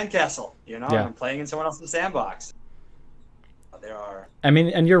making a sandcastle, and I'm playing in someone else's sandbox. There are,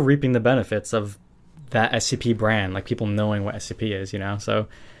 and you're reaping the benefits of that SCP brand, like people knowing what SCP is, so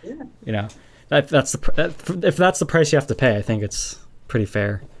that's if that's the price you have to pay, I think it's pretty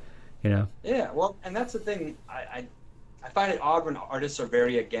fair. Yeah, well, and that's the thing. I find it odd when artists are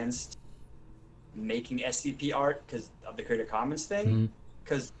very against making SCP art because of the Creative Commons thing.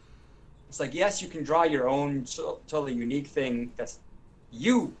 Because it's like, yes, you can draw your own totally unique thing that's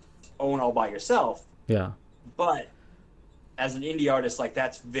you own all by yourself. Yeah. But as an indie artist, like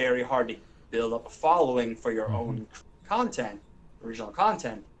that's very hard to build up a following for your own content, original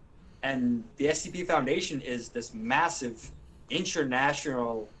content. And the SCP Foundation is this massive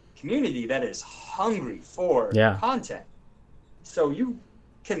international community that is hungry for content. So you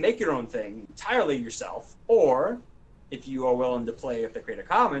can make your own thing entirely yourself, or if you are willing to play with the Creative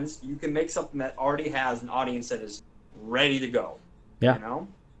Commons, you can make something that already has an audience that is ready to go.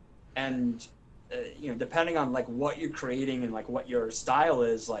 And depending on like what you're creating and like what your style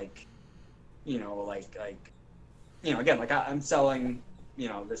is, like again, like I'm selling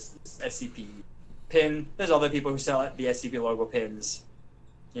this SCP pin. There's other people who sell the SCP logo pins.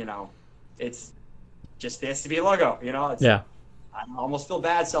 It's just the SCP logo. I almost feel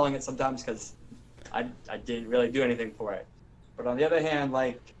bad selling it sometimes because I didn't really do anything for it. But on the other hand,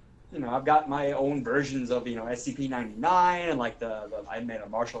 like I've got my own versions of SCP-99 and like the I made a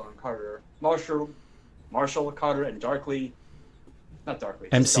Marshall Carter and Darkly, not Darkly,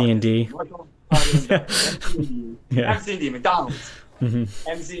 MC&D. Marshall Carter and Darkly. MC&D, McDonald's.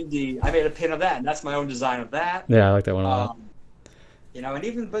 MC&D. I made a pin of that, and that's my own design of that. Yeah, I like that one a lot. And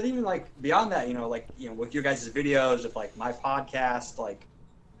even like beyond that, with your guys' videos, with like my podcast, like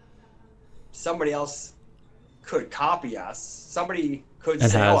somebody else could copy us. Somebody could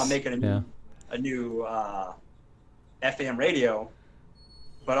say, "Oh, I'm making a new FM radio,"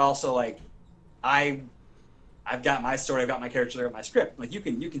 but also like I've got my story, I've got my characters, I've got my script. Like you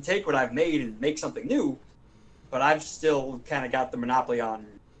can take what I've made and make something new, but I've still kind of got the monopoly on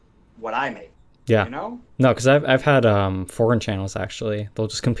what I made. Yeah. No, because I've had foreign channels actually. They'll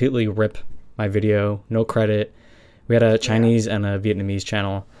just completely rip my video, no credit. We had a Chinese and a Vietnamese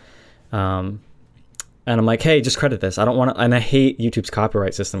channel, and I'm like, hey, just credit this. I don't want to, and I hate YouTube's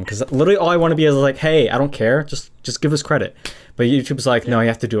copyright system because literally all I want to be is like, hey, I don't care, just give us credit. But YouTube's like, no, you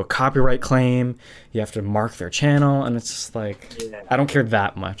have to do a copyright claim, you have to mark their channel, and it's just like, I don't care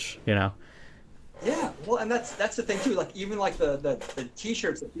that much, Yeah, well, and that's the thing too. Like even like the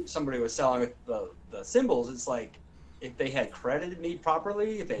T-shirts that somebody was selling with the symbols, it's like if they had credited me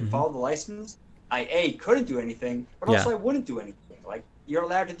properly, if they had followed the license, I couldn't do anything, but also I wouldn't do anything. Like you're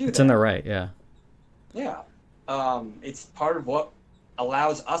allowed to do that. It's in their right, yeah. Yeah, it's part of what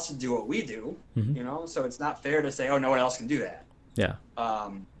allows us to do what we do. So it's not fair to say, oh, no one else can do that. Yeah.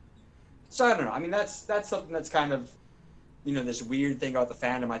 So I don't know. I mean, that's something that's kind of this weird thing about the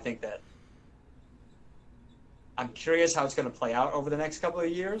fandom. I think that. I'm curious how it's going to play out over the next couple of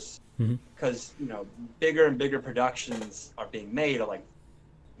years because, bigger and bigger productions are being made of like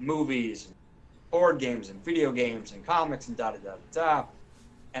movies, board games and video games and comics and da-da-da-da-da.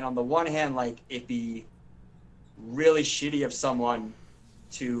 And on the one hand, like it'd be really shitty of someone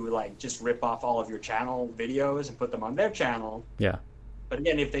to like just rip off all of your channel videos and put them on their channel. Yeah. But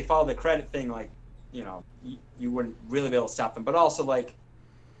again, if they follow the credit thing, like, you wouldn't really be able to stop them. But also like,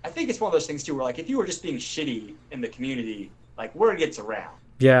 I think it's one of those things too, where like if you were just being shitty in the community, like word gets around.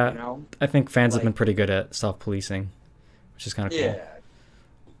 Yeah, I think fans have been pretty good at self-policing, which is kind of cool. Yeah.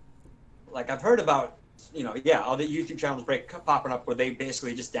 Like I've heard about all the YouTube channels popping up where they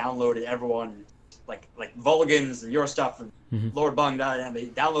basically just downloaded everyone, like Vulgans and your stuff and Lord Bung, and they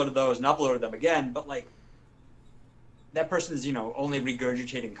downloaded those and uploaded them again. But like, that person's only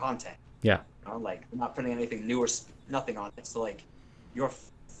regurgitating content. Yeah. Like not putting anything new or nothing on it. So like, your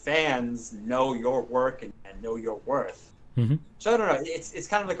fans know your work and know your worth. So I don't know. It's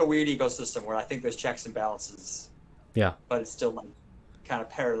kind of like a weird ecosystem where I think there's checks and balances. Yeah. But it's still like kind of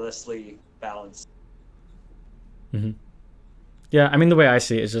perilously balanced. Yeah, I mean, the way I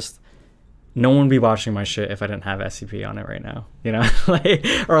see it is just no one would be watching my shit if I didn't have SCP on it right now, like,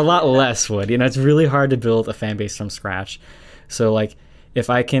 or a lot less would. It's really hard to build a fan base from scratch. So like, if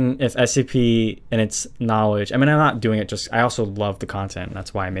SCP and its knowledge, I mean, I'm not doing it I also love the content, and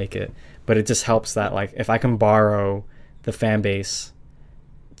that's why I make it. But it just helps that like, if I can borrow the fan base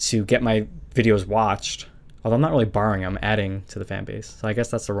to get my videos watched, although I'm not really borrowing, I'm adding to the fan base. So I guess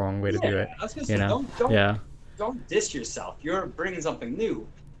that's the wrong way to do it. I was gonna say, don't diss yourself. You're bringing something new,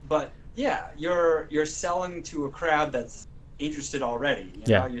 but yeah, you're selling to a crowd that's interested already.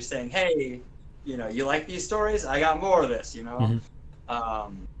 You're saying, hey, you like these stories? I got more of this. I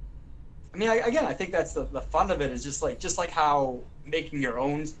mean, I think that's the fun of it, is just like how making your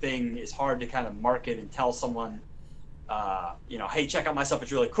own thing is hard to kind of market and tell someone, hey, check out my stuff,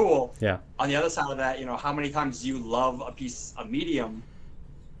 it's really cool. Yeah. On the other side of that, how many times do you love a piece of medium,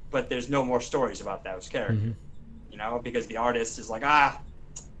 but there's no more stories about those characters? Because the artist is like,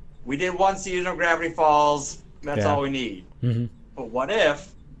 we did one season of Gravity Falls, that's all we need. But what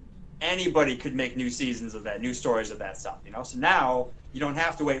if anybody could make new seasons of that, new stories of that stuff, So now you don't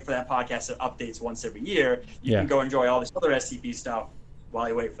have to wait for that podcast that updates once every year. You can go enjoy all this other SCP stuff while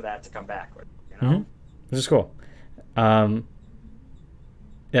you wait for that to come back. Which is cool. Yeah,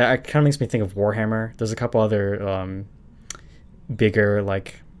 it kind of makes me think of Warhammer. There's a couple other bigger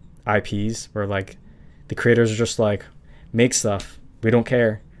like IPs where like the creators are just like, make stuff, we don't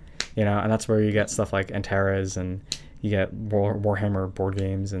care, and that's where you get stuff like Antares, and you get Warhammer board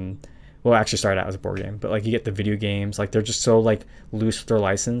games, and well, it actually started out as a board game, but like you get the video games, like they're just so like loose with their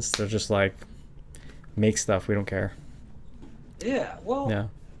license. They're just like, make stuff, we don't care. Yeah, well,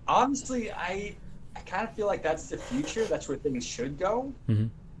 honestly, I kind of feel like that's the future. That's where things should go.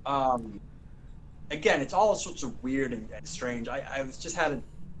 Again, it's all sorts of weird and strange. I just had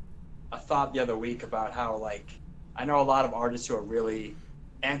a thought the other week about how, like, I know a lot of artists who are really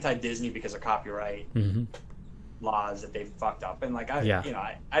anti-Disney because of copyright laws that they've fucked up, and like I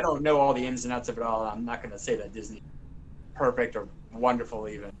don't know all the ins and outs of it all. I'm not going to say that Disney's perfect or wonderful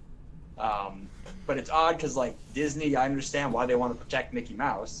even, but it's odd because like Disney, I understand why they want to protect Mickey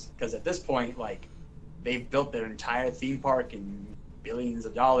Mouse, because at this point, like, they've built their entire theme park and billions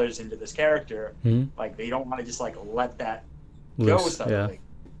of dollars into this character. Like, they don't want to just like let that go suddenly.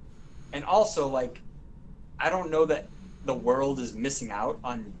 And also, like, I don't know that the world is missing out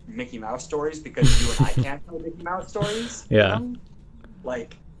on Mickey Mouse stories because you and I can't tell Mickey Mouse stories.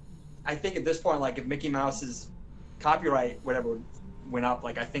 Like, I think at this point, like, if Mickey Mouse's copyright, whatever, went up,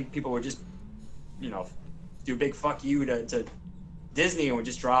 like, I think people would just, do a big fuck you to Disney and would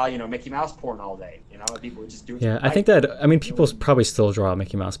just draw, Mickey Mouse porn all day. People would just do it. Yeah, I think that, I mean, people probably still draw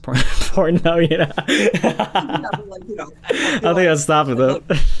Mickey Mouse porn though, I don't think that's stopping though.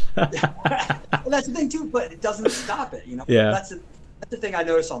 Well, that's the thing too, but it doesn't stop it. That's the thing I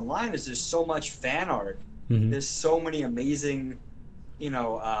notice online, is there's so much fan art. There's so many amazing,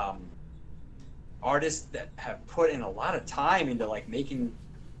 artists that have put in a lot of time into like making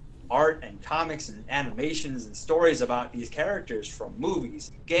art and comics and animations and stories about these characters from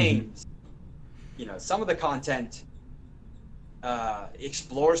movies, games. Some of the content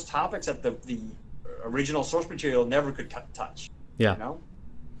explores topics that the original source material never could touch.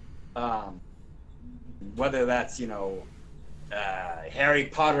 Whether that's Harry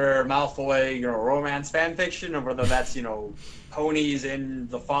Potter, Malfoy, romance fan fiction, or whether that's ponies in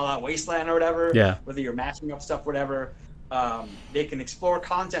the Fallout Wasteland or whatever. Whether you're matching up stuff, whatever. They can explore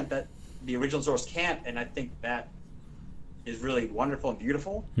content that the original source can't, and I think that is really wonderful and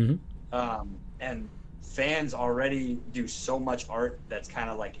beautiful. And fans already do so much art that's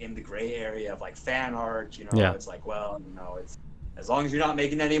kind of like in the gray area of like fan art. It's like, well, it's as long as you're not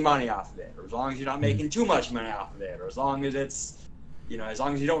making any money off of it, or as long as you're not making too much money off of it, or as long as it's, as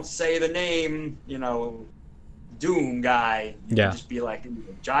long as you don't say the name, Doom guy, you can just be like,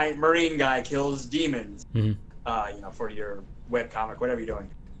 giant marine guy kills demons, for your webcomic, whatever you're doing.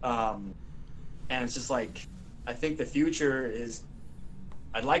 And it's just like, I think the future is,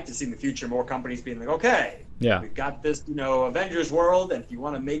 I'd like to see in the future more companies being like, okay, we've got this, Avengers world, and if you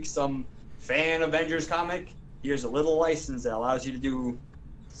want to make some fan Avengers comic, here's a little license that allows you to do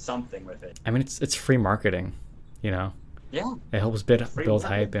something with it. I mean, it's free marketing, you know. Yeah. It helps build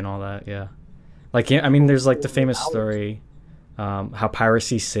hype and all that. Yeah. Like, yeah, I mean, there's like the famous story, how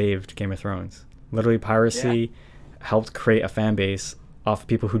piracy saved Game of Thrones. Literally, piracy helped create a fan base off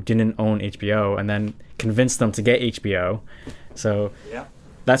people who didn't own HBO, and then convinced them to get HBO. So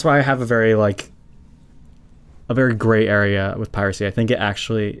that's why I have a very gray area with piracy. I think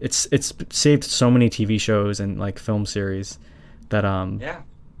it's saved so many TV shows and like film series that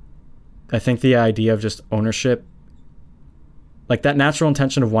I think the idea of just ownership, like that natural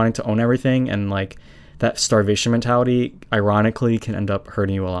intention of wanting to own everything, and like that starvation mentality, ironically, can end up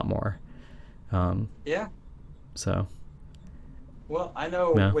hurting you a lot more. So. Well, I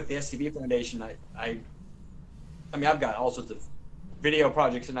know with the SCP Foundation, I mean, I've got all sorts of video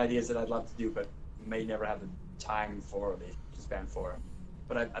projects and ideas that I'd love to do, but may never have the time for, or the span for.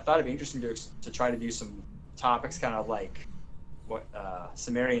 But I thought it'd be interesting to try to do some topics, kind of like what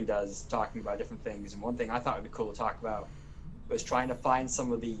Sumerian does, talking about different things. And one thing I thought would be cool to talk about was trying to find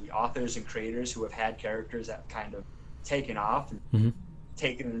some of the authors and creators who have had characters that kind of taken off and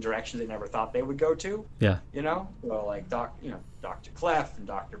taken in directions they never thought they would go to. Yeah. You know, well, like Dr. Clef and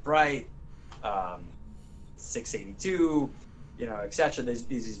Dr. Bright, 682, you know, etc. There's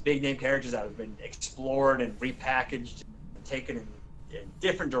these big name characters that have been explored and repackaged and taken in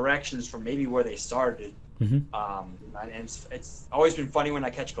different directions from maybe where they started. And it's always been funny when I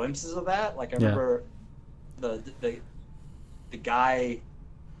catch glimpses of that. Like I remember the guy.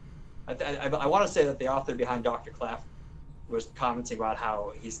 I want to say that the author behind Dr. Clef was commenting about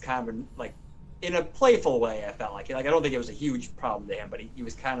how he's kind of like, in a playful way, I felt like I don't think it was a huge problem to him, but he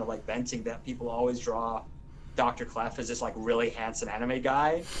was kind of like venting that people always draw Dr. Clef as this like really handsome anime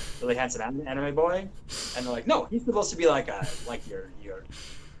guy, really handsome anime boy, and they're like, no, he's supposed to be like your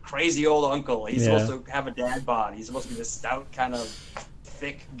crazy old uncle. He's supposed to have a dad bod. He's supposed to be this stout kind of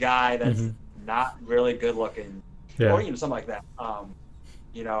thick guy that's not really good looking, or something like that.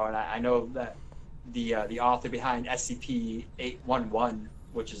 You know, and I know that the author behind SCP-811,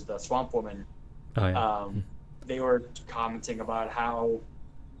 which is the Swamp Woman, they were commenting about how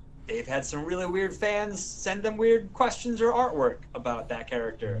they've had some really weird fans send them weird questions or artwork about that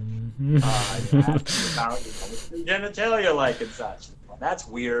character. About genitalia like and such. Well, that's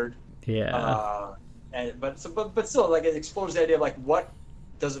weird. Yeah. But still, like, it explores the idea of like, what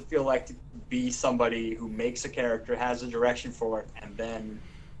does it feel like to be somebody who makes a character, has a direction for it, and then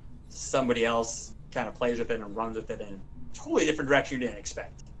somebody else kind of plays with it and runs with it in a totally different direction you didn't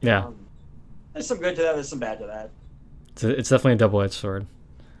expect. There's some good to that, there's some bad to that. It's definitely a double-edged sword.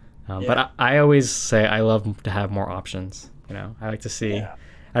 But I always say I love to have more options. You know, I like to see.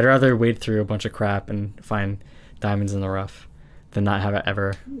 I'd rather wade through a bunch of crap and find diamonds in the rough than not have it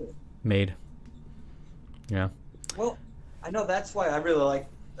ever made. Yeah. Well, I know that's why I really like,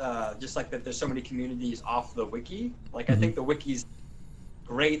 just like that. There's so many communities off the wiki. Like I think the wiki's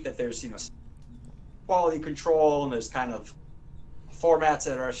great that there's quality control and there's kind of formats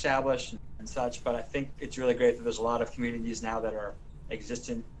that are established and such. But I think it's really great that there's a lot of communities now that are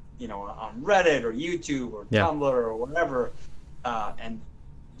existent, on Reddit or YouTube or Tumblr or whatever, and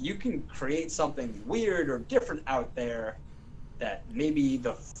you can create something weird or different out there that maybe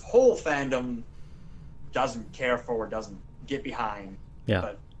the whole fandom doesn't care for or doesn't get behind.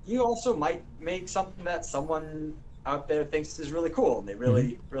 But you also might make something that someone out there thinks is really cool and they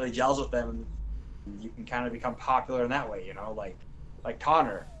really gels with them, and you can kind of become popular in that way. Like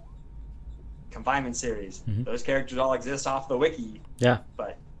Connor, Confinement series. Those characters all exist off the wiki.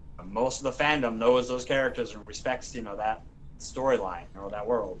 But most of the fandom knows those characters and respects, that storyline or that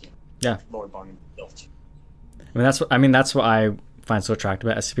world. Lord Bung built. That's what I find so attractive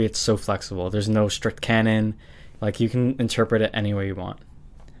about SCP. It's so flexible. There's no strict canon. Like, you can interpret it any way you want,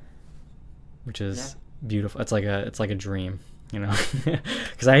 which is beautiful. It's like a dream,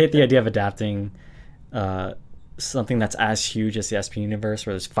 because I hate the idea of adapting something that's as huge as the SCP universe,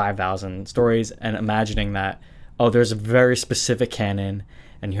 where there's 5,000 stories, and imagining that there's a very specific canon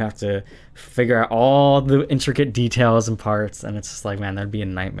and you have to figure out all the intricate details and parts, and it's just like, man, that'd be a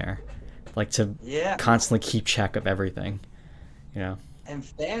nightmare, like, to constantly keep check of everything. And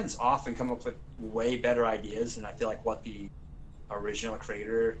fans often come up with way better ideas than I feel like what the original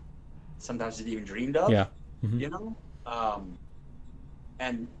creator sometimes had even dreamed of.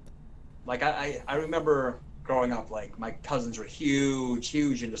 And like I remember growing up, like, my cousins were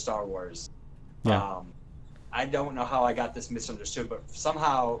huge into Star Wars. I don't know how I got this misunderstood, but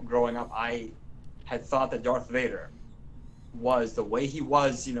somehow growing up I had thought that Darth Vader was the way he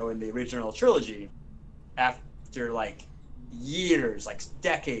was, in the original trilogy, after like years, like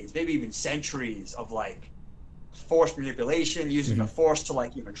decades, maybe even centuries of like force manipulation, using the force to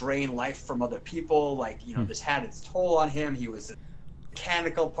like, you know, drain life from other people. Like, you know, this had its toll on him. He was a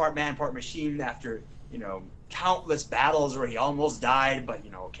mechanical, part man, part machine after, you know, countless battles where he almost died, but,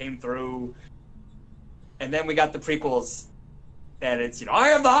 you know, came through. And then we got the prequels that it's, you know, I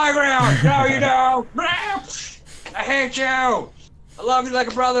have the high ground. No, you don't. I hate you. I love you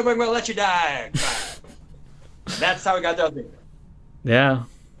like a brother, but I'm going to let you die. And that's how we got Darth Vader. Yeah.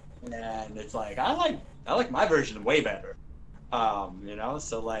 And it's like, I like my version way better. You know,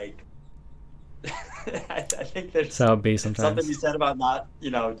 so like, I think there's something you said about not,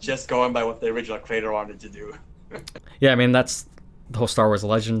 you know, just going by what the original creator wanted to do. Yeah, I mean, that's the whole Star Wars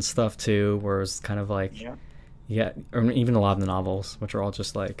Legends stuff too, where it's kind of like, yeah, or even a lot of the novels, which are all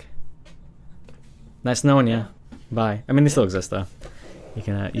just like, nice knowing you, bye. I mean, they still exist though. You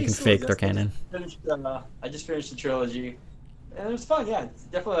can fake their canon. I just finished the trilogy, and it was fun. Yeah, it's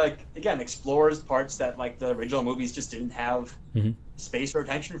definitely like, again, explores parts that like the original movies just didn't have space or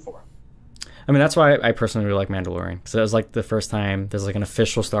attention for. I mean, that's why I personally really like Mandalorian, because it was like the first time there's like an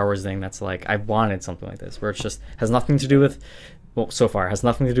official Star Wars thing that's like, I wanted something like this, where it's just has nothing to do with, well, so far has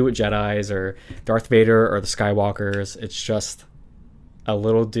nothing to do with Jedis or Darth Vader or the Skywalkers. It's just a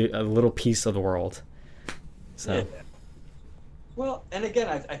little piece of the world. So. Yeah. Well, and again,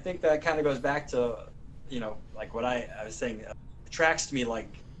 I think that kind of goes back to, you know, like what I was saying, attracts me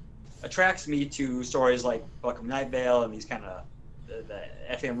to stories like Book of Night Vale and these kind of the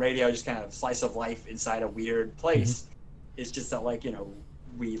FM radio, just kind of slice of life inside a weird place. It's just that, like, you know,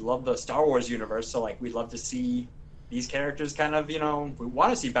 we love the Star Wars universe, so like we'd love to see these characters kind of, you know, we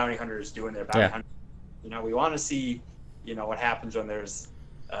want to see bounty hunters doing their bounty hunting. You know, we want to see, you know, what happens when there's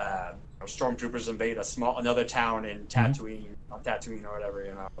stormtroopers invade another town in Tatooine, on Tatooine or whatever,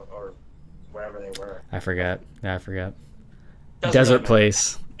 you know, or wherever they were. I forget. Desert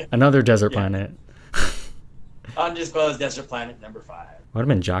place. Another desert planet. Undisclosed desert planet number 5. Would have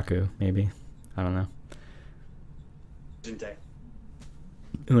been Jakku, maybe. I don't know.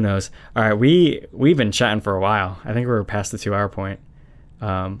 Who knows? All right, we've been chatting for a while. I think we're past the 2-hour point.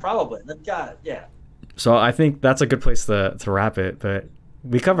 Probably. Yeah. So I think that's a good place to wrap it. But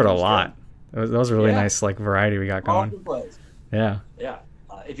we covered a lot. That was a really nice like variety we got going. Yeah. Yeah.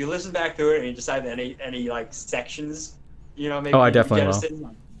 If you listen back to it and you decide that any like sections, you know, maybe. Oh, I definitely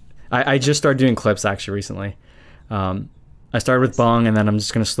will. I just started doing clips actually recently. I started with Bung, and then I'm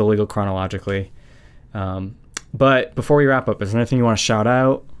just going to slowly go chronologically. But before we wrap up, is there anything you want to shout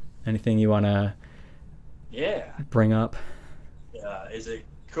out? Anything you want to bring up? Is it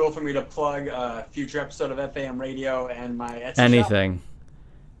cool for me to plug a future episode of FAM Radio and my Etsy Anything. shop?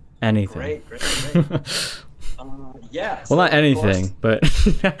 Anything. Great. Yeah. Well, not anything, but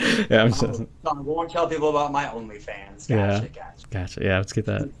yeah. I won't tell people about my OnlyFans. Gotcha. Yeah, let's get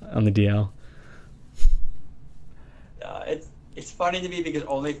that on the DL. It's funny to me because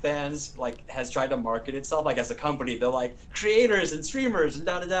OnlyFans like has tried to market itself like as a company. They're like creators and streamers and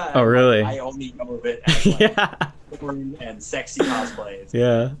da. Oh, really? I only know of it as like porn and sexy cosplays.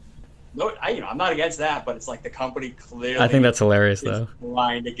 Yeah. No, I'm not against that, but it's like the company clearly. I think that's hilarious though.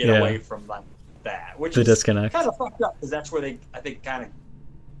 Trying to get away from like that, which is disconnect. Kind of fucked up because that's where I think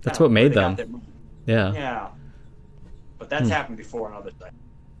that's what made them. Yeah. Yeah. But that's happened before on other sites.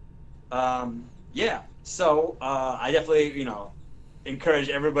 Yeah. So I definitely, encourage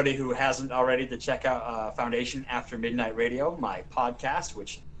everybody who hasn't already to check out Foundation After Midnight Radio, my podcast,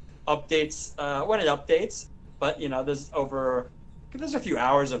 which updates when it updates. But there's a few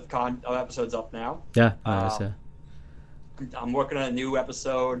hours of episodes up now. Yeah. I'm working on a new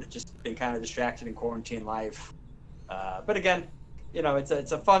episode. Just been kind of distracted in quarantine life. But again,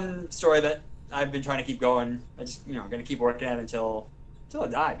 it's a fun story that I've been trying to keep going. I just going to keep working at it until I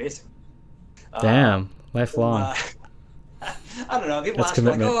die, basically. Damn, lifelong. I don't know. People ask me,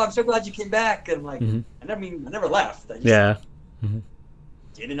 like, "Oh, I'm so glad you came back," and like, I never left. I just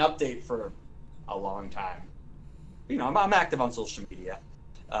did an update for a long time. I'm active on social media,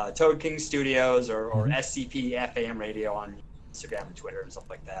 Toad King Studios or SCP FAM Radio on Instagram and Twitter and stuff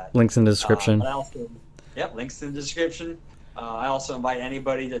like that. Links in the description. Links in the description. I also invite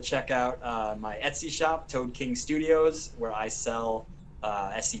anybody to check out my Etsy shop, Toad King Studios, where I sell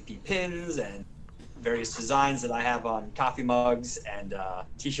SCP pins and various designs that I have on coffee mugs and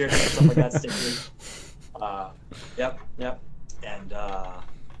t-shirts and stuff like that, stickers. Yep. And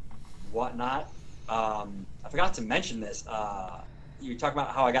whatnot. I forgot to mention this. You talk about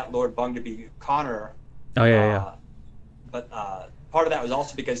how I got Lord Bung to be Connor. Oh, yeah. But part of that was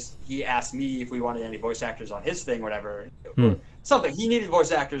also because he asked me if we wanted any voice actors on his thing, whatever. Something. He needed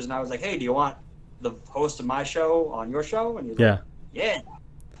voice actors, and I was like, hey, do you want the host of my show on your show? And he was like, yeah.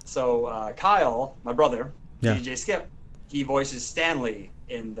 So Kyle, my brother, Yeah. DJ Skip, he voices Stanley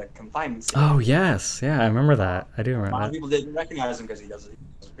in the Confinement series. Oh yes, yeah, I remember that. I do remember that. A lot of people didn't recognize him because he does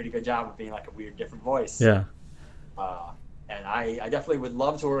a pretty good job of being like a weird, different voice. Yeah. And I definitely would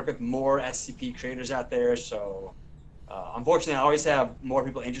love to work with more SCP creators out there. So, unfortunately, I always have more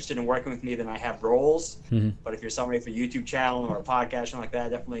people interested in working with me than I have roles. Mm-hmm. But if you're somebody for a YouTube channel or a podcast or something like that,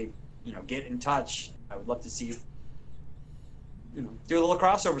 definitely, get in touch. I would love to see you, do a little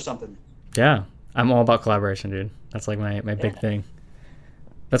crossover or something. Yeah, I'm all about collaboration, dude. That's like my big thing.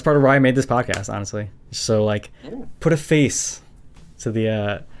 That's part of why I made this podcast, honestly. So like, put a face to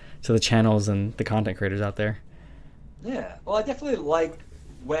the channels and the content creators out there. Yeah, well, I definitely like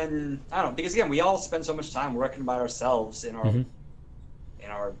when, I don't know, because again, we all spend so much time working by ourselves in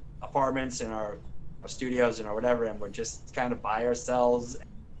our apartments, in our studios, and whatever, and we're just kind of by ourselves.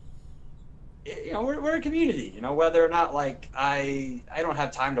 We're a community, whether or not like I don't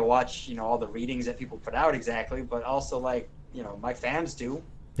have time to watch, all the readings that people put out exactly, but also like, my fans do.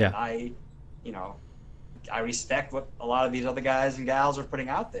 Yeah. I respect what a lot of these other guys and gals are putting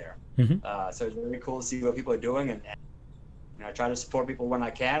out there. So it's very cool to see what people are doing, and I try to support people when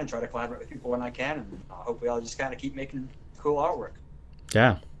I can and try to collaborate with people when I can, and hopefully I'll just kind of keep making cool artwork.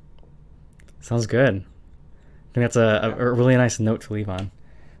 Yeah. Sounds good. I think that's a really nice note to leave on.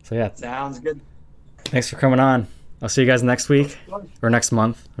 So yeah. Sounds good. Thanks for coming on. I'll see you guys next week or next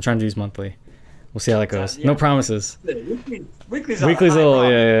month. I'm trying to do these monthly. We'll see how that goes. No promises. Weekly's a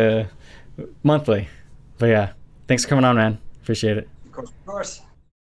little, yeah. Monthly. But yeah. Thanks for coming on, man. Appreciate it. Of course.